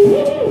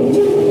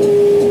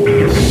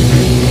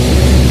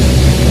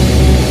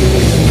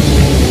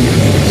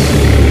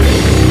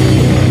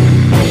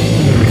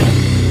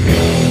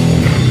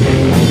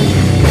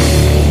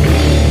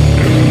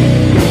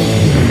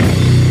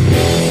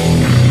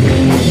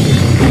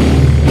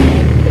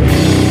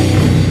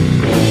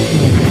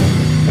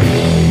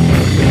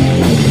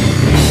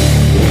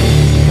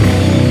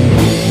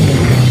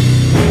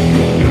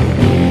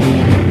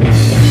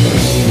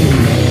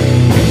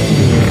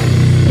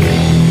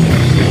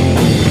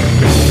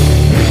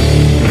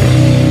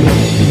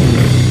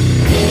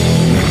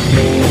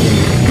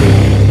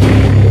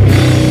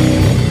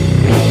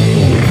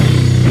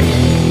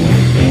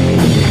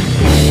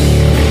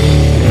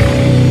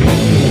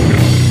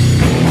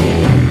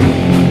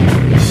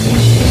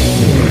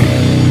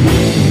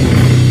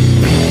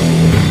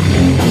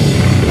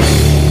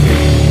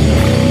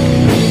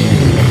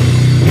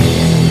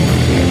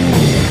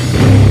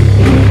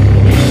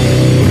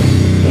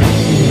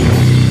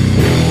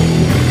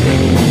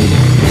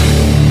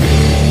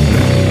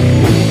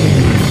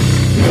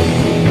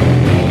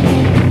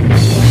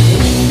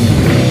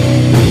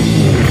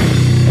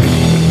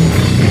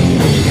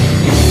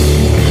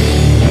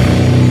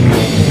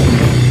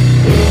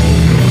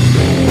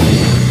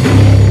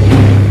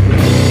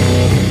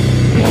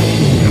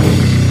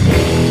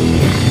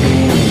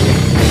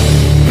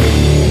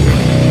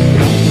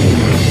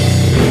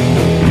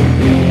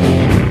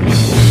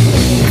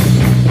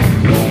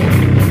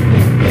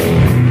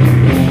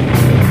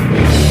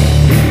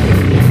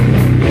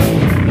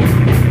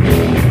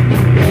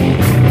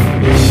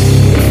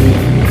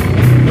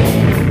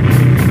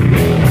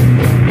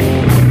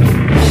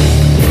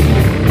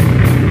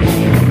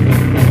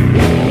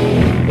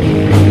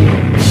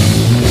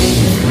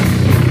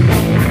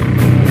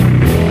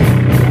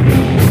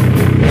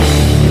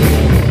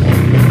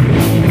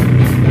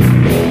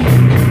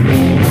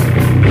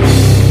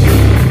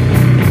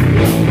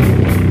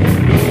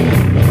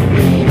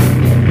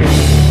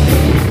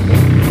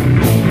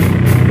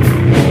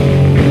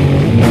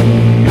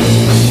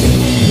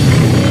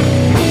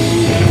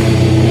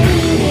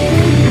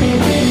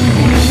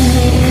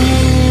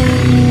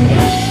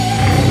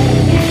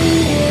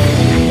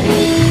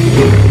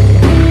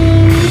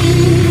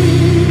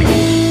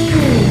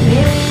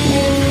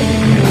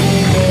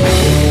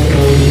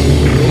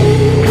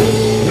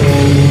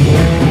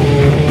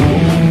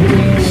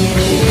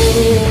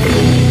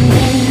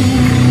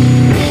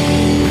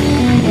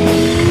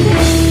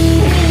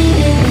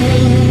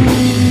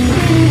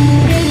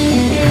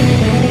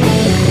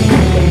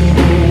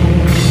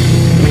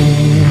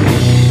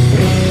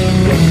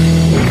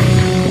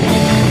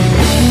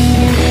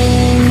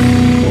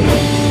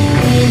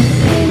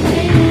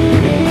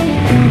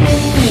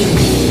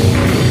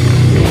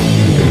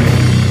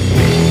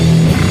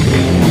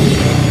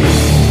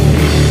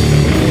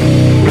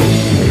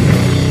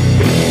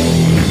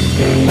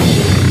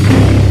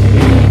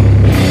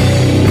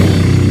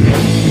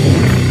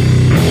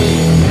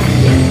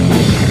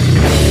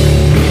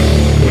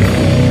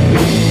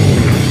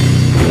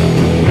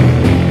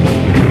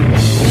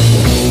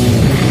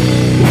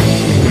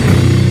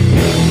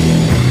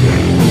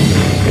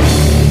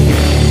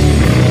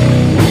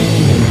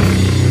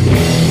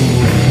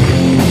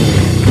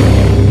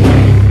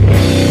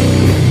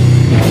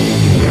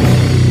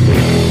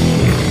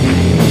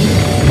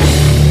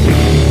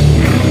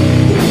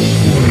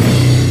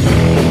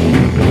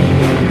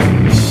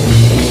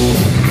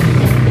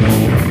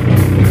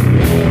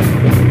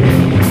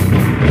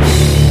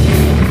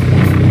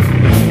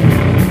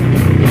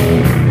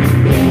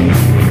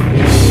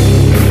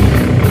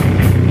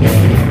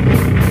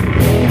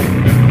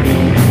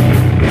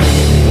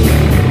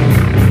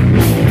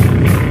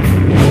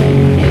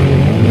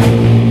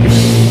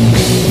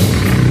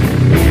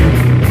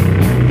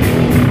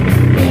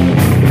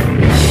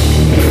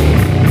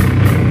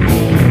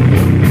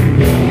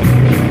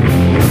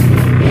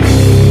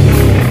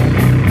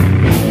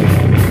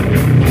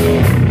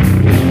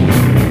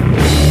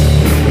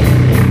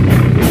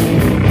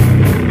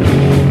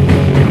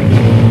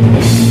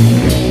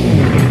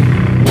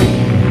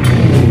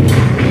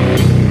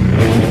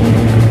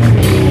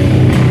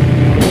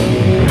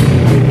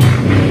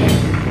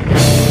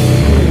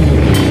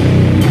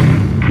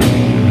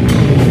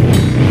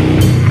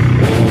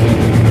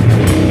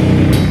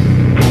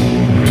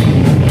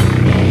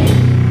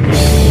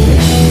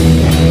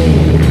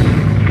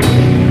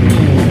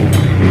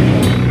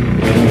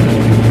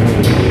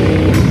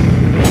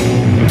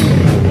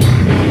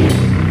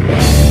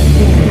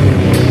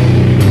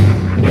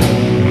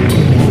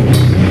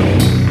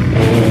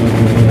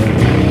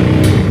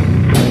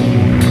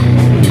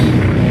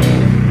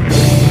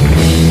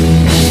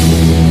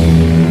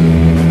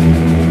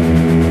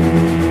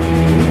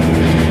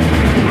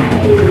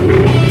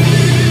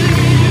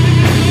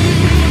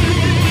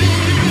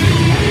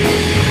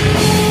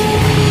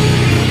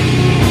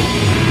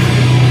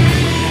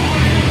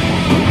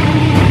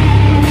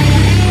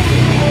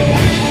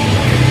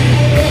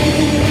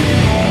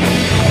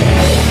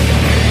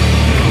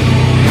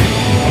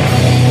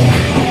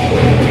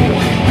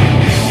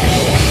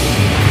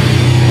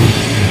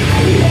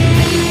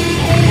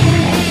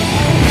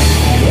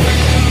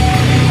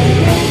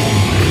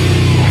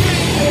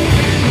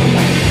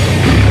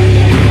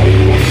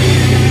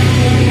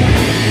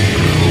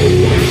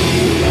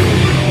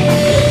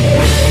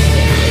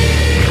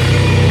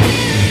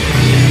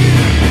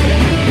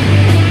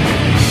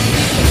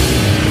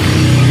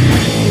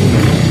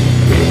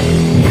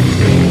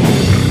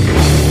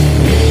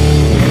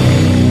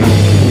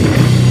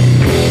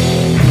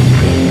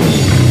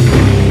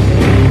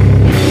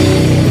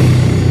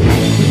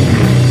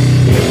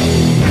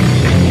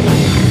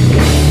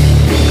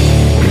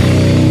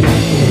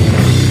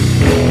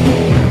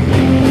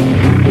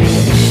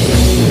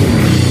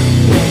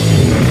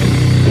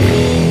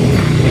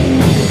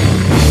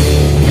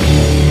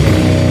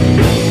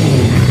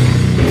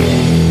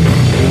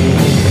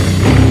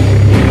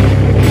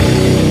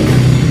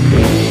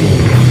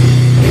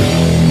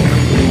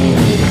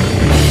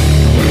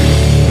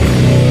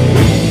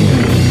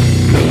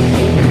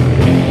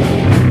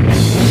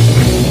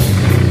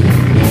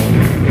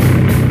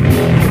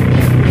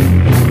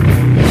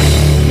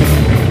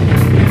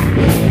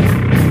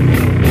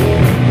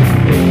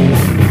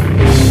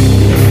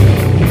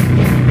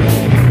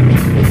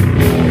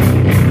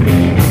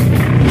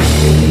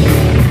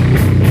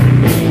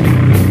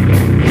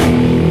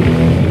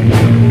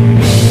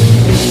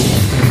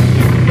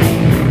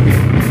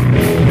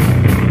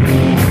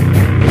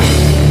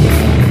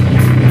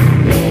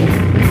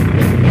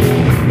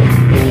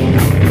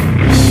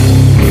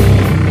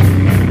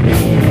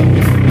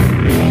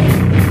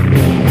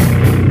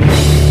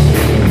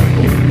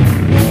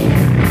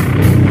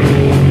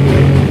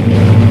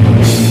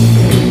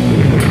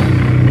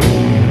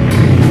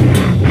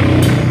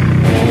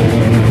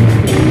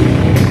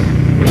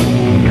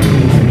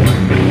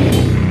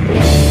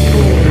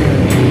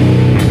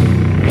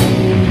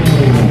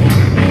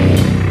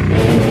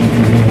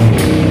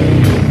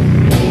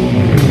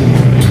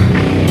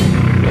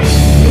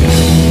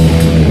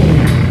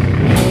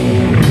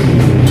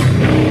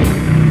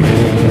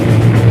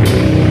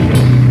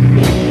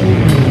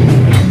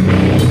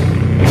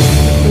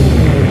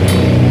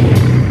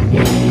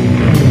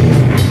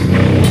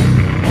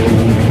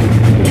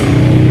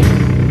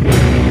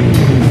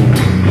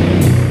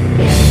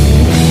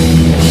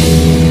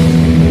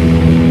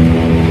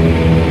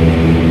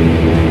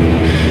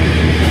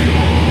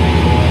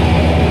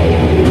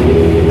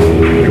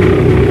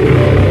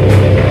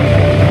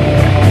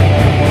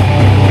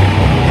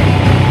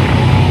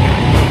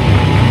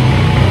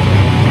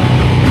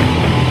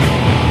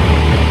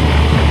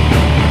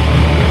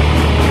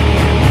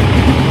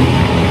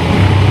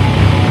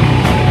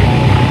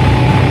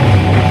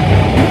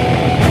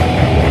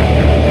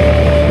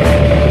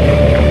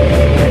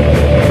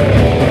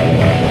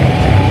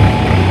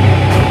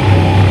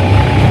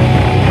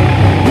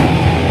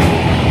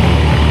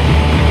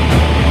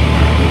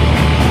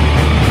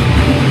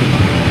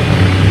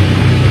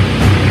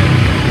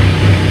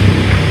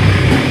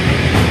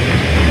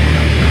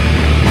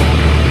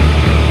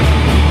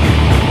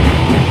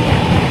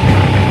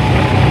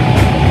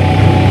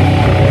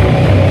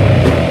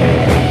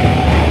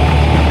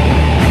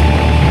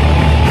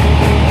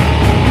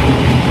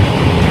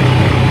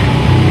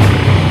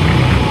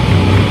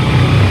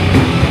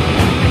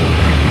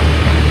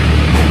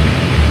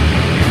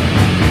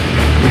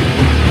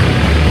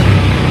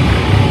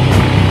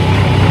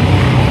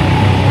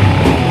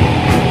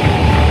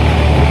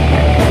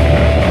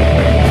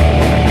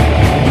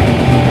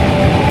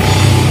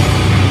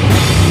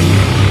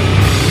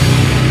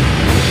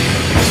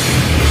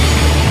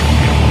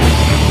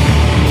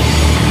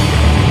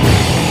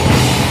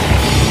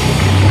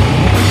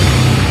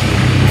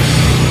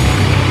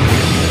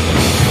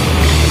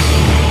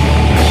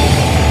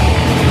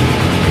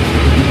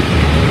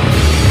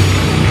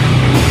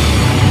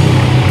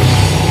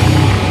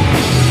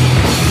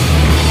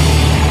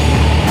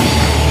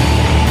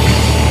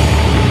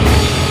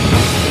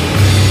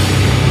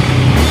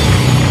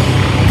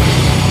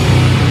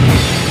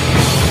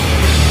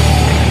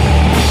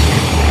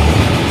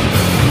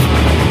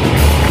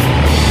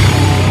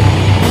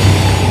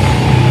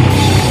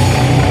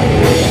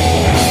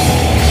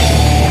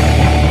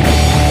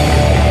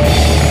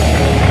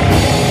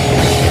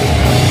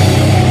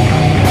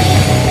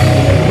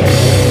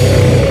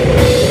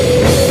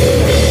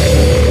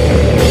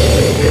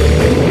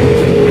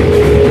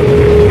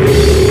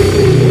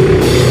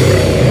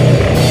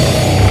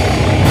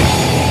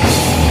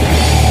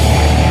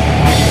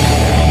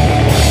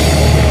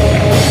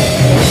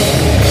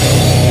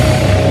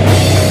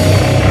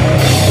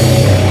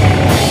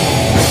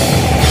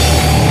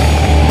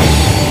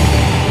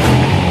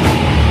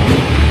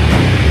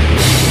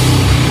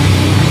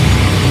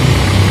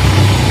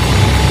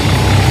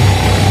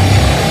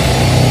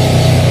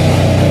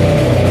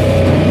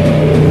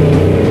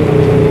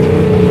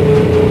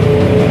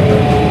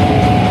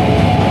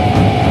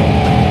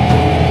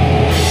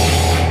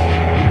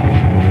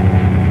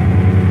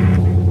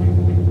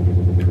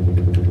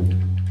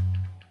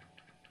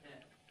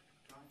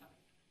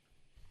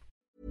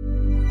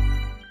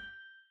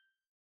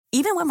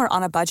 we're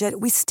on a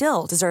budget, we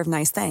still deserve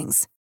nice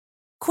things.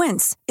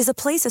 Quince is a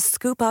place to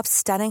scoop up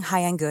stunning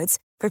high-end goods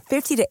for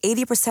 50 to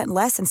 80%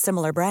 less than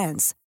similar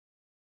brands.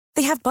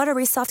 They have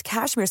buttery soft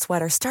cashmere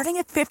sweaters starting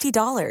at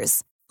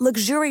 $50,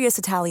 luxurious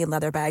Italian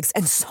leather bags,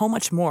 and so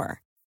much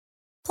more.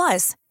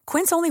 Plus,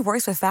 Quince only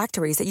works with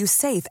factories that use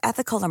safe,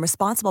 ethical, and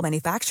responsible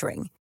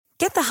manufacturing.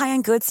 Get the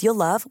high-end goods you'll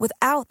love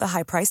without the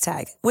high price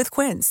tag with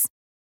Quince.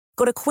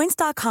 Go to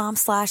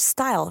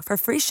quince.com/style for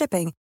free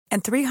shipping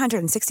and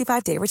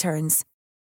 365-day returns.